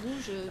Cambodians.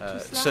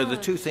 So the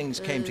two things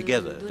came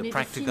together, the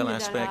practical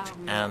aspect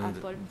and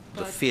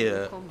the fear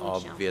of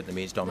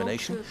Vietnamese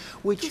domination,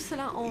 which,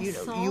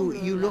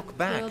 you look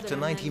back to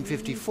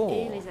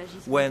 1954,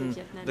 when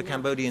the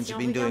Cambodians have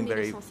been doing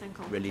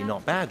really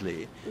not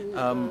badly.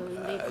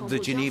 The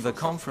Geneva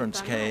Conference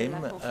came,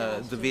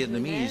 the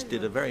Vietnamese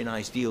did a very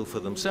nice deal for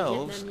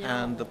themselves,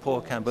 and the poor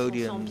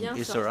Cambodian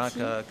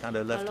Isaraka kind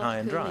of left high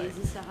and dry.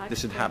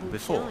 This had happened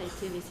before.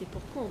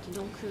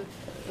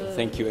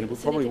 Thank you, and we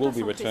probably will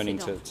be returning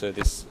to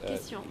this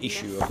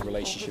issue of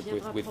relationship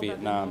with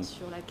Vietnam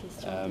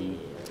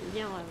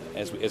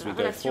as we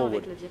go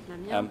forward.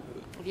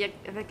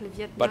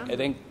 But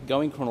then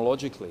going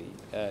chronologically,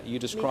 you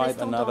describe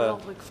another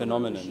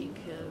phenomenon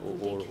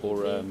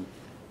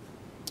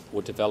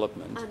or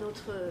development.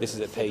 This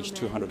is at page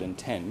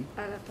 210.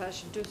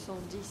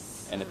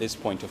 And at this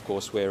point, of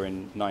course, we're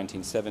in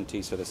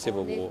 1970, so the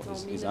Civil War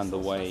is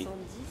underway.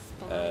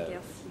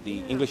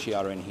 The English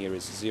ERN here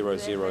is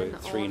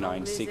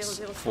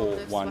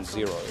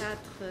 00396-410,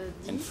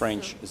 and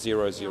French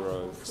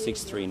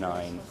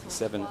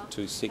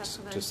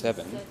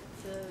 00639-72627.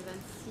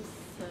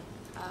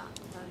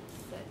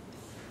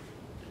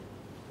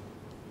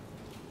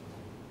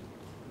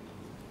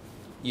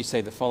 You say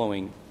the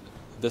following: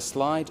 the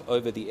slide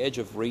over the edge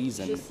of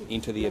reason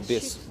into the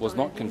abyss was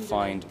not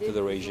confined to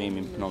the regime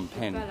in Phnom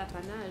Penh.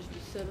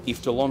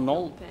 If to Lon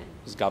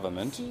Nol's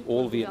government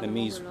all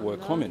Vietnamese were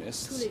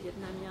communists,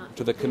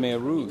 to the Khmer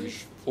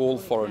Rouge all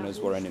foreigners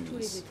were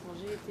enemies.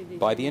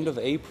 By the end of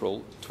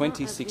April,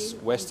 26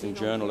 Western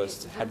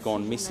journalists had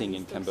gone missing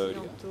in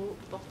Cambodia.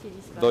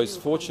 Those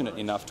fortunate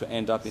enough to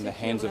end up in the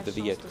hands of the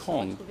Viet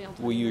Cong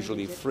were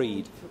usually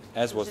freed,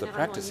 as was the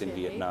practice in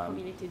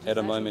Vietnam, at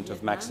a moment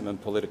of maximum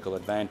political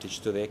advantage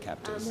to their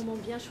captors.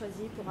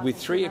 With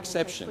 3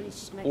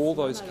 exceptions, all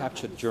those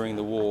captured during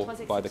the war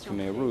by the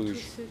Khmer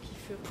Rouge,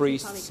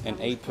 priests and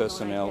aid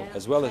personnel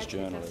as well as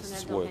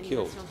journalists were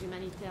killed.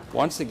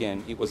 Once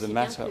again, it was a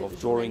matter of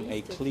drawing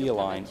a clear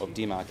line of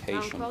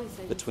demarcation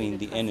between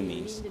the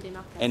enemy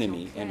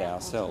and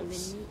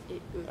ourselves.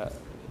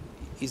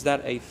 Is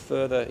that a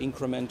further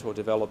increment or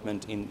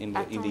development in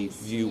the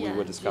view we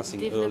were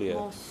discussing earlier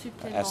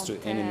as to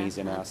enemies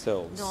and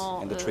ourselves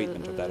and the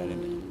treatment of that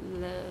enemy?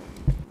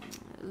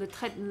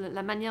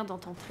 La manière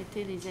dont on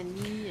traitait les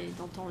ennemis et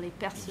dont on les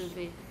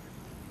percevait.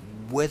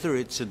 Whether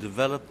it's a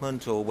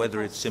development or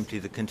whether it's simply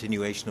the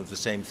continuation of the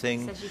same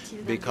thing,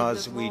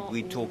 because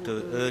we talked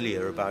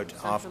earlier about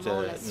after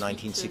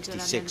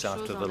 1966,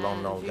 after the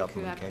Lon Nol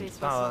government came to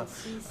power,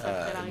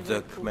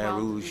 the Khmer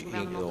Rouge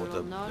or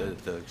the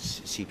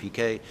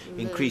CPK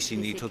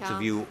increasingly took the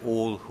view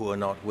all who are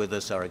not with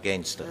us are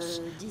against us.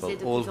 Well,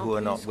 all who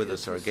are not with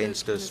us are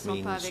against us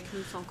means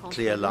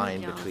clear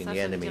line between the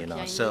enemy and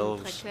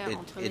ourselves.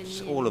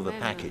 It's all of a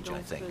package,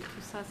 I think.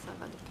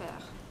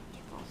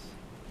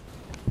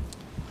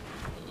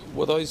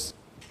 Were those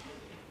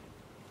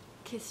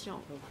questions?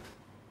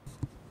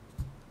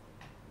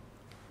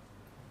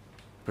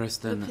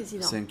 President,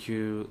 thank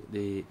you,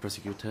 the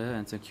prosecutor,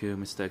 and thank you,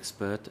 Mr.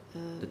 Expert.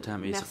 The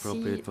time is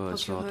appropriate for a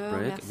short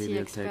break. We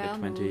will take a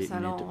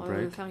 20-minute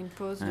break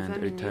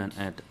and return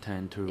at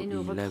 10 to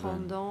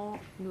 11.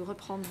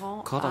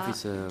 Court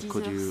officer,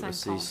 could you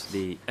assist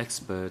the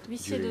expert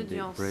during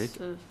the break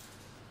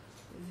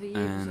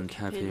and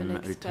have him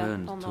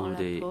return to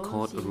the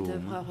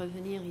courtroom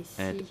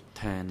at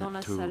 10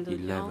 to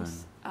 11.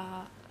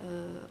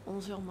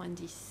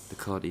 The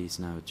court is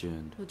now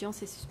adjourned.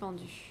 L'audience est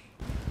suspendue.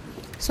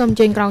 សូមអញ្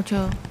ជើញក្រោកឈ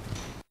រ